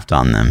craft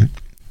on them,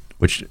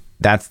 which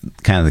that's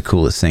kind of the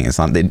coolest thing. It's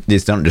not, they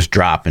just don't just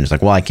drop and just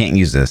like, well, I can't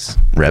use this.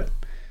 Rip.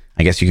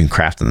 I guess you can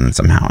craft them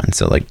somehow, and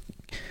so like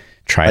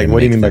try. Like, what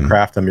do you mean by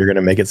craft them? You're going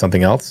to make it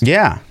something else?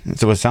 Yeah,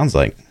 that's what it sounds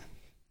like.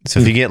 So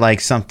if you get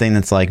like something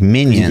that's like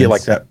minions, you get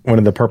like that one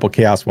of the purple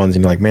chaos ones,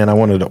 and you're like, man, I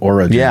wanted an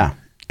aura. Gem. Yeah,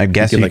 I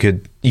guess you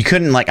could. You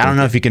couldn't like. I don't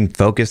know if you can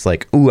focus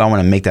like, ooh, I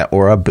want to make that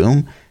aura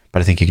boom.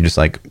 But I think you can just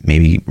like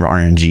maybe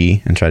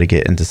RNG and try to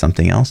get into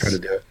something else. Try to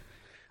do it.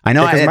 I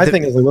know. My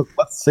thing is, like,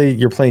 let's say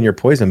you're playing your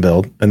poison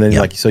build, and then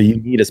like, so you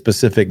need a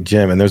specific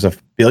gem, and there's a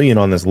billion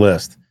on this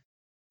list,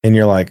 and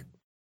you're like,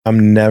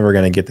 I'm never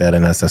gonna get that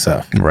in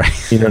SSF.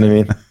 Right. You know what I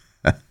mean?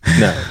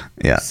 No.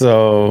 Yeah.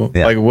 So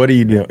like, what do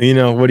you do? You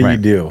know, what do you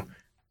do?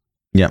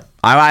 Yeah.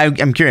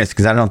 I'm curious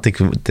because I don't think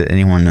that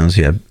anyone knows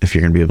yet if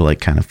you're gonna be able to like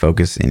kind of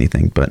focus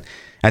anything. But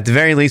at the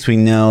very least, we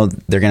know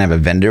they're gonna have a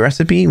vendor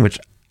recipe. Which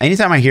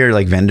anytime I hear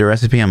like vendor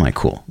recipe, I'm like,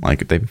 cool.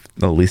 Like they've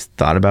at least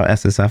thought about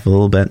SSF a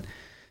little bit.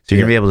 So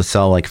you're gonna be able to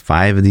sell like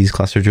 5 of these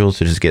cluster jewels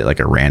to just get like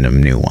a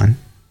random new one,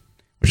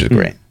 which is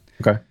great.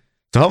 Okay.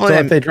 So hopefully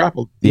if they drop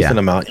a decent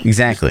amount,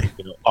 exactly.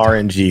 Just,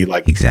 RNG,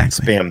 like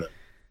spam them.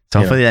 So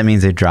hopefully that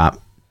means they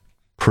drop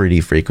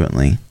pretty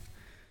frequently,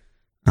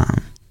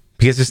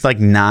 because just like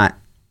not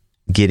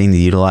getting to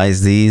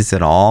utilize these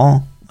at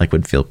all, like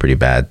would feel pretty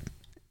bad.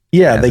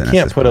 Yeah, they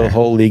can't put a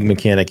whole league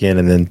mechanic in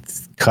and then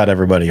cut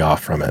everybody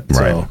off from it.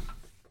 Right. So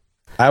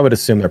I would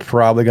assume they're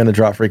probably going to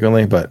drop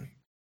frequently, but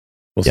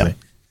we'll see.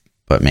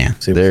 But man,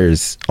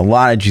 there's a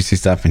lot of juicy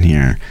stuff in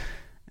here,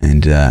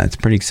 and it's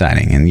pretty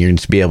exciting. And you're going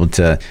to be able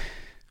to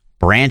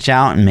branch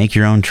out and make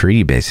your own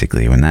tree,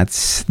 basically. When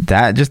just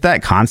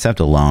that concept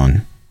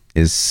alone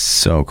is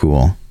so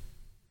cool.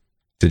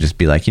 To just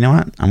be like, you know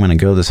what, I'm going to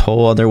go this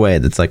whole other way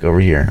that's like over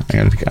here.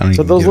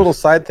 So those little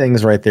side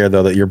things right there,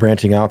 though, that you're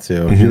branching out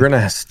to, you're going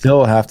to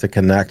still have to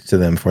connect to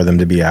them for them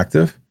to be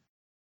active.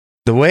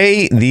 The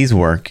way these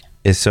work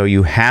is so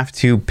you have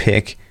to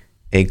pick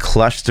a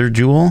cluster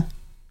jewel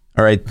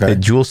or a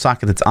jewel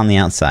socket that's on the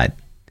outside.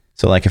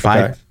 So like if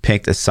I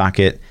picked a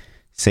socket,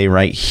 say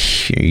right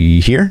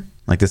here,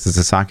 like this is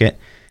a socket,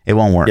 it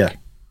won't work. Yeah.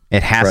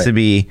 It has to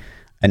be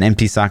an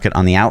empty socket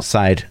on the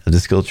outside of the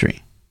skill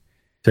tree.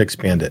 To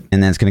expand it.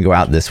 And then it's going to go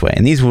out this way.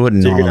 And these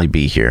wouldn't normally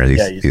be here.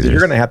 You're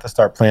going to have to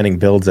start planning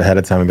builds ahead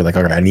of time and be like,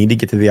 okay, I need to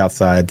get to the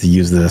outside to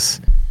use this.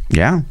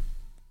 Yeah.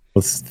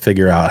 Let's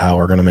figure out how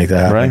we're going to make that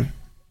happen. Right.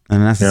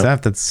 And that's the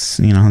stuff that's, it's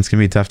going to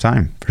be a tough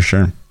time for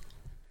sure.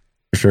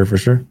 For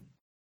sure.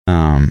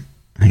 Hang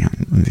on.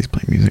 Let me just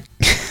play music.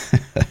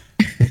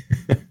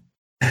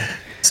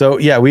 So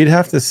yeah, we'd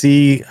have to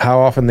see how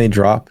often they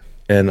drop.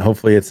 And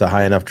hopefully it's a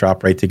high enough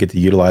drop rate to get to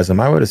utilize them.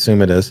 I would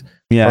assume it is.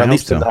 Yeah, or at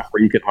least enough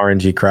where you can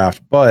RNG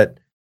craft. But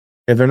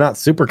if they're not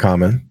super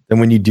common, then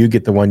when you do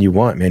get the one you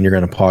want, man, you're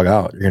going to pog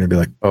out. You're going to be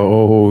like,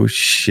 oh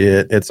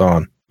shit, it's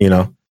on.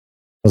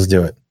 Let's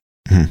do it.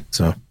 Mm-hmm.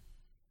 So,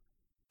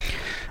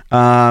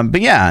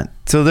 but yeah,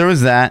 so there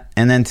was that,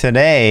 and then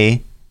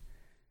today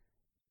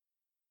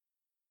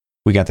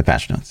we got the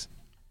patch notes,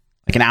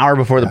 like an hour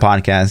before the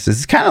podcast. This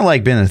has kind of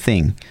like been a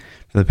thing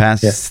for the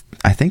past,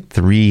 I think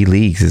 3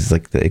 leagues is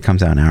like it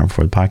comes out an hour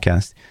before the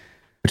podcast,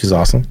 which is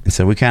awesome. And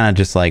so we kind of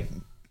just like,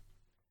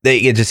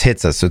 it just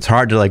hits us. So it's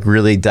hard to like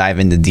really dive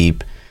into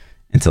deep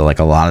into like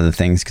a lot of the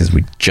things because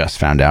we just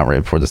found out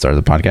right before the start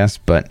of the podcast.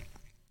 But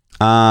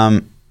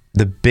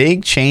the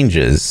big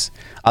changes,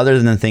 other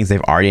than the things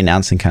they've already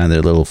announced and kind of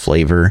their little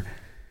flavor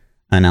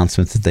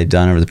announcements that they've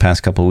done over the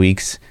past couple of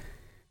weeks,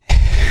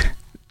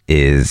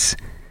 is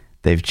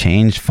they've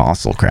changed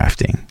fossil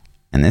crafting.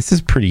 And this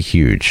is pretty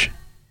huge.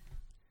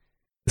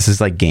 This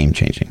is like game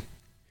changing.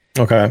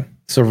 Okay.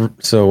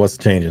 So what's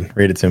changing?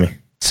 Read it to me.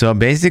 So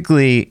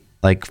basically,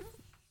 like,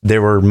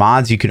 there were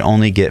mods you could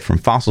only get from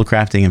fossil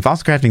crafting, and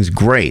fossil crafting is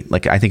great.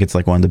 Like, I think it's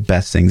like one of the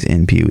best things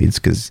in PoE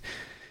because,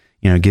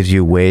 you know, it gives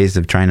you ways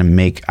of trying to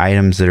make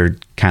items that are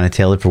kind of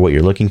tailored for what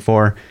you're looking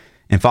for.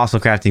 And fossil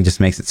crafting just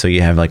makes it so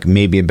you have like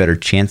maybe a better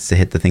chance to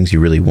hit the things you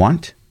really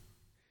want.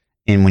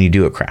 And when you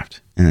do a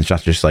craft, and it's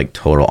just like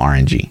total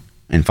RNG.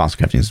 And fossil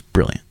crafting is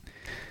brilliant.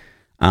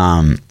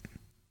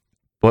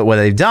 But what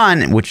they've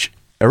done, which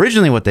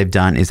originally what they've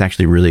done is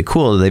actually really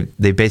cool.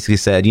 They basically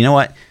said, you know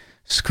what?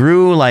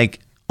 Screw like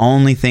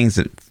only things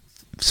that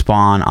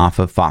spawn off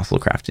of fossil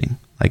crafting.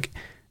 Like,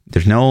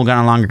 there's no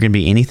longer going to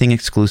be anything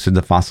exclusive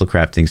to fossil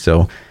crafting.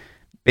 So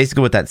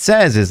basically what that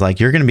says is like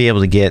you're going to be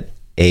able to get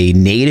a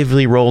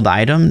natively rolled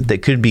item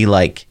that could be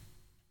like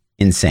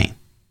insane.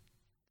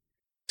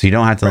 So you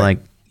don't have to like,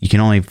 you can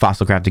only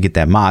fossil craft to get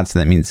that mod. So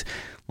that means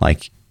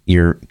like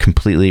you're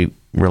completely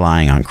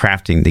relying on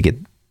crafting to get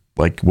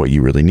like what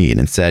you really need.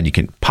 Instead, you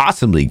can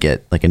possibly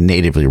get like a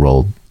natively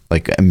rolled,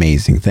 like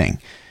amazing thing,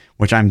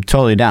 which I'm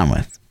totally down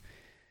with.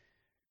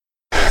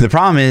 The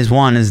problem is,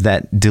 one is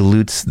that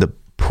dilutes the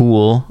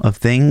pool of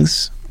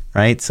things,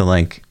 right? So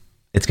like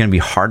it's going to be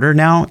harder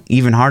now,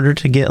 even harder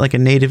to get like a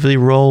natively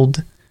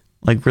rolled,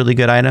 like really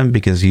good item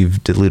because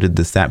you've diluted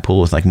the stat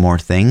pool with like more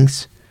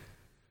things.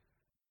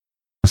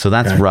 So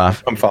that's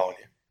rough. I'm following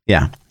you.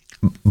 Yeah.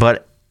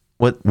 But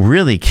what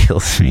really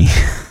kills me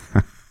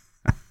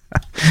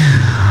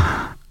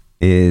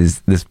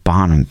is this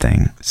bottom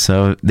thing.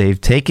 So they've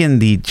taken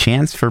the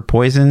chance for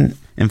poison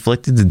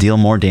inflicted to deal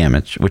more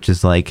damage, which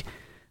is like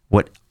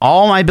what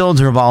all my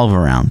builds revolve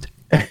around.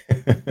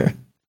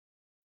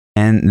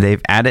 And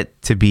they've added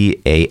to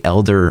be a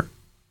elder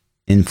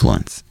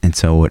influence. And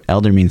so what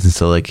elder means is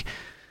so like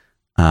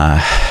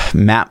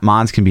map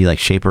mods can be like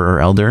shaper or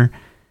elder.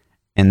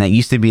 And that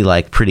used to be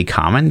like pretty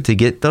common to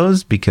get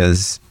those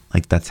because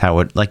like that's how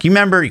it, like, you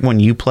remember when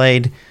you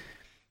played,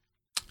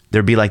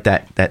 there'd be like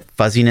that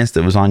fuzziness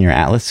that was on your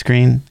Atlas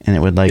screen and it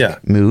would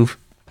like move.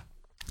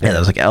 Yeah, that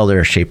was like elder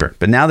or shaper.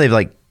 But now they've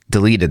like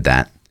deleted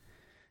that.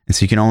 And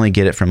so you can only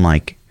get it from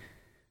like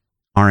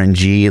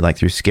RNG, like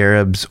through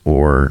scarabs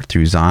or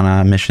through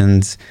Zana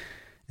missions.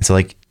 And so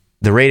like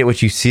the rate at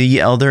which you see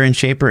elder and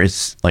shaper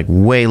is like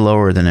way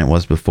lower than it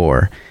was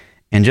before.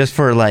 And just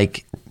for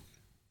like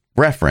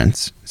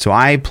reference, so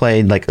I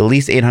played like at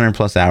least 800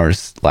 plus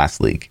hours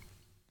last league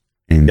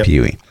in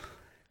PoE.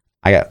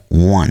 I got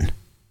one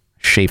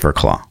shaper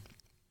claw,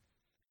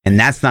 and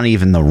that's not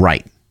even the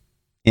right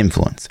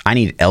influence. I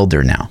need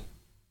elder now.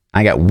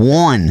 I got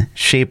one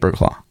shaper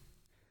claw,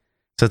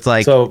 so it's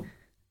like, so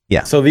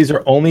these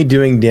are only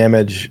doing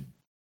damage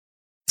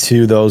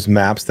to those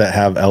maps that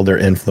have elder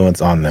influence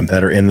on them,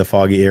 that are in the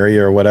foggy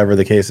area or whatever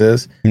the case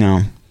is.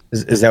 No,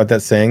 is that what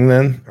that's saying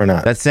then, or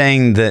not? That's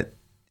saying that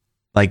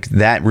like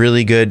that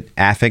really good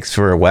affix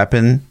for a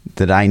weapon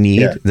that I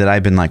need, that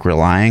I've been like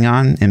relying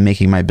on and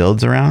making my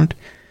builds around,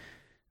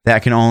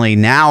 that can only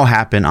now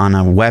happen on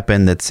a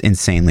weapon that's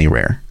insanely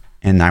rare,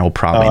 and I will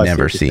probably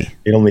never see.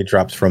 It only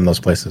drops from those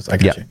places. I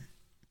get you.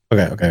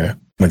 Okay, I'm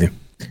with you.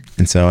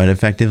 And so it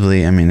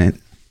effectively, I mean,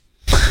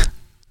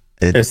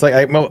 it's like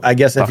I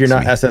guess if you're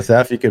not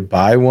SSF, you could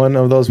buy one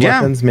of those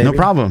weapons. Maybe no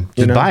problem.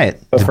 Just buy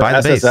it. But just for buy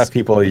the SSF base.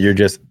 people, you're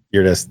just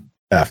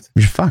effed.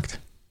 You're fucked.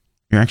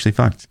 You're actually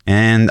fucked.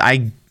 And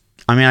I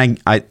mean,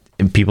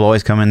 people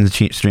always come in the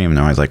stream and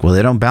they're always like, well,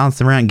 they don't balance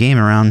the game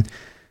around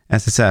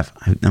SSF.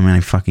 I mean,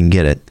 I fucking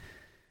get it.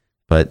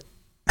 But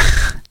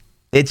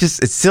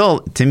it's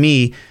still, to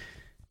me,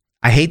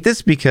 I hate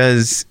this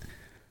because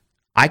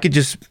I could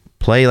just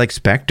play like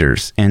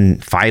Spectres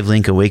and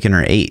 5-Link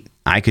Awakener 8.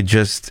 I could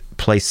just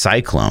play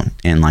Cyclone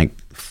and like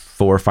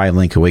 4 or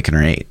 5-Link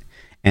Awakener 8.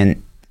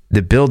 And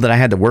the build that I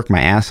had to work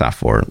my ass off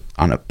for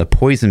on a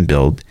poison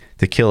build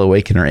to kill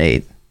Awakener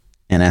 8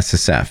 and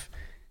SSF.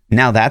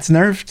 Now that's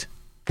nerfed.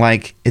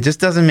 Like, it just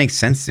doesn't make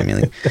sense to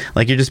me.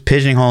 Like you're just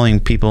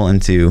pigeonholing people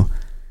into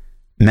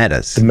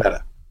metas. The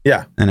meta.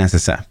 Yeah. And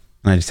SSF.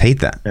 And I just hate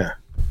that. Yeah.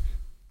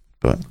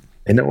 But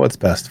they know what's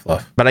best,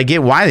 Fluff. But I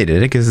get why they did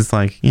it, because it's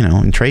like, you know,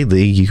 in Trade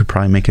League, you could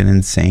probably make an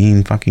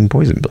insane fucking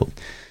poison build.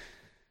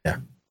 Yeah.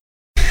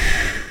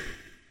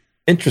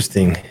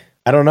 Interesting.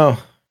 I don't know.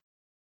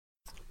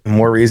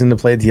 More reason to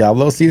play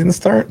Diablo season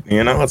start?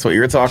 You know, that's what you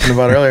were talking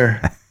about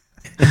earlier.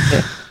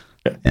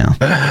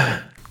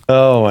 Yeah.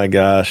 Oh my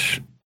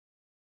gosh.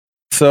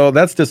 So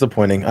that's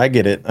disappointing. I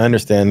get it. I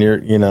understand.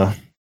 You know,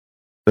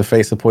 the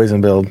face of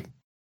poison build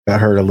got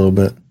hurt a little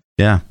bit.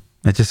 Yeah.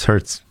 It just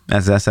hurts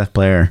as an SF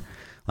player.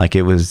 Like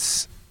it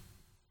was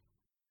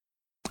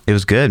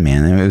good,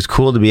 man. It was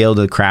cool to be able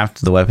to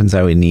craft the weapons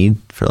I would need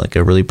for like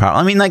a really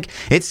powerful. I mean, like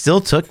it still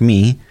took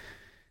me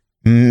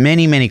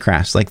many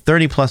crafts, like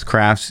 30 plus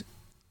crafts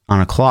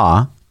on a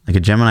claw, like a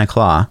Gemini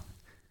claw,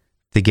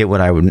 to get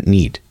what I would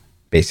need,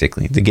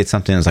 basically, to get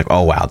something that's like,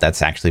 oh wow,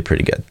 that's actually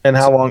pretty good. And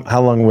how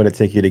long would it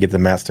take you to get the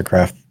master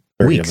craft?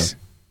 30 of them?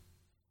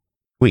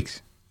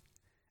 Weeks.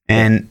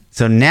 And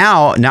so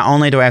now, not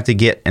only do I have to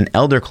get an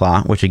Elder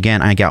Claw, which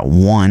again, I got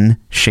one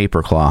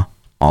Shaper Claw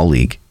all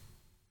league,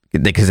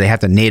 because they have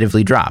to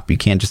natively drop. You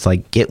can't just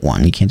like get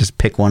one. You can't just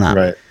pick one up.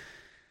 Right.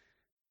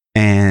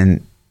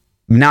 And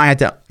now I have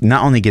to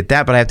not only get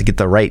that, but I have to get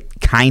the right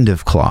kind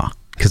of claw,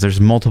 because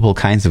there's multiple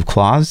kinds of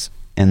claws,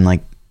 and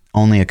like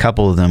only a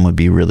couple of them would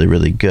be really,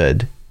 really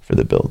good for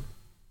the build.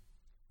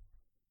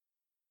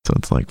 So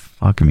it's like,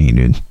 fuck me,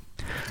 dude.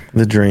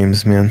 The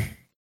dreams, man.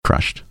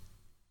 Crushed.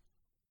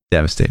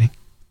 Devastating.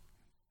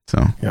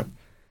 So yeah.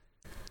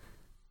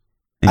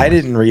 I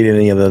didn't read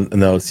any of the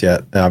notes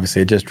yet.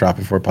 Obviously, it just dropped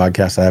before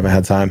podcast. I haven't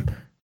had time.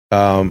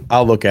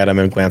 I'll look at them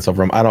and glance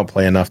over them. I don't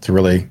play enough to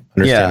really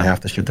understand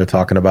half the shit they're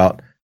talking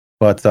about.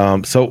 But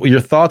so your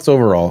thoughts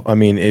overall? I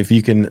mean, if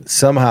you can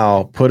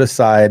somehow put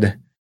aside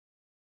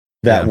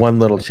that one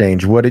little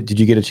change, did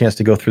you get a chance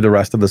to go through the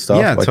rest of the stuff?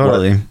 Yeah, like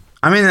totally.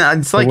 I mean,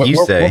 it's like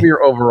you say. What were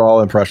your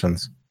overall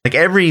impressions? Like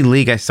every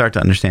league, I start to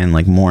understand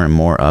like more and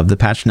more of the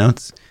patch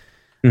notes.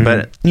 Mm-hmm.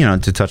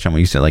 But to touch on what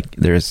you said, like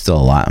there is still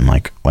a lot. I'm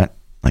like, what?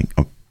 Like,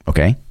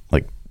 okay,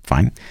 like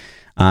fine.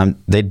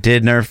 They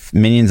did nerf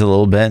minions a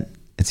little bit.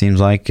 It seems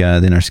like they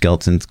nerfed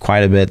skeletons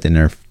quite a bit. They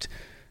nerfed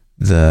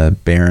the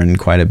Baron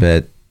quite a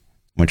bit,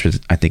 which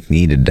was, I think,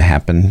 needed to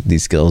happen.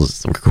 These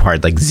skills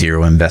required like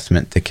zero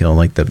investment to kill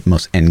like the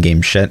most end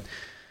game shit.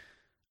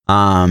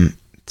 So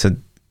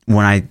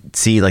when I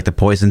see like the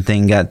poison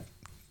thing got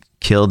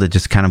killed, it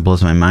just kind of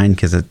blows my mind,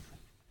 because I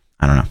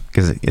don't know,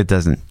 because it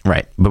doesn't,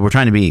 right. But we're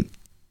trying to be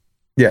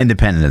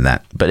independent of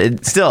that. But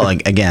it's still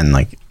like, again,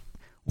 like,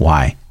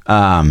 why?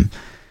 I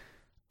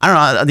don't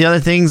know. The other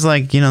things,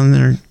 like,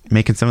 they're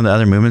making some of the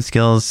other movement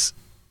skills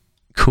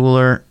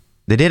cooler.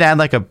 They did add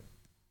like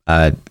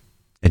a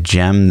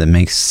gem that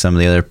makes some of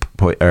the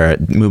other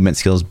movement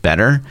skills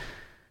better,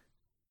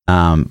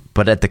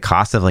 but at the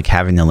cost of like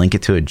having to link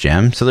it to a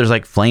gem. So there's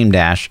like flame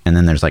dash, and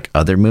then there's like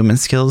other movement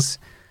skills,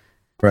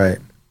 right?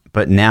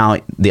 But now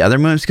the other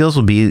movement skills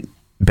will be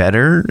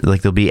better,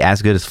 like they'll be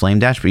as good as flame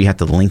dash, but you have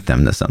to link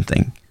them to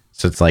something.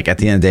 So it's like, at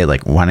the end of the day,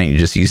 like, why don't you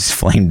just use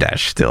flame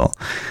dash still?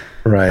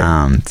 Right.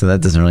 So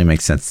that doesn't really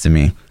make sense to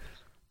me.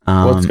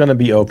 What's going to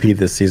be OP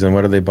this season?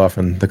 What are they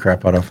buffing the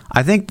crap out of?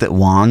 I think that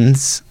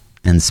wands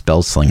and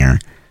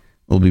Spellslinger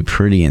will be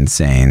pretty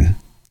insane,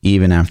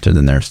 even after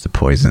the nerfs to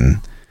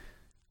poison.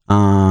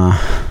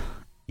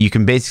 You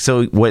can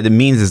so what it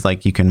means is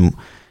like you can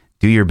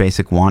do your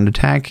basic wand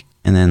attack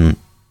and then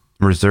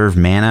reserve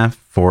mana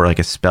for like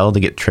a spell to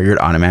get triggered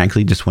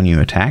automatically just when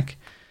you attack.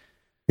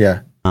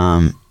 Yeah.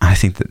 I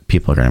think that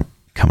people are going to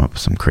come up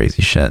with some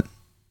crazy shit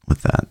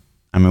with that.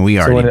 I mean, we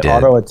already did. So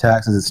when it auto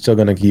attacks, is it still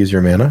going to use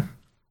your mana?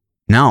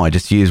 No, I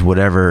just use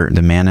whatever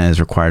the mana is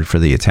required for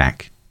the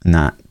attack,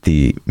 not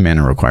the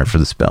mana required for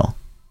the spell.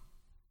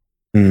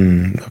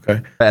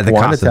 Okay. At the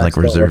cost of like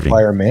reserving. Don't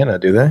require mana,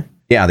 do they?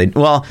 Yeah.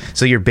 Well,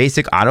 so your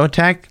basic auto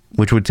attack,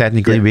 which would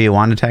technically be a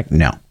wand attack,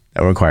 no,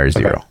 that requires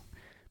 0. Okay.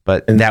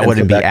 But that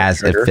wouldn't be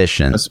as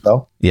efficient. A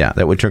spell? Yeah,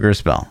 that would trigger a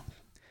spell.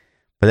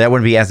 But that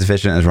wouldn't be as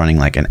efficient as running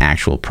like an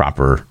actual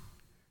proper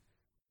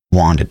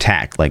wand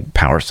attack, like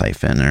Power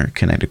Siphon or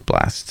Kinetic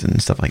Blast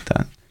and stuff like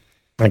that.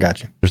 I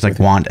got you. There's like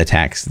wand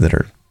attacks that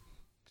are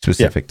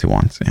specific to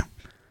wands. Yeah.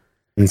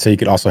 And so you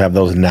could also have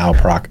those now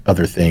proc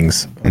other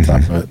things on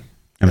top of it.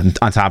 And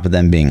on top of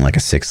them being like a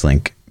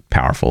 6-link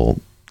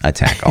powerful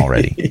attack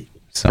already.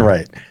 So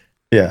right.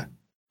 Yeah.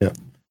 Yeah.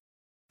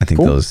 I think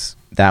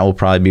that will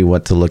probably be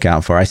what to look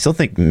out for. I still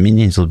think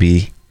minions will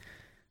be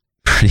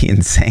pretty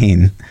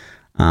insane.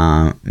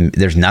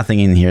 There's nothing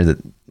in here that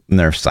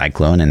nerfs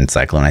Cyclone, and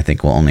Cyclone I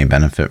think will only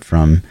benefit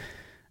from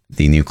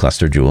the new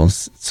cluster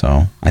jewels.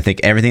 So I think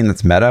everything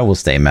that's meta will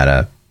stay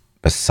meta,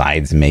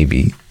 besides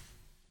maybe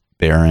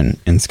Baron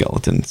and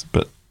Skeletons.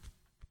 But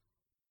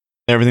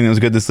everything that was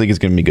good this league is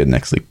going to be good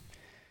next league.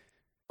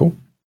 Cool.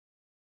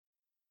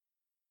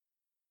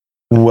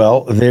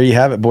 Well, there you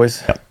have it,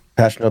 boys. Yep.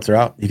 Patch notes are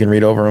out. You can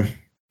read over them.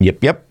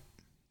 Yep.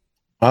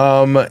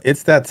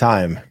 It's that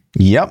time.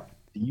 Yep.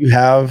 Do you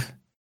have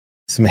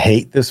some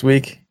hate this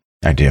week?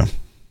 I do.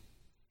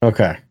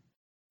 Okay.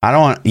 I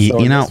don't want,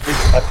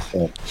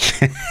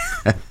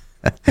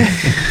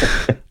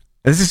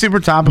 this is super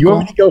topical. You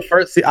want me to go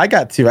first? See, I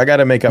got 2. I got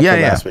to make up for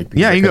last week.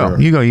 Yeah, you go.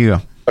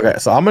 Okay,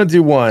 so I'm going to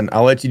do one.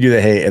 I'll let you do the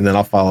hate, and then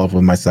I'll follow up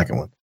with my second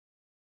one.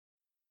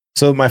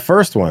 So my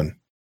first one,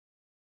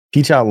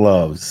 ThaPchild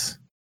loves.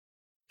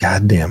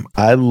 Goddamn,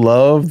 I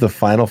love the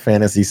Final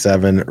Fantasy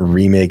VII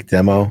remake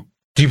demo.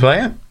 Did you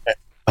play it?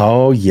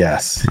 Oh,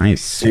 yes.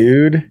 Nice.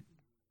 Dude,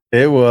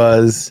 it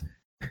was...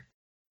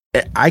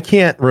 I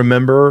can't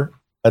remember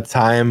a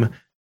time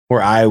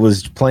where I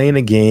was playing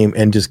a game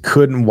and just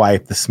couldn't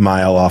wipe the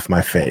smile off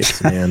my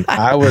face, man.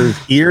 I was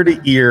ear to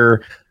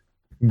ear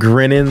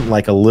grinning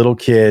like a little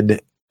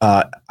kid.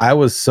 I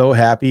was so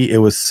happy. It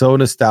was so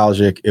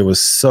nostalgic. It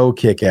was so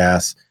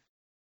kick-ass.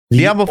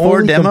 Diablo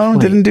 4 demo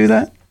didn't do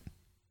that?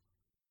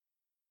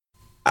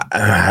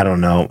 I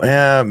don't know.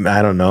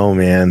 I don't know,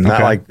 man.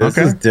 Not like this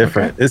is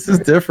different. This is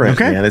different,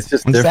 man. It's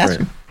just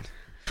different.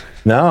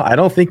 No, I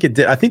don't think it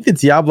did. I think the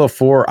Diablo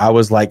 4, I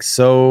was like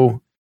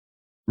so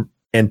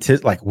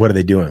like, what are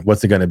they doing?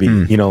 What's it going to be?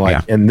 You know,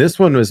 like, and this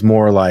one was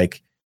more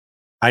like,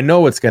 I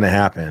know what's going to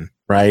happen,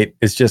 right?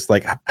 It's just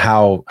like,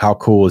 how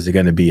cool is it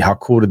going to be? How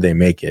cool did they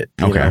make it?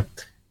 You know?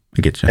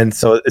 I get you. And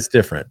so it's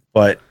different,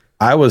 but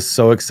I was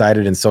so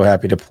excited and so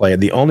happy to play it.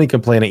 The only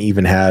complaint I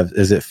even have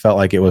is it felt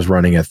like it was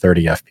running at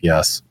 30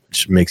 FPS,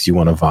 which makes you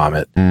want to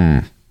vomit.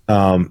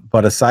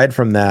 But aside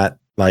from that,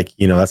 like,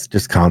 you know, that's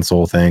just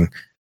console thing.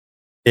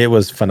 It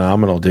was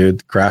phenomenal,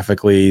 dude.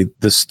 Graphically,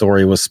 the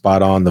story was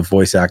spot on. The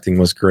voice acting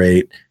was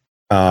great.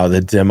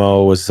 The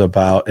demo was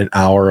about an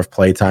hour of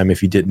playtime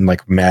if you didn't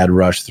like mad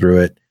rush through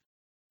it.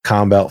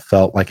 Combat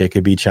felt like it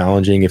could be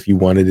challenging if you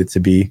wanted it to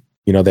be.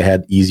 You know, they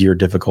had easier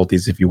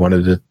difficulties if you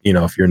wanted to, you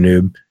know, if you're a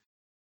noob.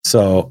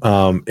 So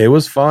it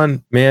was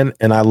fun, man,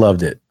 and I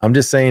loved it. I'm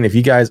just saying, if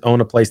you guys own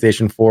a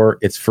PlayStation 4,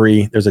 it's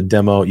free. There's a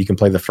demo. You can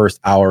play the first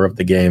hour of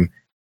the game.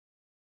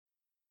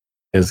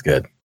 It was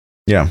good.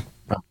 Yeah.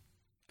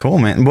 Cool,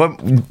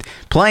 man.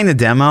 Playing the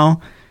demo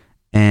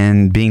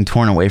and being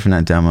torn away from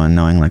that demo and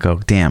knowing like, oh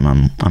damn,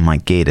 I'm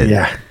like gated.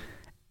 Yeah.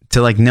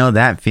 To like know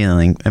that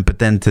feeling, but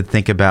then to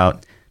think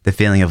about the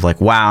feeling of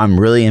like, wow, I'm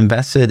really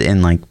invested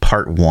in like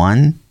part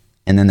 1,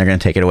 and then they're gonna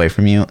take it away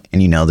from you,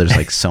 and you know there's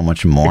like so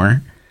much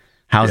more.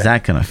 How's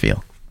that gonna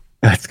feel?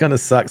 That's gonna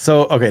suck.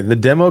 So okay, the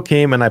demo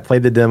came and I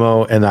played the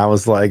demo and I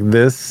was like,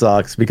 this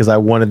sucks, because I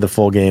wanted the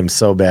full game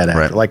so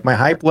bad. Like my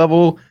hype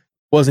level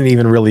wasn't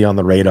even really on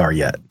the radar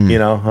yet. You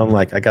know, I'm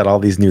like, I got all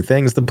these new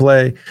things to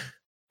play.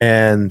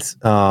 And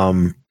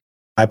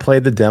I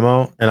played the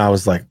demo and I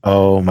was like,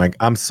 oh my,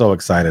 I'm so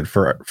excited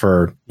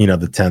for you know,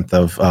 the 10th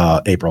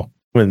of April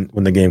when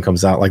the game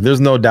comes out. Like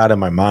there's no doubt in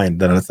my mind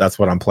that that's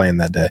what I'm playing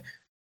that day.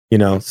 You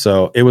know,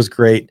 so it was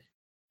great.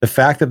 The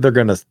fact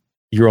that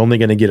you're only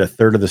going to get a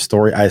third of the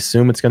story. I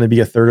assume it's going to be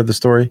a third of the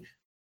story.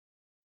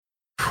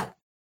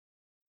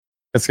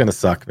 It's going to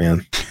suck,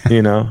 man.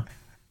 You know,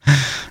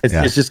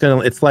 it's just going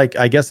to, it's like,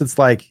 I guess it's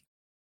like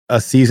a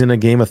season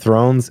of Game of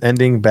Thrones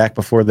ending back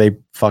before they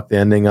fucked the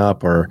ending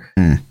up, or,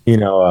 you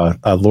know,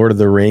 Lord of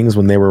the Rings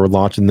when they were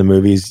launching the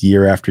movies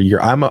year after year.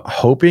 I'm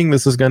hoping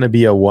this is going to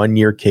be a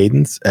 1-year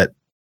cadence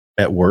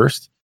at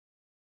worst.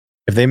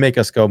 If they make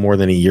us go more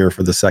than a year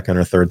for the second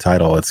or third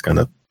title, it's going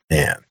to,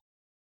 man,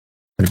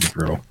 it's going to be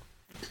brutal.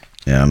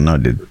 Yeah, I don't know,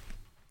 dude.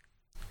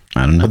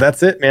 I don't know. But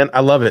that's it, man.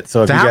 I love it.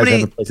 So if you guys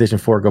have a PlayStation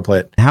 4, go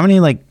play it. How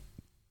many like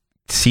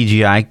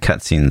CGI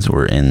cutscenes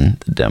were in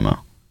the demo?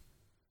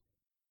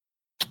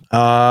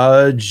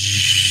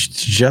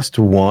 Just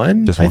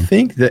one. I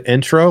think the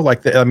intro,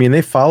 like I mean,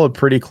 they followed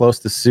pretty close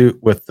to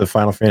suit with the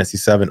Final Fantasy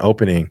VII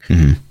opening.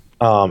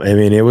 I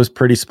mean, it was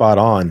pretty spot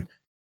on.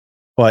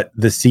 But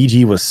the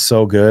CG was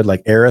so good.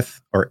 Like Aerith,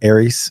 or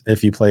Ares,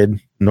 if you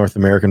played North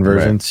American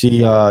version,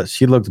 she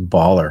looked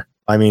baller.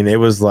 I mean, it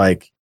was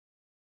like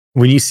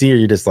when you see her,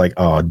 you're just like,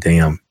 oh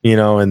damn, you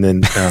know. And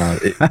then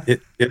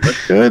it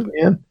looked good,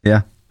 man.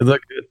 Yeah, it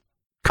looked good.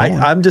 Cool.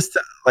 I'm just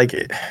like,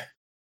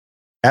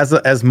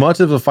 as much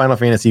of a Final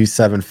Fantasy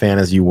VII fan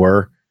as you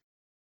were,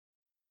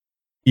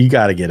 you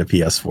got to get a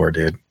PS4,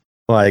 dude.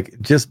 Like,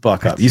 just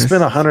buck up. You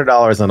spent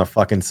 $100 on a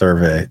fucking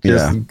survey.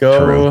 Just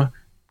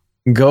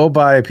go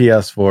buy a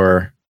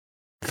PS4.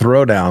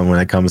 Throw down when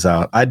it comes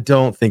out. I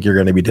don't think you're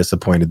going to be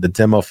disappointed. The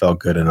demo felt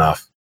good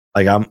enough.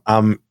 Like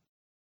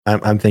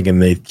I'm thinking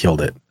they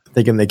killed it.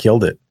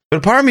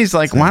 But part of me is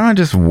like, why don't I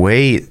just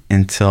wait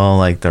until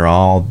like they're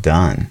all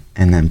done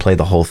and then play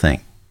the whole thing?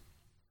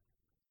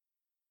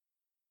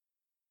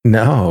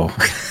 No,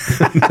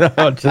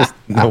 just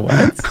no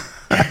what?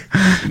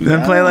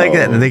 Then play like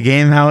the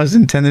game how it's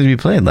intended to be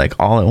played, like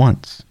all at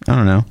once. I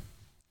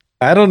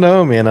don't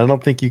know, man. I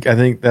don't think I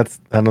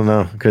don't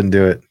know. Couldn't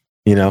do it.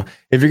 You know,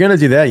 if you're gonna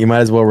do that, you might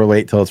as well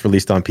wait till it's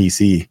released on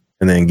PC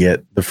and then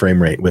get the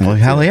frame rate with it.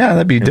 Hell yeah,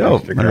 that'd be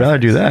dope. I'd rather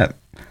do that.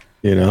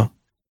 You know?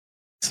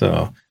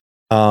 So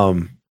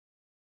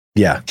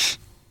yeah.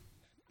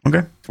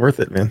 Okay. It's worth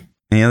it, man.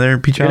 Any other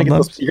PChild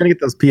loves? You're gonna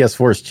get those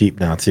PS4s cheap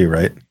now too,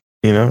 right?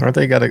 You know, aren't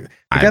they gotta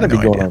be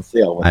going on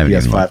sale when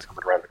PS5's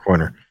coming around the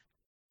corner.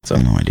 So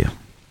no idea.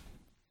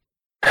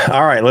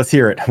 All right, let's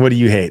hear it. What do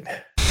you hate?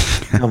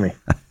 Tell me.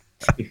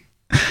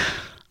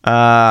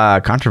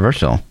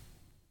 Controversial.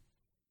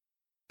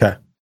 Okay.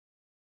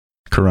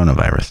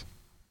 Coronavirus.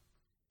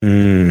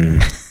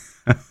 And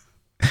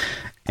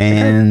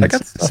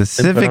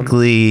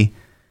specifically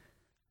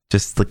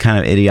just the kind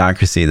of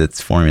idiocracy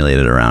that's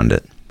formulated around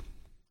it.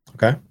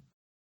 Okay.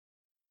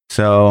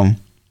 So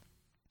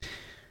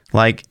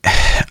like,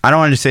 I don't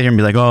want to just sit here and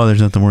be like, oh,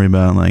 there's nothing to worry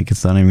about. Like,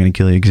 it's not even going to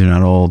kill you because you're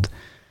not old.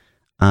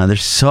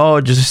 There's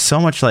just so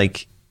much,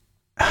 like,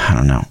 I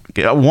don't know.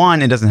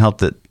 One, it doesn't help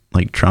that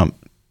like Trump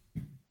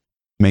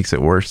makes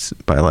it worse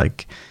by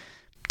like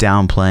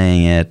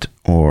downplaying it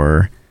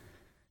or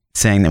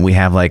saying that we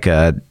have like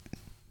a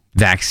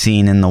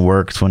vaccine in the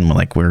works when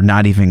we're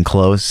not even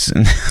close.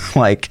 And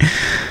like,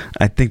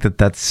 I think that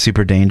that's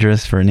super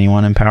dangerous for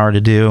anyone in power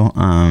to do.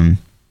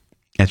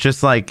 It's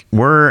just like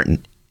we're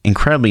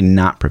incredibly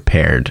not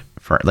prepared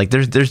for like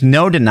there's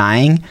no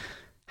denying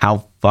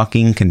how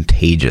fucking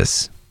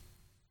contagious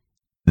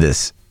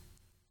this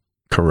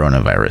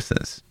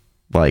coronavirus is.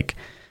 Like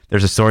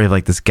there's a story of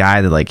like this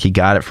guy that like he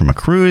got it from a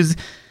cruise.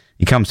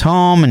 He comes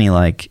home and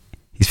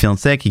he's feeling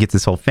sick. He gets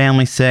his whole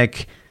family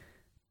sick.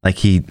 Like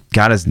he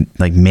got his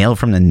like mail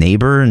from the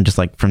neighbor and just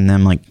like from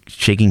them like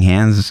shaking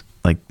hands,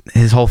 like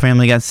his whole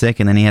family got sick,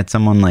 and then he had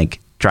someone like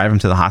drive him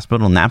to the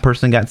hospital and that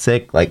person got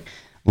sick. Like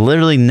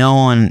literally no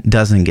one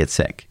doesn't get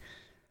sick.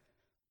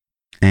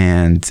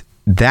 And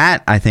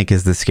that I think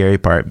is the scary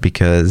part,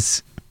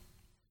 because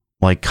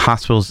like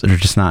hospitals are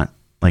just not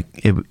like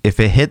if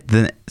it hit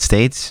the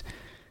States,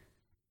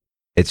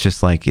 it's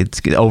just like it's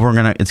gonna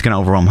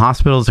overwhelm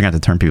hospitals. They're gonna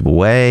have to turn people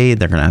away.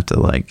 They're gonna have to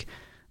like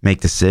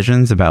make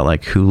decisions about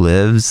like who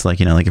lives. Like,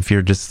 you know, like if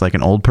you're just like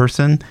an old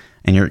person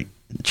and your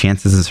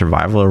chances of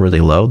survival are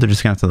really low, they're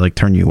just gonna have to like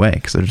turn you away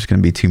because there's just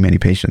gonna be too many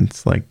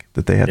patients like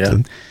that they have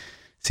to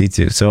see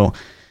to. So,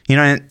 you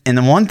know, and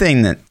the one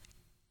thing that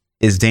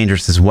is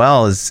dangerous as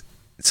well is,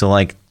 so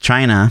like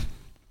China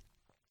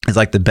is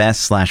like the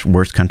best /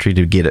 worst country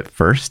to get it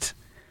first.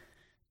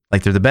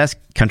 Like they're the best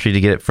country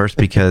to get it first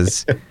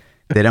because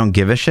they don't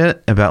give a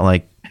shit about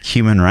like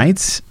human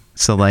rights.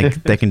 So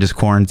like they can just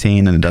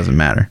quarantine and it doesn't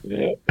matter.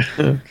 Yeah.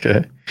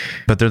 Okay.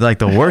 But they're like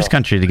the worst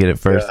country to get it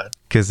first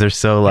because they're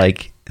so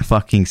like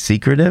fucking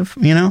secretive,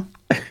 you know?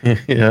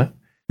 Yeah.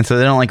 And so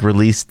they don't like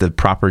release the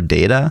proper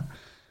data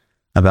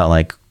about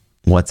like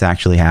what's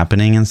actually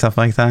happening and stuff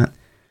like that.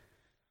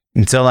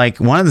 And so like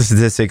one of the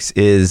statistics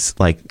is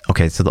like,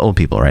 okay, so the old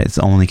people, right? It's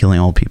only killing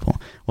old people.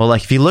 Well,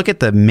 like if you look at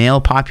the male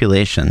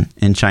population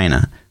in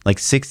China, like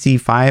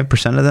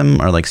 65% of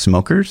them are like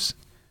smokers,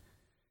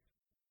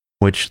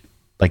 which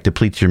like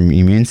depletes your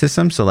immune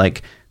system. So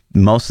like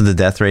most of the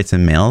death rates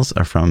in males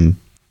are from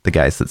the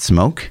guys that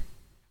smoke.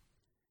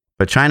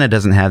 But China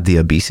doesn't have the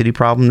obesity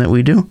problem that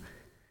we do.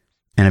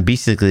 And it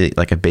basically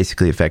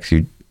affects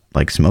you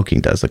like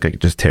smoking does. Like it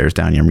just tears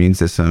down your immune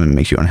system and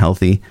makes you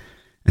unhealthy.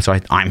 And so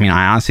I mean,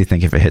 I honestly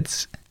think if it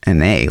hits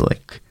an A,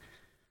 like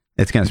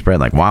it's going to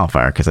spread like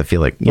wildfire, because I feel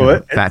like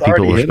fat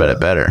people will spread it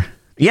better.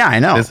 Yeah, I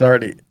know. It's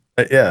already,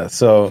 yeah.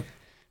 So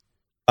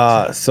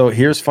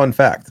here's fun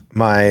fact.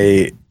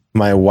 My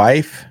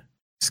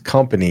wife's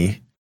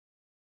company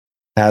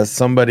has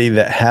somebody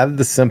that had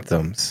the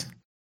symptoms.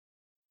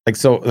 Like,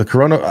 so the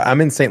corona,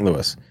 I'm in St.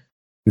 Louis.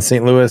 And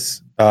St.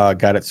 Louis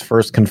got its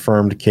first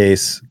confirmed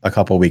case a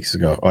couple weeks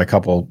ago, or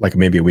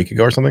maybe a week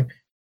ago or something.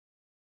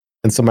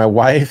 And so my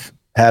wife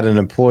had an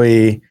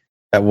employee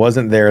that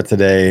wasn't there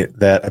today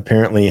that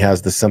apparently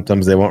has the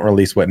symptoms. They won't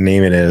release what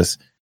name it is.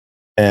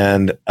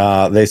 And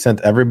they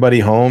sent everybody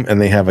home, and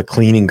they have a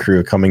cleaning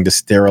crew coming to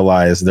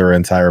sterilize their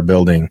entire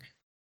building.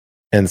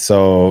 And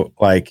so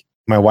like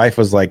my wife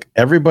was like,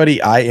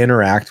 everybody I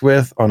interact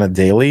with on a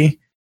daily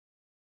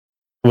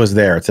was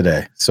there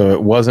today. So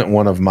it wasn't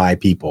one of my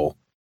people,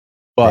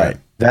 but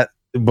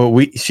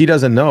she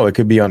doesn't know. It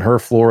could be on her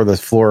floor, the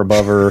floor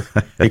above her.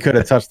 They could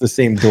have touched the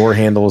same door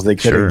handles. They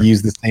could have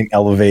used the same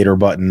elevator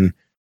button.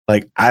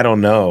 Like, I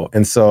don't know.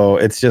 And so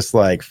it's just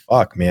like,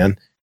 fuck, man.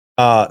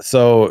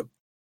 So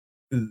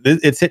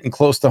it's hitting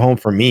close to home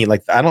for me.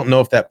 Like, I don't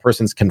know if that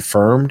person's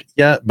confirmed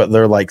yet, but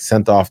they're like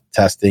sent off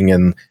testing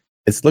and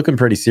it's looking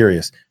pretty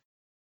serious.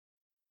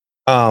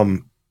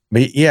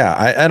 But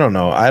yeah, I don't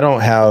know. I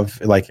don't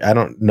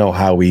know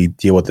how we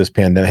deal with this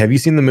pandemic. Have you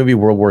seen the movie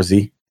World War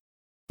Z?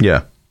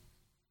 Yeah.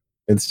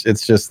 It's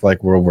just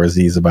like World War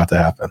Z is about to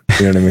happen.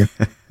 You know what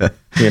I mean?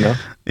 You know?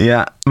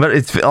 Yeah. But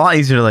it's a lot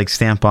easier to like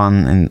stamp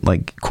on and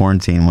like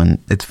quarantine when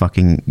it's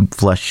fucking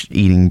flesh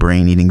eating,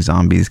 brain eating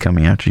zombies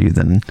coming after you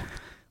than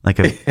like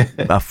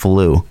a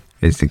flu,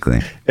 basically.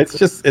 It's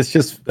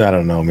just I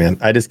don't know, man.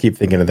 I just keep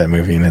thinking of that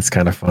movie and it's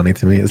kind of funny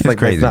to me. It's like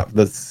crazy. It's not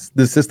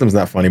the system's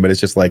not funny, but it's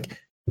just like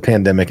the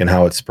pandemic and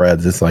how it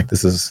spreads. It's like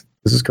this is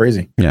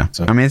crazy. Yeah.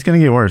 So I mean, it's gonna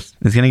get worse.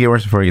 It's gonna get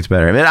worse before it gets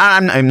better. But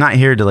I'm not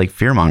here to like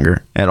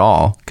fearmonger at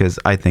all, because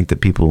I think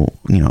that people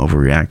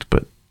overreact.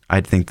 But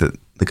I think that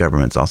the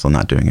government's also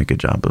not doing a good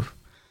job of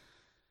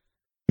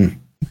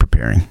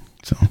preparing.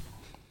 So.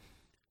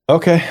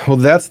 Okay, well,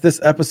 that's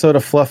this episode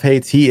of Fluff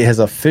Hates. He has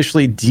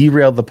officially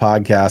derailed the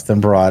podcast and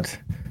brought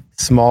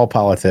small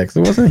politics.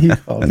 It wasn't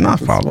huge politics. Not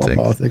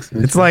politics.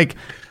 It's like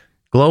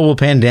global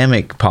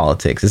pandemic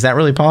politics. Is that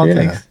really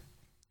politics? Yeah.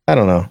 I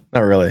don't know. Not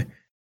really.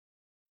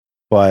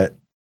 But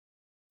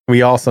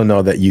we also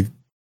know that you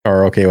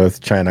are okay with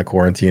China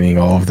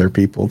quarantining all of their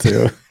people,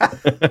 too.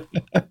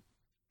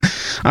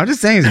 I'm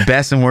just saying it's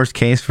best and worst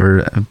case for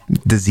a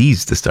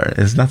disease to start. It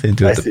has nothing to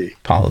do with the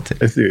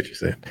politics. I see what you're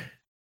saying.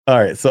 All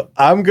right, so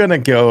I'm going to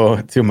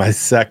go to my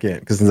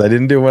second, because since I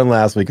didn't do one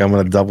last week, I'm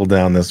going to double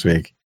down this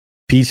week.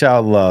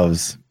 ThaPchild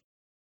loves,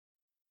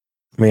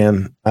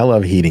 man, I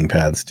love heating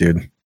pads,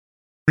 dude.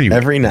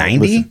 Every night.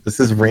 Listen, this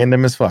is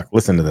random as fuck.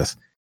 Listen to this.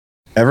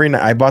 Every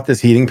night, I bought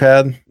this heating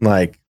pad,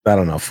 like, I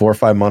don't know, 4 or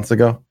 5 months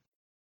ago.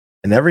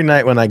 And every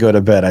night when I go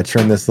to bed, I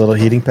turn this little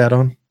heating pad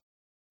on.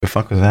 The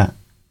fuck was that?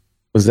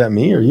 Was that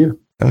me or you?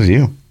 That was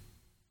you.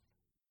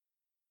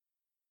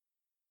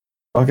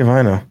 Fuck if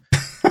I know.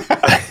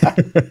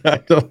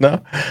 I don't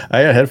know.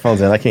 I got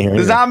headphones in. I can't hear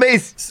The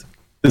zombies.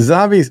 The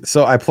zombies.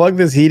 So I plug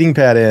this heating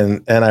pad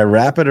in and I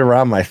wrap it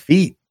around my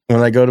feet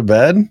when I go to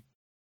bed.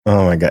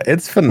 Oh my God.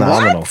 It's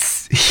phenomenal.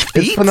 What?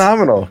 It's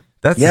phenomenal.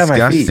 That's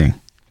disgusting.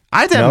 disgusting.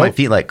 I have my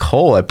feet like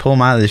cold. I pull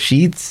them out of the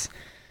sheets.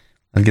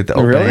 I get the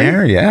open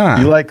air. Yeah.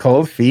 You like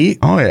cold feet?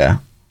 Oh, yeah.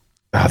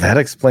 Oh, that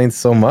explains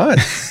so much.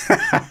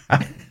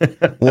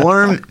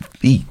 Warm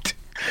feet.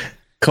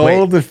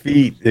 Cold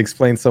feet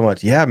explains so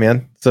much. Yeah,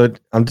 man. So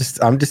I'm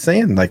just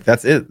saying, like,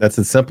 that's it. That's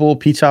a simple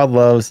PChild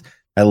loves.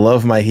 I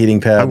love my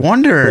heating pad. I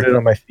wonder. Put it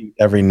on my feet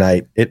every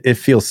night. It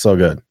feels so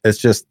good.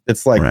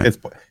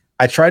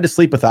 I tried to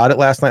sleep without it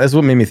last night. This is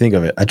what made me think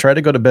of it. I tried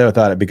to go to bed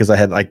without it because I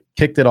had like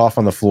kicked it off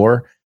on the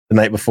floor the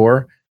night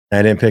before and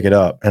I didn't pick it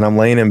up. And I'm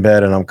laying in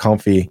bed and I'm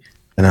comfy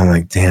and I'm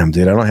like, damn,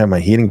 dude, I don't have my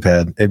heating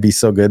pad. It'd be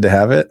so good to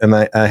have it. And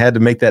I had to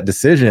make that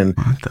decision.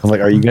 I was like,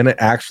 are you going to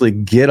actually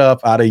get up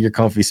out of your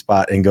comfy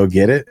spot and go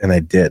get it? And I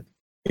did,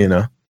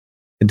 I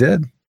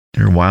did.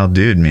 You're a wild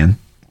dude, man.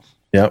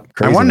 Yep.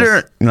 Craziness. I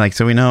wonder, like,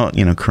 so we know,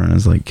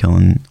 Corona's like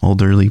killing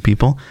elderly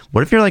people.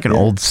 What if you're like an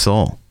old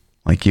soul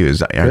like you?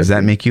 Does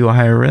that make you a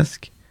higher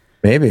risk?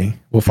 Maybe.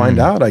 We'll find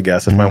out, I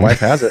guess, if my wife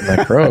has it and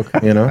I croak,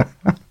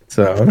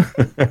 So,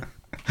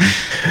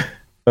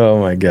 oh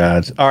my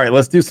God. All right,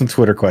 let's do some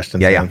Twitter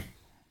questions. Yeah.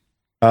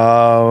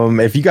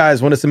 If you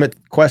guys want to submit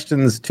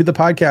questions to the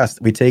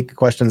podcast, we take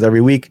questions every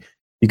week.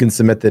 You can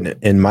submit them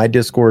in my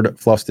Discord,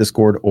 Fluff's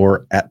Discord,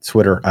 or at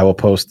Twitter. I will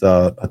post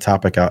a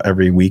topic out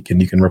every week and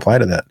you can reply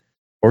to that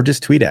or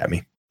just tweet at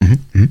me.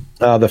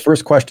 The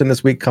first question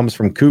this week comes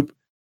from Coop.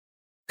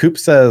 Coop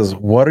says,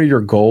 what are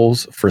your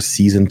goals for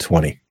season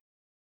 20?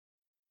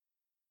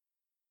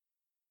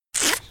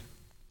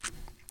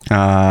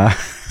 I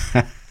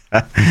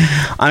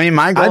mean,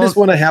 my goal. I just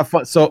want to have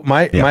fun. So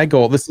my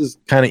goal, this is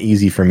kind of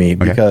easy for me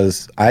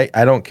because I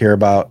don't care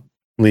about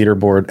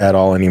leaderboard at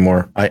all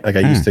anymore. I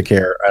used to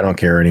care. I don't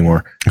care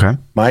anymore. Okay.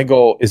 My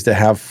goal is to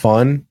have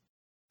fun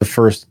the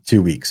first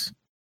 2 weeks.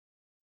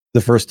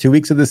 The first 2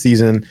 weeks of the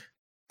season,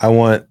 I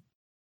want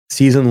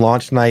season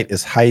launch night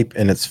is hype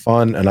and it's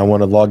fun, and I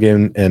want to log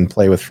in and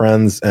play with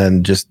friends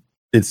and just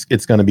it's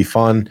going to be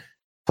fun.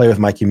 Play with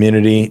my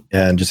community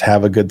and just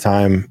have a good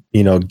time.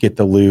 Get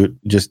the loot.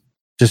 Just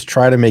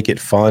try to make it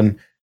fun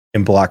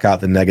and block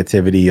out the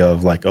negativity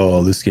of like,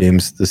 oh, this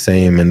game's the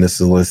same and this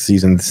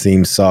season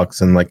theme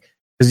sucks, and like,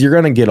 because you're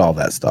gonna get all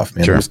that stuff,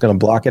 man. Sure. I'm just gonna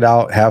block it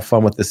out, have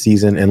fun with the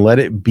season, and let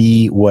it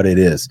be what it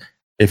is.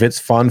 If it's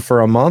fun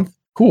for a month,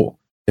 cool.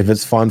 If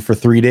it's fun for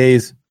 3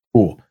 days,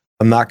 cool.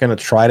 I'm not gonna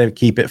try to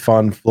keep it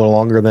fun a little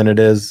longer than it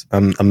is.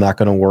 I'm not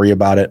gonna worry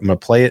about it. I'm gonna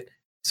play it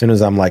as soon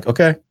as I'm like,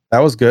 okay, that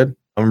was good.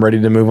 I'm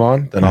ready to move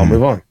on. Then I'll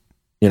move on.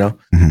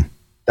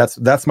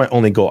 That's my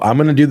only goal. I'm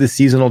gonna do the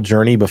seasonal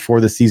journey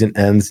before the season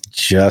ends,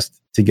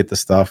 just to get the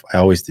stuff. I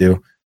always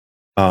do.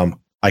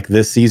 Like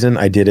this season,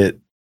 I did it.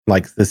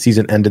 Like the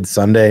season ended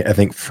Sunday. I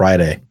think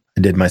Friday,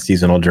 I did my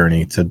seasonal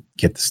journey to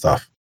get the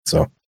stuff.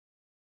 So,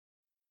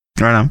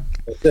 right on.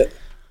 That's it.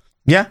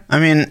 Yeah, I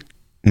mean,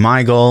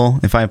 my goal,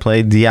 if I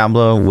played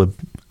Diablo,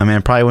 I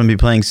probably wouldn't be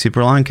playing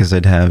super long because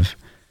I'd have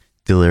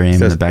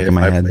Delirium in the back of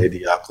my head. If I play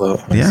Diablo,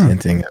 I'm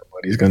hinting at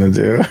what he's gonna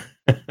do.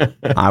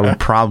 I would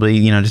probably,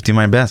 just do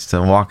my best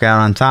to walk out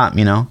on top,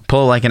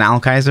 pull like an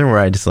Alkaiser where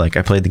I just I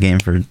played the game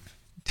for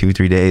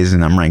 2-3 days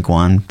and I'm rank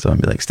 1. So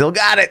I'd be like, still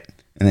got it.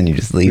 And then you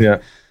just leave.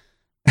 Yeah.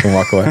 And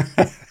walk away.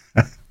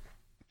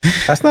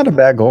 That's not a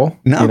bad goal.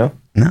 No.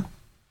 No.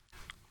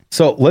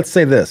 So let's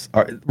say this,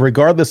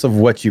 regardless of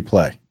what you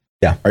play.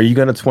 Yeah. Are you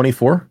going to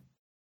 24?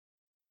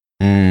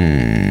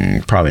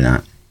 Probably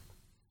not.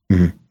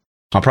 Mm-hmm.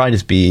 I'll probably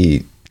just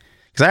be,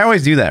 because I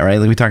always do that, right?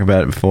 Like we talked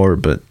about it before,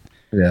 but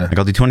yeah,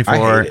 I'll do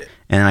 24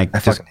 and I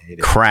just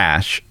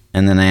crash,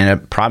 and then I end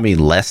up probably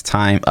less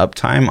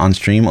uptime on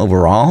stream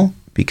overall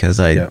because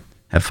I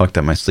have fucked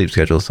up my sleep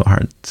schedule so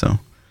hard. So,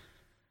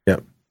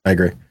 yep, I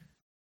agree.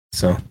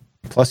 So,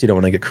 plus you don't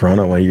want to get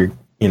corona while you're,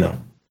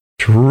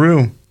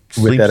 true.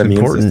 With that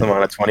immune system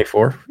on a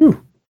 24.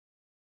 Whew.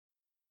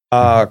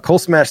 Cole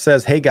Smash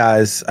says, hey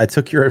guys, I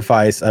took your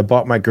advice. I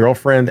bought my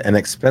girlfriend an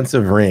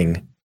expensive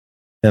ring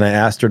and I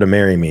asked her to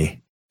marry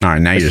me. All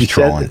right, now you're just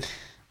trolling.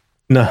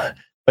 No,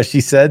 but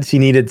she said she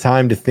needed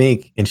time to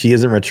think and she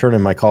isn't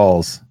returning my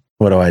calls.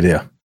 What do I do?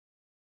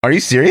 Are you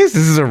serious?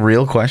 This is a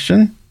real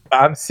question?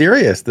 I'm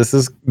serious. This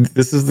is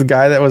the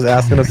guy that was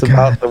asking us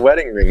about the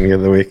wedding ring the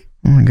other week.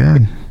 Oh my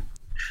God.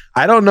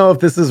 I don't know if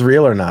this is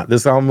real or not.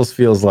 This almost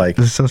feels like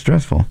this is so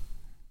stressful.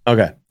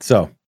 Okay,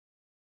 so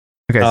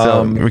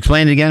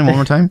explain it again one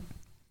more time.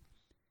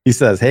 He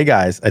says, hey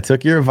guys, I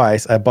took your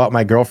advice. I bought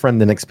my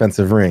girlfriend an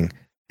expensive ring.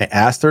 I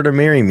asked her to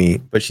marry me,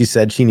 but she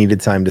said she needed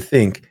time to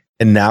think,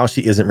 and now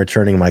she isn't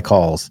returning my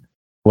calls.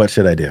 What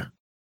should I do?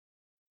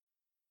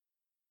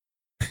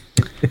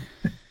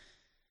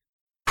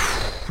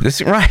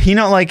 This right,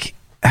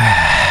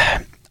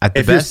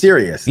 if you're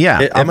serious,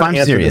 I'm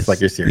serious. Like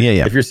you're serious.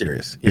 Yeah. If you're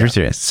serious, if you're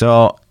serious.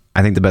 So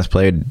I think the best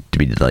play would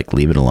be to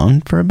leave it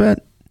alone for a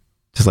bit.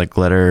 Just like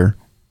let her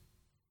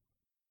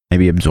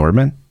maybe absorb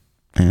it.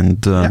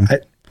 And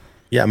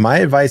my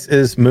advice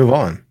is move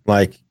on.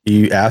 Like,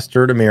 you asked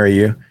her to marry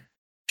you.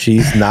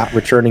 She's not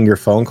returning your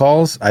phone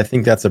calls. I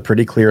think that's a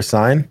pretty clear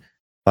sign.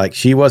 Like,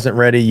 she wasn't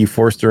ready. You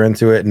forced her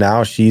into it.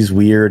 Now she's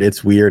weird.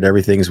 It's weird.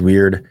 Everything's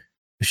weird.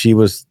 If she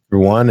was the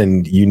one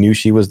and you knew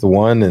she was the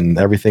one and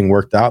everything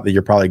worked out, that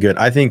you're probably good.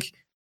 I think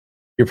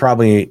you're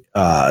probably,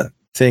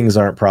 things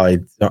aren't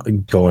probably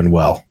going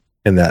well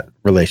in that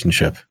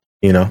relationship,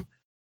 you know?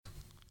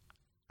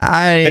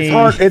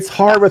 It's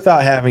hard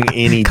without having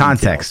any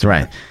context, details.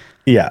 Right?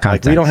 Yeah,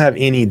 context. Like, we don't have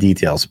any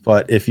details,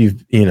 but if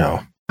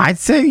I'd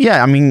say,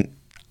 yeah. I mean,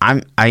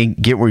 I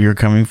get where you're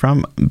coming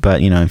from,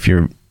 but if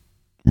you're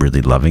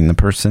really loving the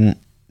person,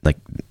 like,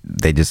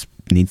 they just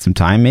need some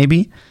time,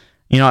 maybe.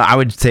 I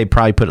would say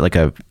probably put like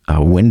a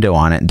window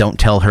on it. Don't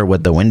tell her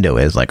what the window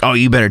is. Like, oh,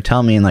 you better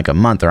tell me in like a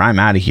month or I'm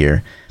out of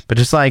here. But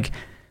just like,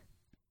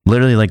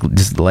 literally, like,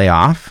 just lay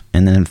off.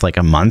 And then if like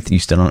a month you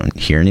still don't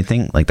hear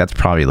anything, like, that's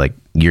probably like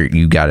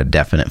you got a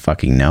definite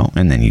fucking no.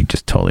 And then you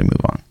just totally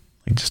move on.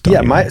 Like, just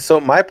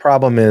don't my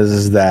problem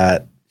is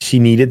that she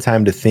needed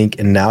time to think,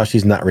 and now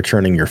she's not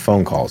returning your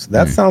phone calls.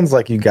 That sounds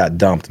like you got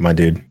dumped, my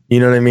dude. You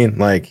know what I mean?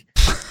 Like,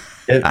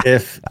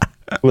 if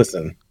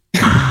listen,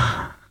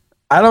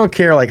 I don't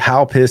care like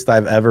how pissed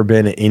I've ever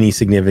been at any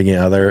significant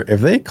other.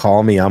 If they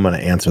call me, I'm gonna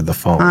answer the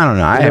phone. I don't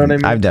know.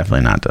 I've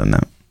definitely not done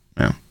that.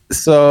 Yeah.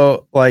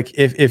 So like,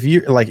 if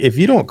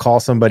you don't call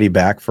somebody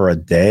back for a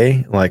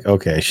day, like,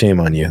 okay,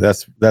 shame on you.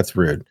 That's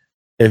rude.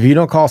 If you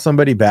don't call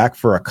somebody back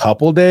for a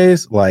couple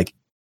days, like,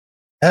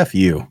 F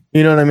you.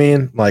 You know what I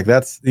mean? Like,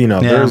 that's,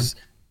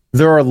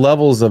 there are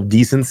levels of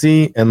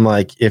decency. And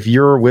like, if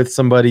you're with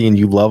somebody and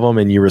you love them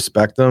and you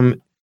respect them,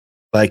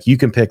 like, you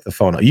can pick the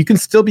phone up. You can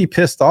still be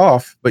pissed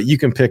off, but you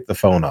can pick the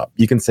phone up.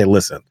 You can say,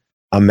 listen,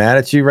 I'm mad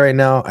at you right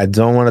now. I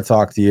don't want to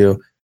talk to you.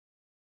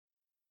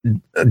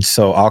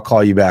 So I'll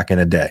call you back in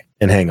a day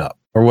and hang up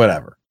or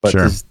whatever. But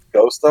just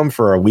ghost them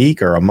for a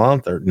week or a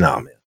month or no,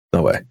 man,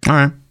 no way. All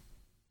right.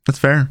 That's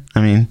fair.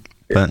 I mean,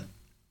 but it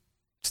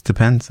just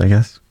depends, I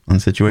guess, on the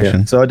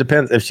situation. Yeah. So it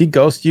depends. If she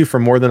ghosts you for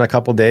more than a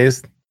couple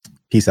days,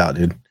 peace out,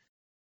 dude.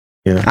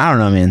 I don't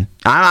know, man.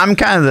 I'm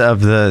kind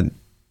of the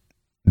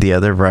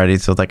other variety.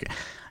 So like,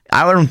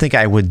 I don't think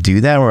I would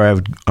do that,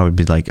 where I would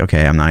be like,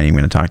 okay, I'm not even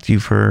going to talk to you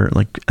for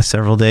like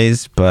several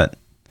days. But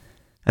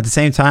at the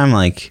same time,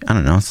 like, I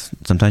don't know,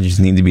 sometimes you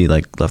just need to be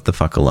like left the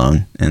fuck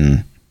alone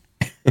and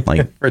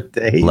like for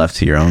days. Left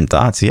to your own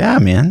thoughts. Yeah,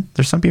 man.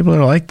 There's some people that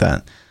are like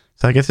that.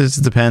 So I guess it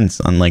just depends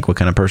on like what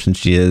kind of person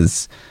she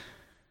is,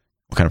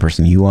 what kind of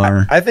person you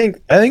are. I think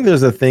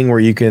there's a thing where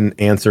you can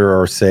answer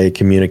or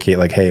communicate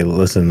like, hey,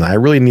 listen, I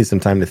really need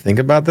some time to think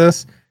about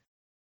this.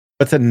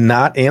 But to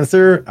not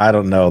answer, I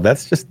don't know.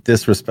 That's just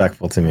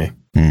disrespectful to me.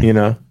 I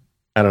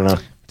don't know.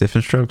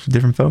 Different strokes for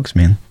different folks,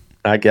 man.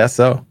 I guess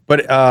so.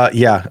 But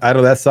yeah, I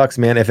know that sucks,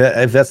 man. If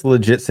that's a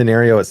legit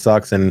scenario, it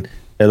sucks. And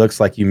it looks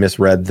like you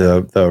misread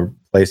the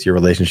place your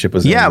relationship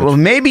was in. Yeah, well,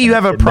 maybe you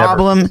have a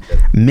problem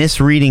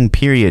misreading,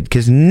 period,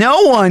 because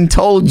no one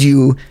told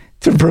you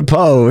to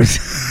propose.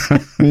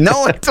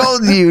 No one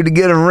told you to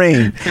get a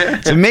ring.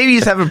 So maybe you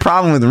just have a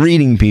problem with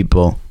reading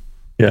people.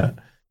 Yeah.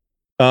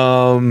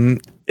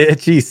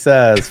 Itchy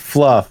says,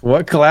 Fluff,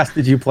 what class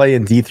did you play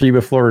in D3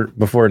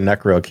 before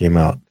Necro came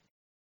out?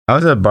 I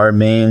was a bard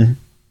main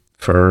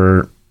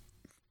for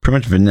pretty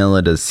much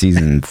vanilla to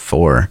season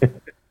 4.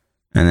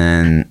 And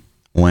then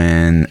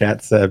when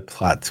Cat said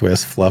plot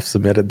twist, Fluff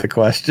submitted the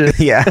question.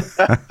 Yeah.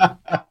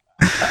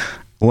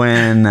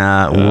 When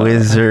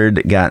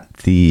Wizard got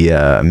the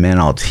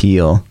Manalt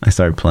heal, I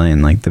started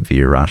playing like the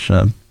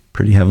Virasha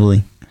pretty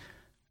heavily.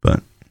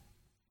 But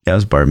yeah, I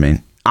was bard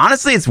main.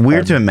 Honestly, it's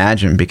weird to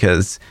imagine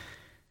because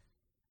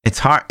it's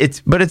hard.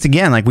 But it's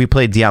again, like we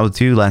played Diablo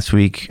 2 last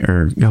week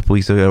or a couple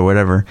weeks ago or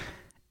whatever.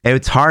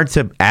 It's hard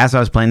to, as I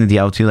was playing the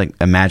Diablo 2, like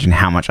imagine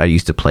how much I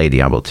used to play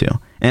Diablo 2.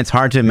 And it's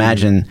hard to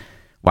imagine,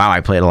 wow,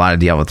 I played a lot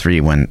of Diablo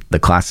 3 when the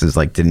classes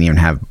like didn't even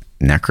have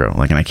Necro.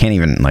 Like, and I can't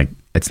even, like,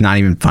 it's not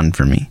even fun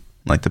for me,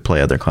 like, to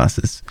play other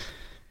classes.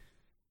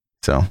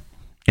 So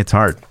it's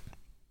hard.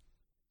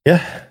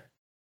 Yeah.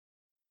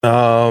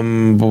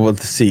 But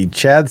let's see.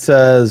 Chad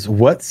says,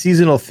 what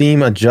seasonal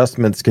theme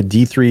adjustments could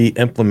D3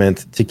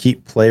 implement to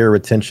keep player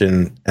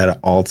retention at an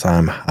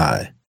all-time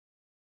high?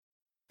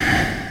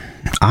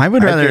 I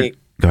would rather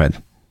go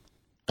ahead.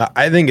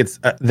 I think it's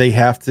they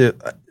have to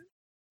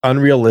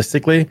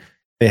unrealistically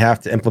they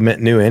have to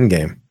implement new end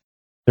game.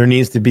 There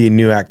needs to be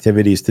new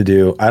activities to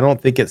do. I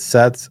don't think it's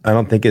sets. I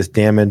don't think it's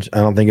damage. I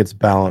don't think it's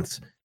balance.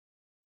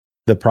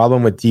 The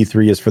problem with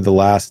D3 is for the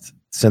last,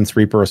 since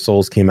Reaper of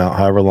Souls came out,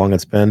 however long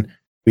it's been,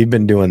 we've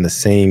been doing the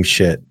same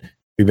shit.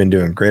 We've been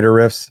doing greater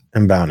rifts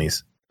and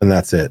bounties, and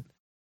that's it.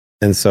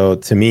 And so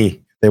to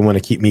me, they want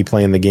to keep me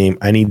playing the game.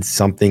 I need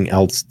something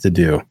else to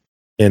do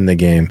in the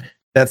game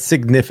that's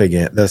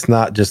significant. That's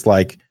not just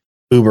like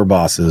Uber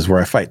bosses where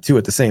I fight 2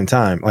 at the same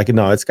time. Like,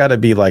 no, it's got to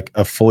be like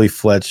a fully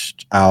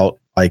fledged out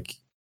like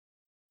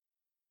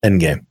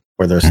end game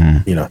where there's it's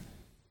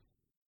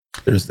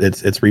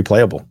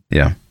replayable,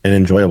 yeah, and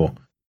enjoyable.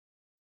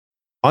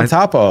 on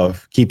top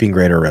of keeping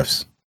greater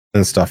rifts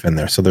and stuff in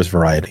there. So there's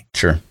variety.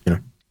 Sure. You know?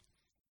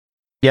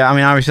 Yeah, I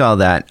mean, obviously all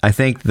that. I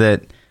think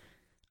that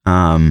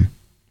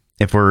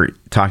if we're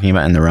talking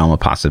about in the realm of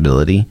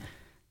possibility,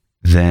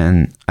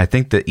 then I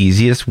think the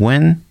easiest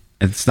win,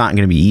 it's not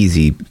going to be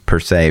easy per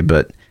se,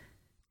 but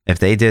if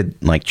they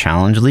did like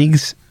challenge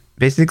leagues,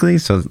 basically,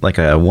 so like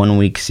a 1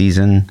 week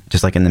season,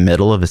 just like in the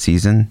middle of a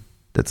season,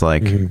 that's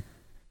like, you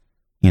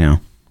know,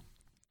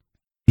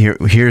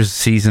 here's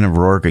season of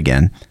Rourke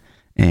again,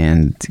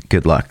 and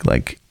good luck.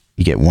 Like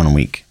you get 1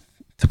 week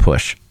to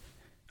push.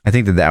 I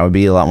think that would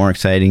be a lot more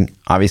exciting.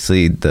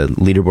 Obviously, the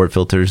leaderboard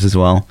filters as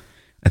well,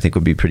 I think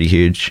would be pretty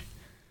huge.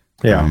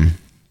 Yeah.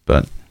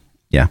 But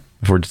yeah,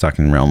 if we're just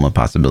talking realm of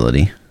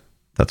possibility,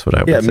 that's what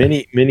I would say.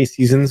 Yeah, mini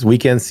seasons,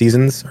 weekend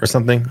seasons or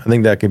something. I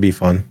think that could be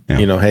fun. Yeah.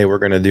 You know, hey, we're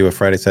going to do a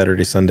Friday,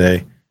 Saturday,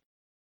 Sunday,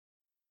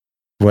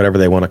 whatever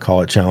they want to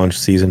call it, challenge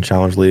season,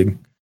 challenge league,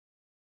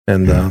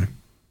 and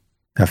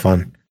have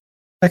fun.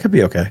 That could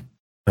be okay.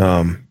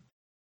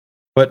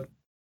 But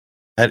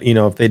you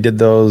know, if they did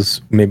those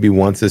maybe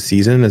once a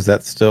season, is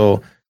that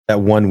still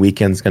that one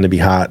weekend's going to be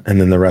hot, and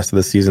then the rest of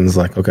the season's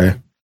like, okay,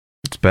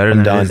 it's better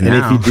than done. And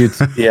if you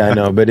do, yeah, I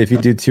know. But if you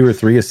do 2 or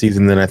 3 a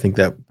season, then I think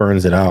that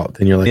burns it out.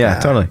 Then you're like, yeah,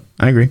 totally,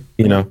 I agree.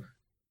 You know,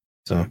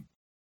 so.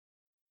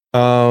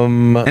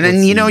 And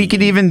then you know, you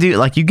could even do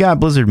like, you got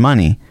Blizzard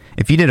money.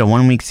 If you did a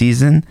 1 week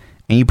season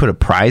and you put a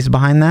prize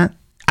behind that,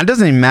 it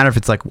doesn't even matter if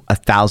it's like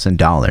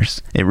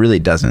 $1,000. It really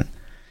doesn't.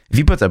 If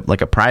you put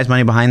like a prize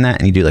money behind that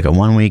and you do like a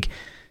 1 week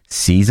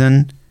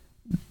season,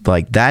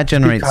 like that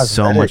generates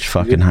so much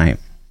fucking hype.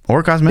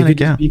 Or cosmetic,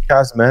 yeah. Be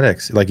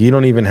cosmetics. Like you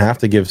don't even have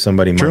to give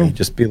somebody money. True.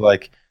 Just be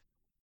like,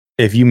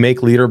 if you make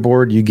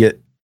leaderboard, you get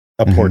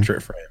a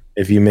portrait frame.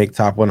 If you make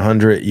top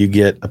 100, you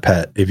get a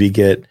pet. If you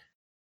get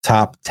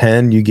top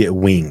 10, you get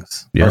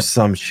wings or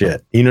some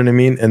shit. You know what I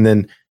mean? And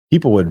then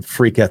people would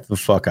freak the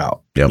fuck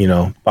out. You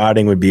know,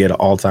 botting would be at an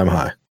all-time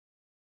high.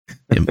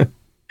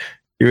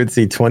 You would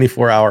see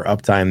 24-hour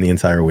uptime the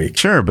entire week.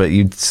 Sure, but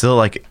you'd still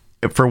like,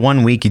 for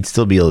 1 week, you'd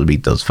still be able to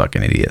beat those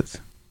fucking idiots.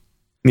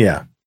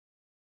 Yeah.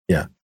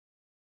 Yeah.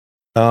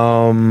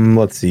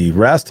 Let's see.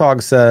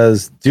 Rastog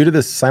says, due to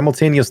the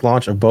simultaneous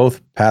launch of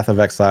both Path of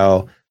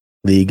Exile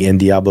League and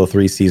Diablo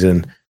 3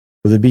 season,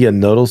 will there be a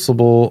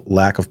noticeable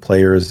lack of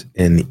players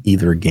in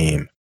either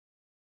game?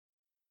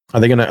 Are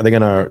they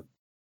gonna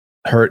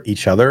hurt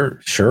each other?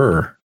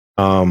 Sure.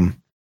 I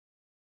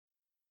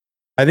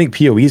think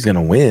PoE is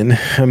gonna win.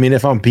 I mean,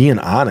 if I'm being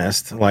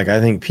honest, like I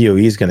think PoE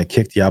is gonna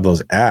kick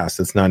Diablo's ass.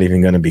 It's not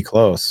even gonna be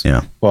close.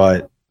 Yeah.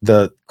 But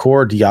the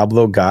core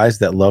Diablo guys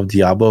that love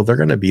Diablo, they're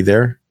gonna be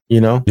there. You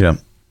know? Yeah.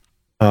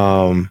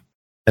 And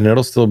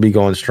it'll still be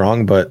going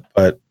strong, but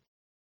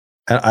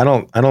I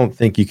don't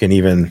think you can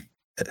even.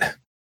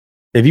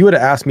 If you would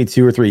have asked me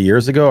 2 or 3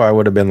 years ago, I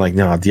would have been like,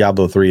 no,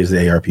 Diablo 3 is the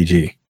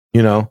ARPG,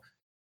 you know?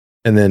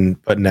 And then,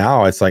 but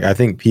now it's like, I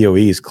think PoE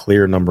is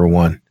clear number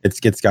one.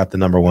 It's got the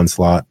number one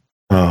slot.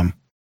 And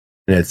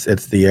it's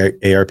the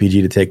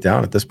ARPG to take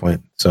down at this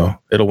point. So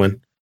it'll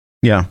win.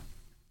 Yeah.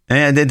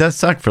 And it does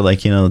suck for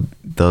like, you know,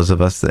 those of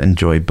us that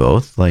enjoy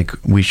both. Like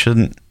we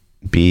shouldn't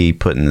be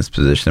put in this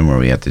position where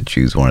we have to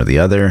choose one or the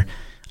other.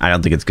 I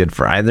don't think it's good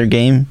for either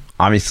game.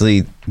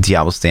 Obviously,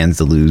 Diablo stands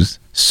to lose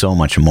so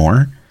much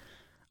more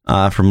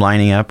from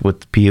lining up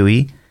with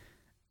PoE.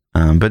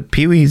 But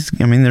PoE's,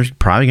 I mean, there's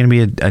probably going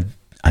to be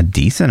a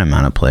decent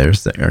amount of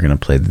players that are going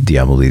to play the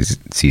Diablo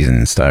season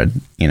instead,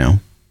 you know.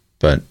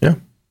 But yeah,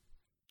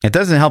 it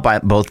doesn't help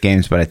both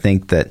games. But I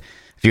think that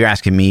if you're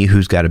asking me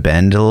who's got to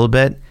bend a little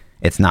bit,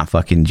 it's not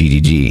fucking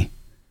GGG.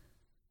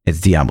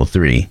 It's Diablo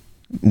 3.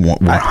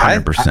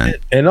 100%.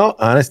 In all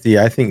honesty,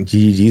 I think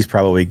GGG's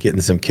probably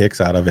getting some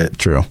kicks out of it.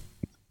 True.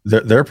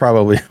 They're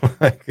probably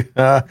like,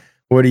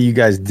 what are you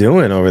guys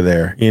doing over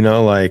there? You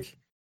know, like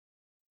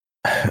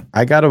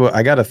I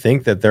gotta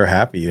think that they're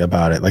happy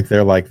about it. Like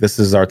they're like, this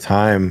is our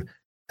time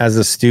as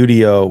a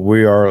studio.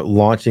 We are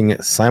launching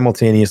it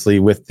simultaneously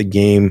with the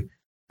game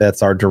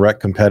that's our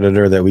direct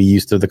competitor that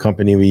the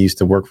company we used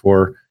to work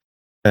for,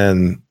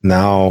 and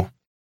now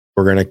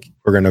we're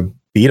gonna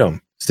beat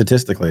them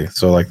statistically.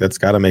 So like that's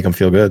got to make them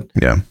feel good.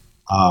 Yeah.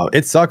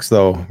 It sucks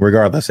though.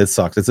 Regardless, it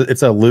sucks.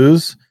 It's a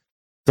lose.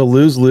 It's a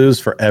lose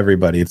for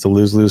everybody. It's a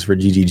lose for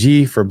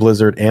GGG, for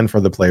Blizzard, and for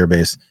the player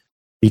base,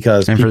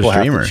 because people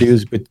have to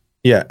choose. But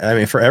yeah, I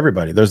mean, for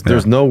everybody,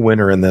 there's no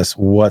winner in this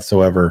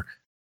whatsoever,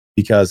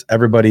 because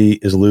everybody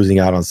is losing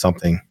out on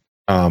something.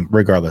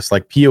 Regardless,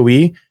 like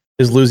PoE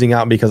is losing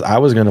out because I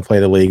was going to play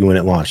the league when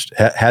it launched.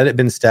 Had it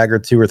been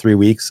staggered 2 or 3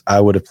 weeks,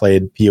 I would have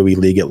played PoE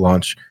League at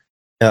launch.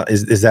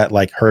 Is that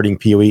like hurting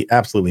PoE?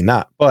 Absolutely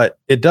not. But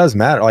it does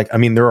matter. Like, I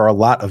mean, there are a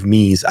lot of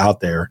me's out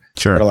there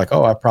that are like,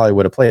 oh, I probably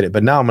would have played it,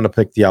 but now I'm going to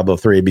pick Diablo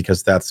 3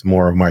 because that's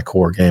more of my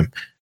core game.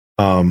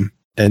 And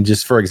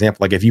just for example,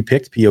 like if you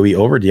picked PoE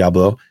over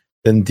Diablo,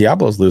 then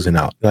Diablo's losing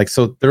out. Like,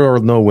 so there are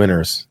no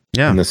winners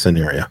in this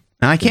scenario.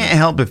 And I can't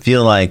help but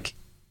feel like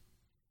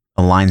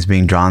a line's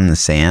being drawn in the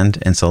sand.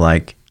 And so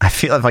like, I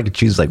feel if I could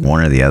choose like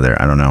one or the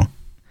other, I don't know.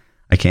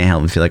 I can't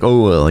help but feel like,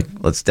 oh, well, like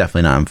let's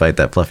definitely not invite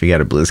that fluffy guy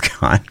to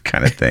BlizzCon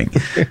kind of thing.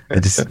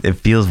 It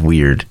feels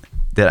weird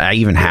that I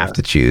even have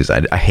to choose.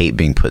 I hate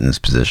being put in this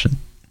position,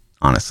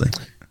 honestly.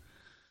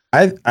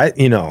 I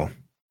don't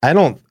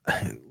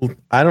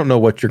know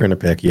what you're going to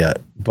pick yet,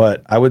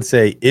 but I would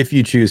say if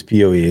you choose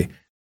POE,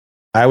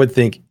 I would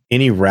think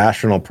any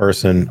rational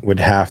person would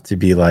have to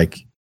be like,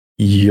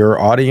 your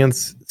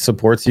audience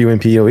supports you in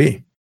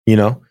POE. You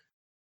know,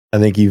 I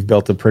think you've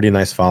built a pretty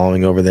nice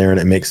following over there, and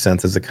it makes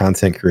sense as a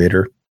content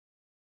creator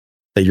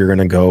that you're going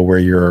to go where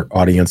your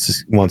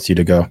audience wants you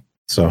to go.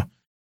 So,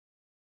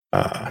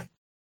 wow.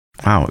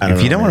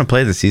 If you don't want to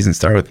play the season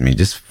star with me,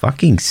 just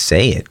fucking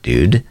say it,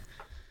 dude.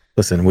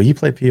 Listen, will you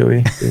play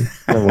POE?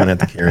 I don't want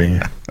to carry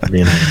you.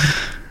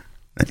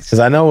 Because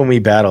I know when we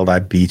battled, I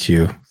beat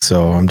you.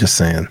 So I'm just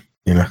saying,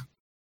 you know.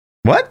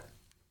 What?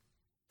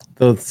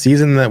 The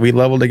season that we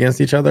leveled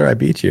against each other, I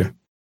beat you.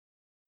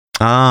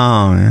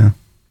 Oh,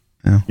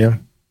 yeah.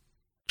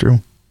 True.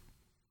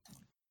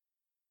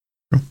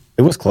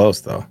 It was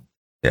close, though.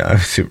 Yeah, it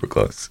was super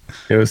close.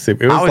 It was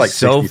super. It was I was like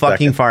so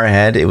fucking far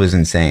ahead. It was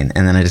insane.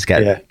 And then I just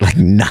got like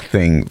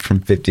nothing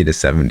from 50 to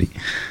 70.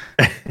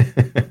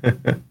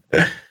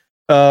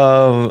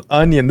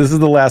 Onion, this is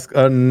the last.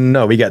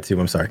 No, we got two.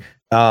 I'm sorry.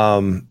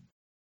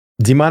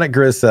 Demonic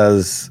Grizz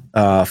says,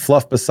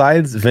 Fluff,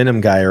 besides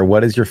Venom Geyer,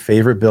 what is your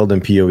favorite build in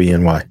PoE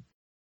and why?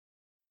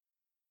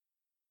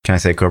 Can I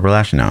say Cobra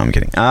Lash? No, I'm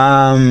kidding.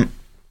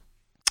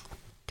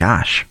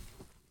 Gosh.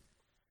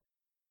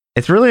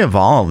 It's really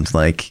evolved.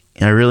 Like,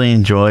 I really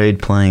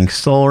enjoyed playing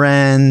Soul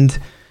Rend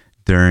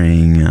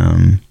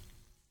during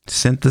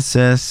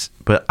Synthesis,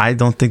 but I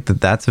don't think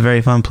that that's a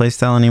very fun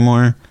playstyle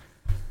anymore.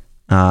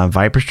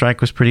 Viper Strike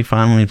was pretty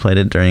fun when we played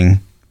it during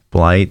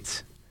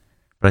Blight,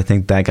 but I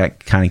think that got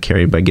kind of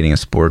carried by getting a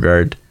Spore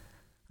Guard.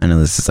 I know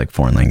this is like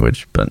foreign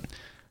language, but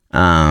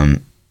I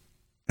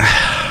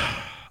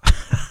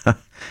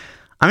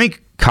mean,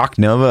 Cock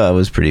Nova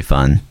was pretty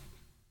fun.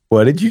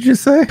 What did you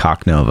just say?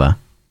 Cock Nova.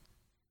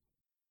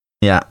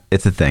 Yeah,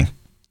 it's a thing.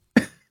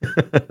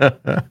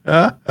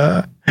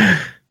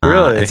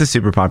 Really? It's a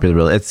super popular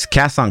build. It's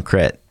cast on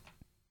crit.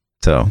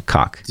 So,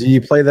 Cock. Do you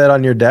play that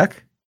on your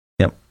deck?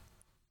 Yep.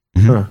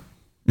 Mm-hmm. Huh.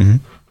 Mm-hmm.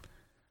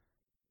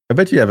 I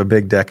bet you have a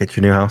big deck at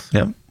your new house.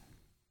 Yep.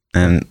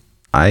 And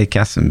I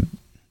cast some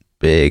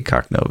big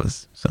Cock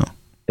Novas. So,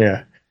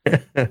 yeah.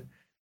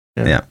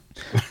 Yeah.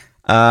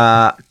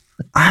 I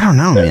don't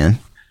know, man.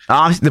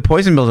 Obviously, the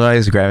poison build I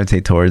always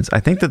gravitate towards. I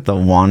think that the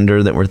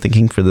Wander that we're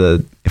thinking for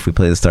if we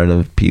play the start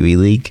of PoE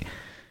League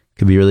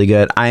could be really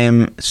good. I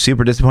am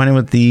super disappointed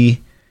with the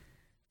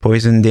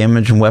poison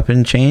damage and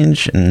weapon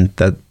change, and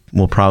that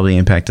will probably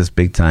impact us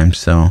big time.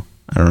 So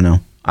I don't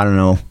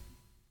know.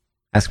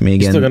 Ask me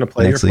again. You still going to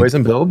play your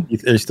poison build?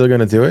 Are you still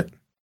going to do it?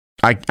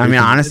 I mean,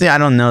 honestly, I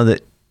don't know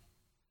that.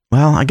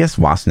 Well, I guess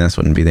Wasp Nest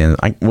wouldn't be the end.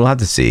 We'll have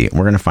to see.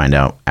 We're going to find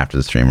out after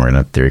the stream. We're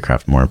going to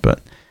theorycraft more,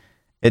 but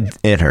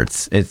it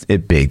hurts.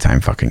 It big time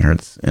fucking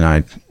hurts, and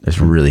I just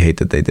really hate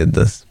that they did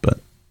this. But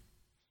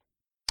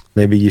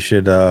maybe you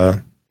should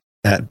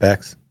at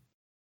Bex.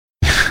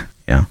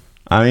 Yeah,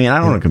 I mean, I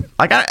don't want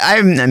to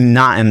I'm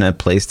not in a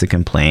place to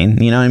complain.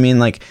 You know what I mean?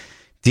 Like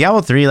Diablo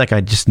 3, like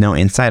I just know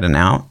inside and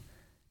out,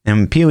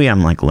 and PoE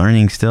I'm like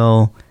learning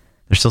still.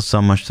 There's still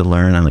so much to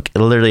learn. I'm like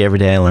literally every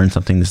day I learn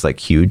something that's like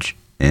huge,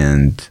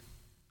 and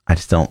I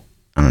just don't.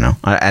 I don't know.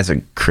 As a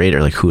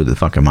creator, like who the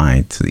fuck am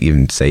I to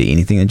even say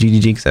anything at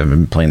GGG? Because I've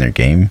been playing their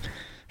game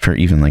for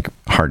even like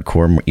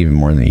hardcore, even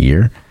more than a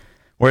year.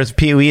 Whereas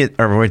PoE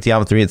or with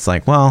Diablo 3, it's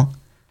like, well,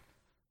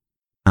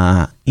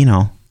 you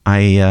know,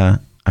 I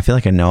feel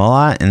like I know a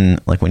lot, and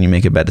like when you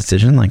make a bad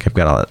decision, like I've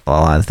got a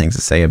lot of things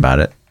to say about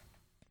it.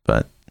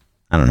 But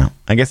I don't know.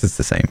 I guess it's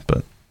the same,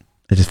 but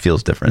it just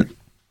feels different.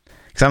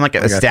 Because I'm like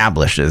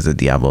established as a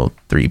Diablo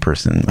 3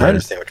 person. I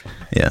understand what you're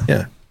saying.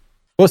 Yeah.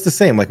 Well, it's the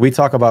same. Like we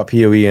talk about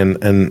PoE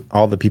and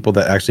all the people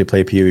that actually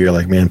play PoE are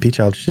like, man,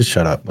 ThaPchild, just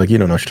shut up. Like you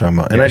don't know what you're talking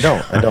about. And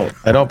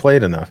I don't play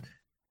it enough.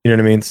 You know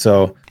what I mean?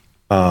 So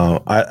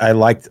I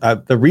liked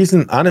the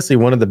reason, honestly,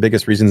 one of the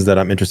biggest reasons that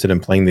I'm interested in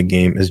playing the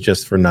game is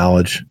just for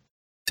knowledge,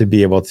 to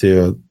be able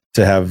to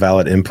have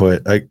valid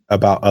input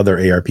about other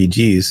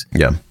ARPGs.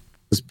 Yeah.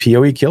 Because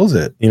PoE kills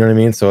it. You know what I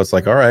mean? So it's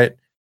like, all right,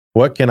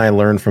 what can I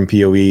learn from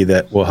PoE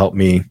that will help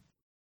me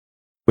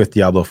with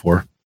Diablo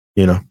 4?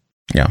 You know?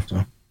 Yeah.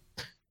 So.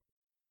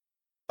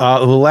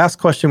 The last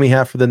question we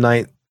have for the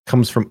night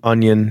comes from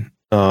Onion.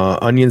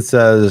 Onion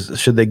says,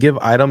 should they give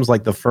items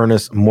like the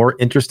Furnace more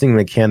interesting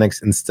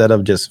mechanics instead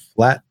of just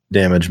flat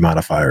damage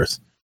modifiers?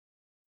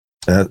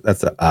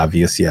 That's an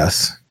obvious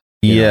yes.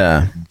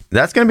 Yeah.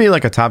 That's going to be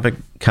like a topic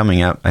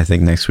coming up, I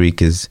think, next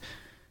week, is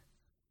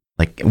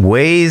like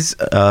ways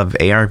of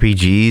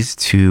ARPGs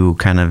to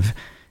kind of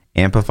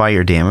amplify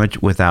your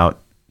damage without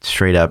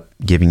straight up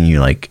giving you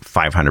like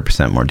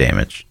 500% more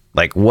damage.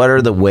 Like, what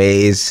are the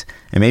ways?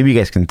 And maybe you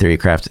guys can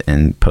theorycraft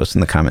and post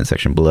in the comment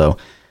section below.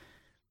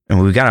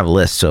 And we've got a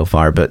list so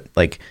far, but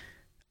like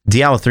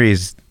Diablo 3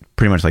 is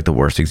pretty much like the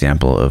worst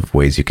example of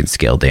ways you can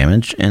scale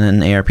damage in an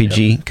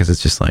ARPG, because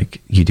it's just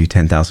like you do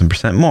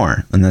 10,000%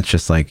 more, and that's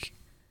just like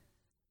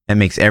it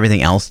makes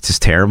everything else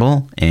just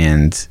terrible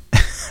and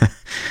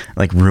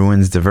like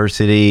ruins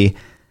diversity,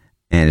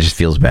 and it just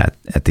feels bad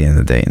at the end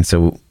of the day. And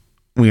so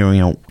we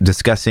were,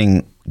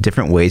 discussing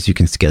different ways you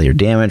can scale your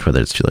damage,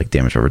 whether it's to like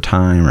damage over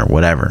time or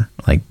whatever.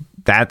 Like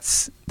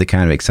that's the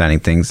kind of exciting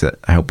things that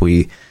I hope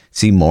we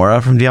see more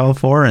of from Diablo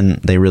 4, and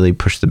they really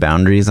push the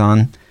boundaries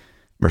on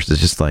versus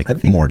just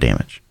like more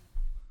damage.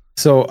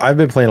 So I've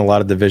been playing a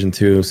lot of Division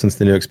 2 since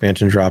the new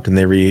expansion dropped and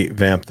they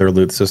revamped their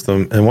loot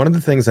system. And one of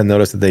the things I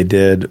noticed that they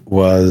did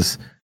was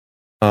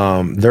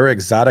their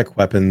exotic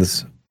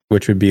weapons,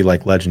 which would be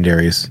like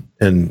legendaries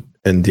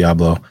in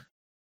Diablo,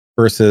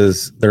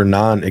 versus their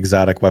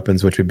non-exotic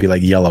weapons, which would be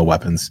like yellow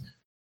weapons.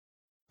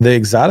 The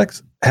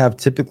exotics have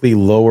typically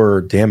lower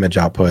damage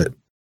output,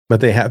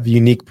 but they have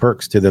unique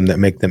perks to them that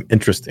make them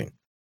interesting.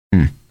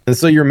 And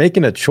so you're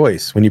making a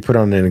choice when you put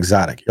on an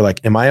exotic. You're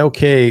like, am I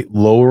okay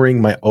lowering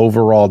my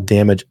overall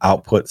damage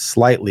output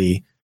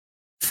slightly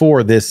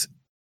for this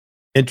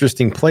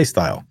interesting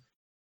playstyle?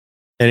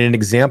 And an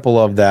example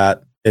of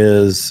that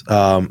is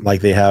like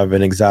they have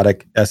an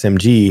exotic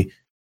SMG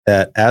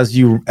that as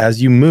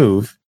you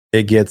move,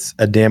 it gets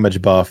a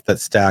damage buff that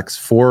stacks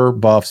 4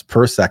 buffs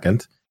per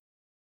second,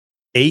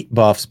 8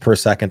 buffs per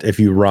second if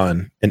you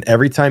run. And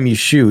every time you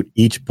shoot,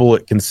 each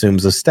bullet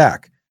consumes a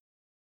stack.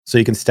 So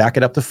you can stack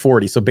it up to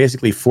 40. So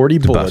basically 40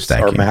 bullets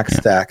are max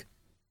stack.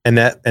 And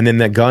then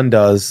the gun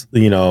does,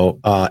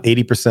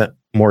 80%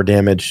 more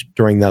damage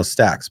during those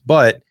stacks.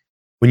 But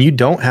when you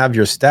don't have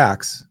your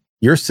stacks,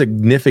 you're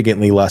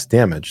significantly less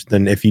damage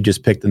than if you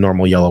just pick the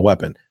normal yellow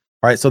weapon.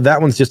 All right. So that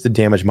one's just a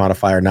damage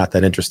modifier, not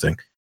that interesting.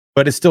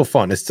 But it's still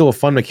fun. It's still a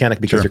fun mechanic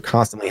because you're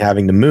constantly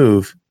having to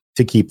move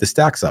to keep the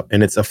stacks up.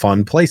 And it's a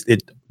fun place.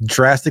 It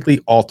drastically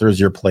alters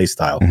your play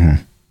style.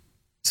 Mm-hmm.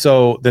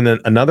 So then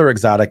another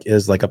exotic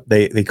is like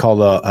they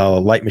call a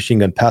light machine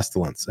gun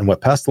Pestilence. And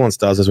what Pestilence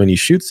does is when you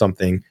shoot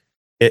something,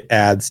 it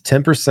adds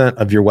 10%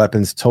 of your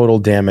weapon's total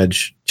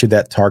damage to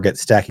that target,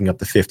 stacking up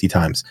to 50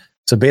 times.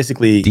 So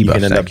basically you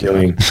can end up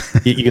doing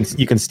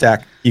you can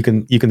stack a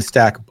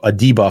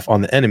debuff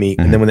on the enemy,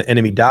 and then when the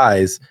enemy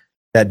dies,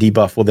 that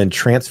debuff will then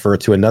transfer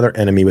to another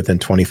enemy within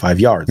 25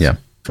 yards,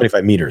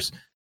 25 meters.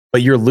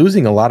 But you're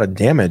losing a lot of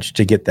damage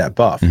to get that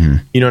buff. Mm-hmm.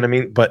 You know what I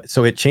mean? But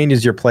so it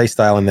changes your play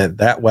style, and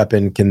that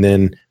weapon can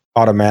then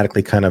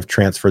automatically kind of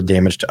transfer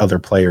damage to other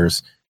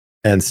players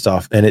and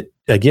stuff. And it,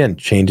 again,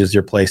 changes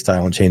your play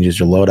style and changes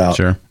your loadout.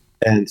 Sure.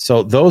 And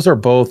so those are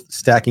both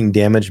stacking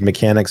damage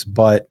mechanics.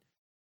 But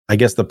I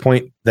guess the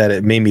point that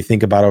it made me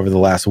think about over the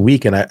last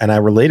week, and I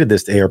related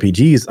this to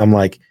ARPGs, I'm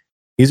like,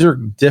 these are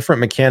different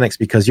mechanics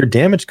because your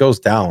damage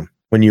goes down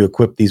when you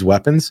equip these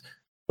weapons,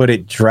 but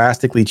it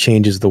drastically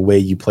changes the way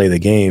you play the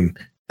game.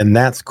 And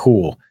that's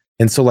cool.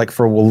 And so like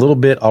for a little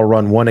bit, I'll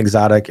run one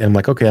exotic and I'm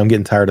like, okay, I'm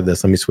getting tired of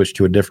this. Let me switch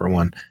to a different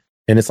one.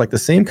 And it's like the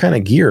same kind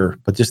of gear,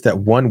 but just that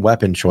one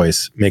weapon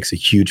choice makes a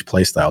huge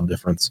playstyle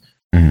difference.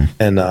 Mm-hmm.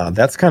 And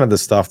that's kind of the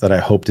stuff that I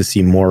hope to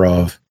see more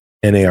of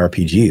in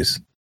ARPGs,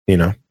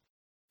 Yeah.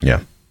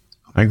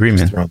 I agree,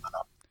 man.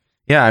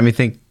 Yeah. I mean,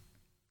 think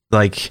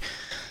like,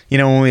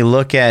 when we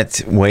look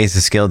at ways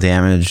to scale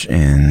damage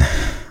in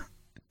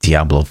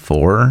Diablo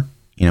 4,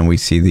 we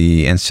see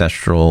the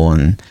ancestral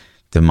and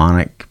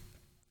demonic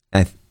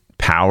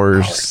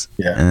powers,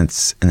 and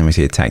then we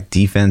see attack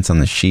defense on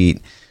the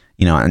sheet.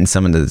 And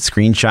some of the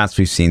screenshots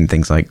we've seen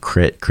things like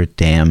crit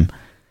dam,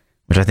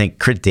 which I think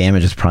crit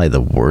damage is probably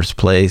the worst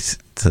place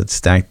to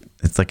stack.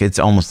 It's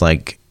almost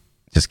like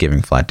just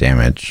giving flat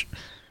damage.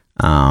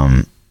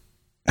 I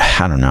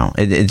don't know.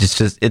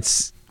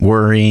 It's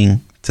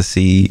worrying to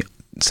see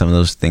some of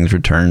those things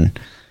return.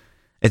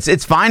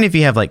 It's fine if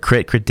you have like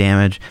crit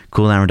damage,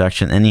 cooldown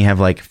reduction, and you have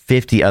like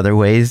 50 other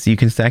ways you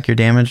can stack your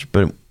damage.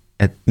 But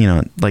at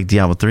like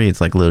Diablo 3,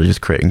 it's like literally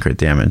just crit and crit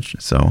damage.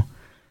 So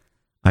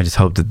I just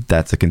hope that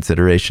that's a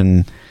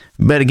consideration.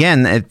 But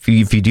again, if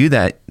you do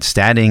that,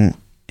 statting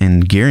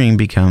and gearing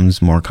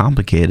becomes more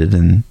complicated,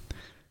 and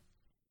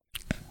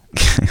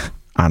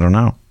I don't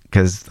know,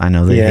 because I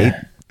know they hate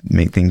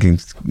making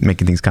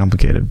things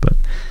complicated, but.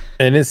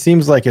 And it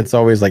seems like it's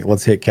always like,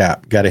 let's hit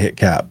cap. Got to hit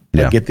cap.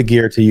 Like, get the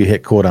gear till you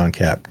hit cooldown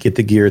cap. Get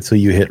the gear till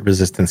you hit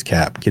resistance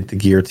cap. Get the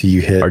gear till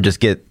you hit... Or just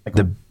get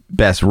the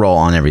best roll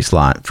on every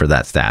slot for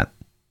that stat.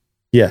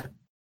 Yeah.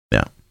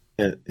 Yeah.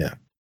 Yeah.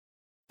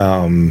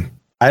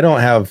 I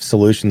don't have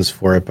solutions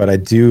for it, but I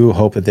do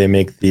hope that they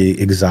make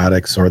the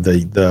exotics or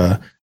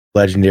the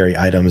legendary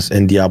items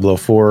in Diablo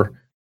 4.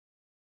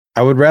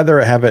 I would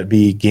rather have it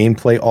be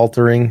gameplay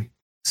altering,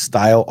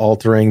 style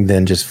altering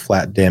than just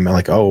flat damage.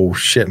 Like, oh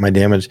shit, my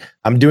damage,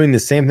 I'm doing the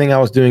same thing I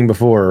was doing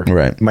before.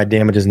 Right. My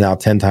damage is now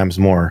 10 times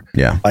more.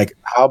 Yeah. Like,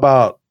 how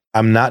about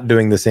I'm not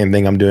doing the same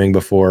thing I'm doing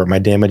before? My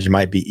damage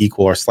might be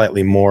equal or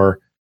slightly more,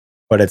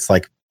 but it's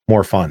like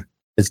more fun.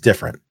 It's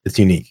different. It's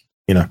unique,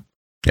 Yeah.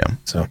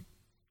 So,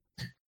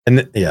 and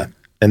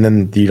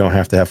then you don't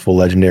have to have full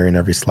legendary in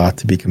every slot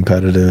to be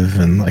competitive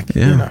and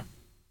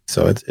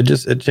So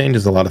it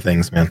changes a lot of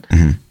things, man.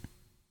 Mm-hmm.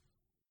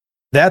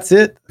 That's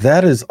it.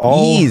 That is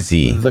all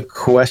easy. The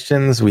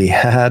questions we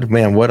had.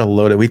 Man, what a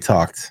load. We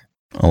talked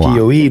a lot.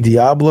 POE,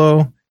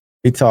 Diablo,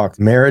 We talked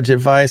marriage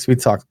advice. We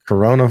talked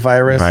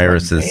coronavirus.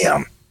 Viruses.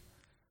 Damn.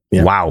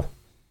 Yeah.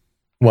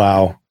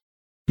 Wow.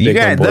 Big You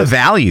guys, one, the boys.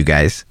 value,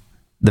 guys.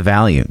 The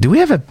value. Do we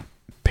have a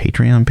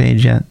Patreon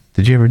page yet?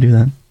 Did you ever do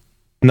that?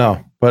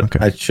 No, but Okay.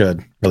 I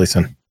should really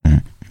soon.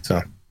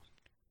 So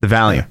The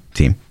value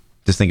team.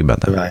 Just think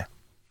about that. right.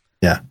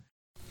 Yeah.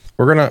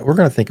 We're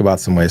gonna think about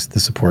some ways to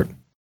support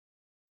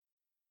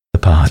The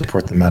pod.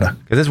 the meta.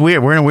 Because it's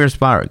weird. We're in a weird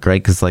spot,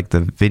 right? Because like the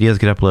videos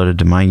get uploaded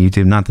to my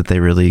YouTube. Not that they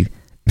really,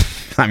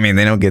 I mean,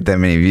 they don't get that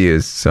many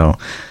views, so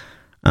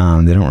they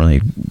don't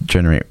really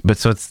generate. But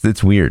so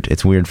it's weird.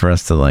 It's weird for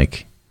us to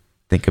like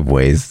think of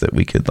ways that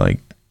we could like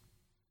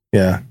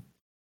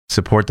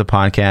support the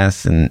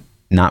podcast and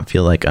not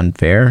feel like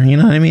unfair. You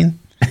know what I mean?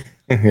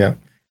 Yeah.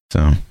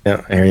 So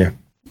Yeah, I hear you.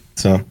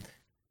 So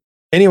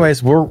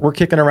anyways, we're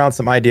kicking around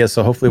some ideas,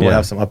 so hopefully we'll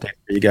have some updates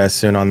for you guys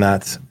soon on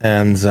that.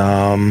 And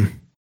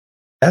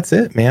that's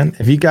it, man.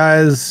 If you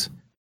guys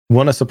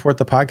want to support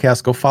the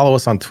podcast, go follow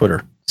us on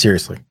Twitter.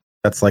 Seriously.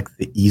 That's like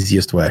the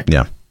easiest way.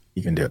 Yeah.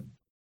 You can do it.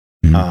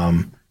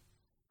 Mhm.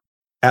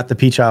 At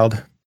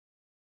ThaPchild,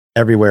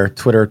 everywhere,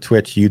 Twitter,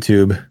 Twitch,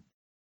 YouTube,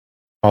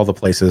 all the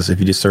places. If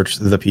you just search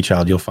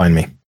ThaPchild, you'll find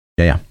me.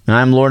 Yeah. And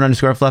I'm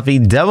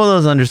Lord_Fluffy. Double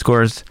those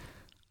underscores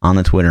on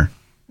the Twitter.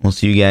 We'll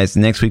see you guys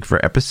next week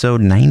for episode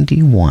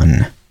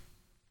 91.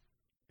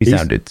 Peace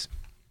out, dudes.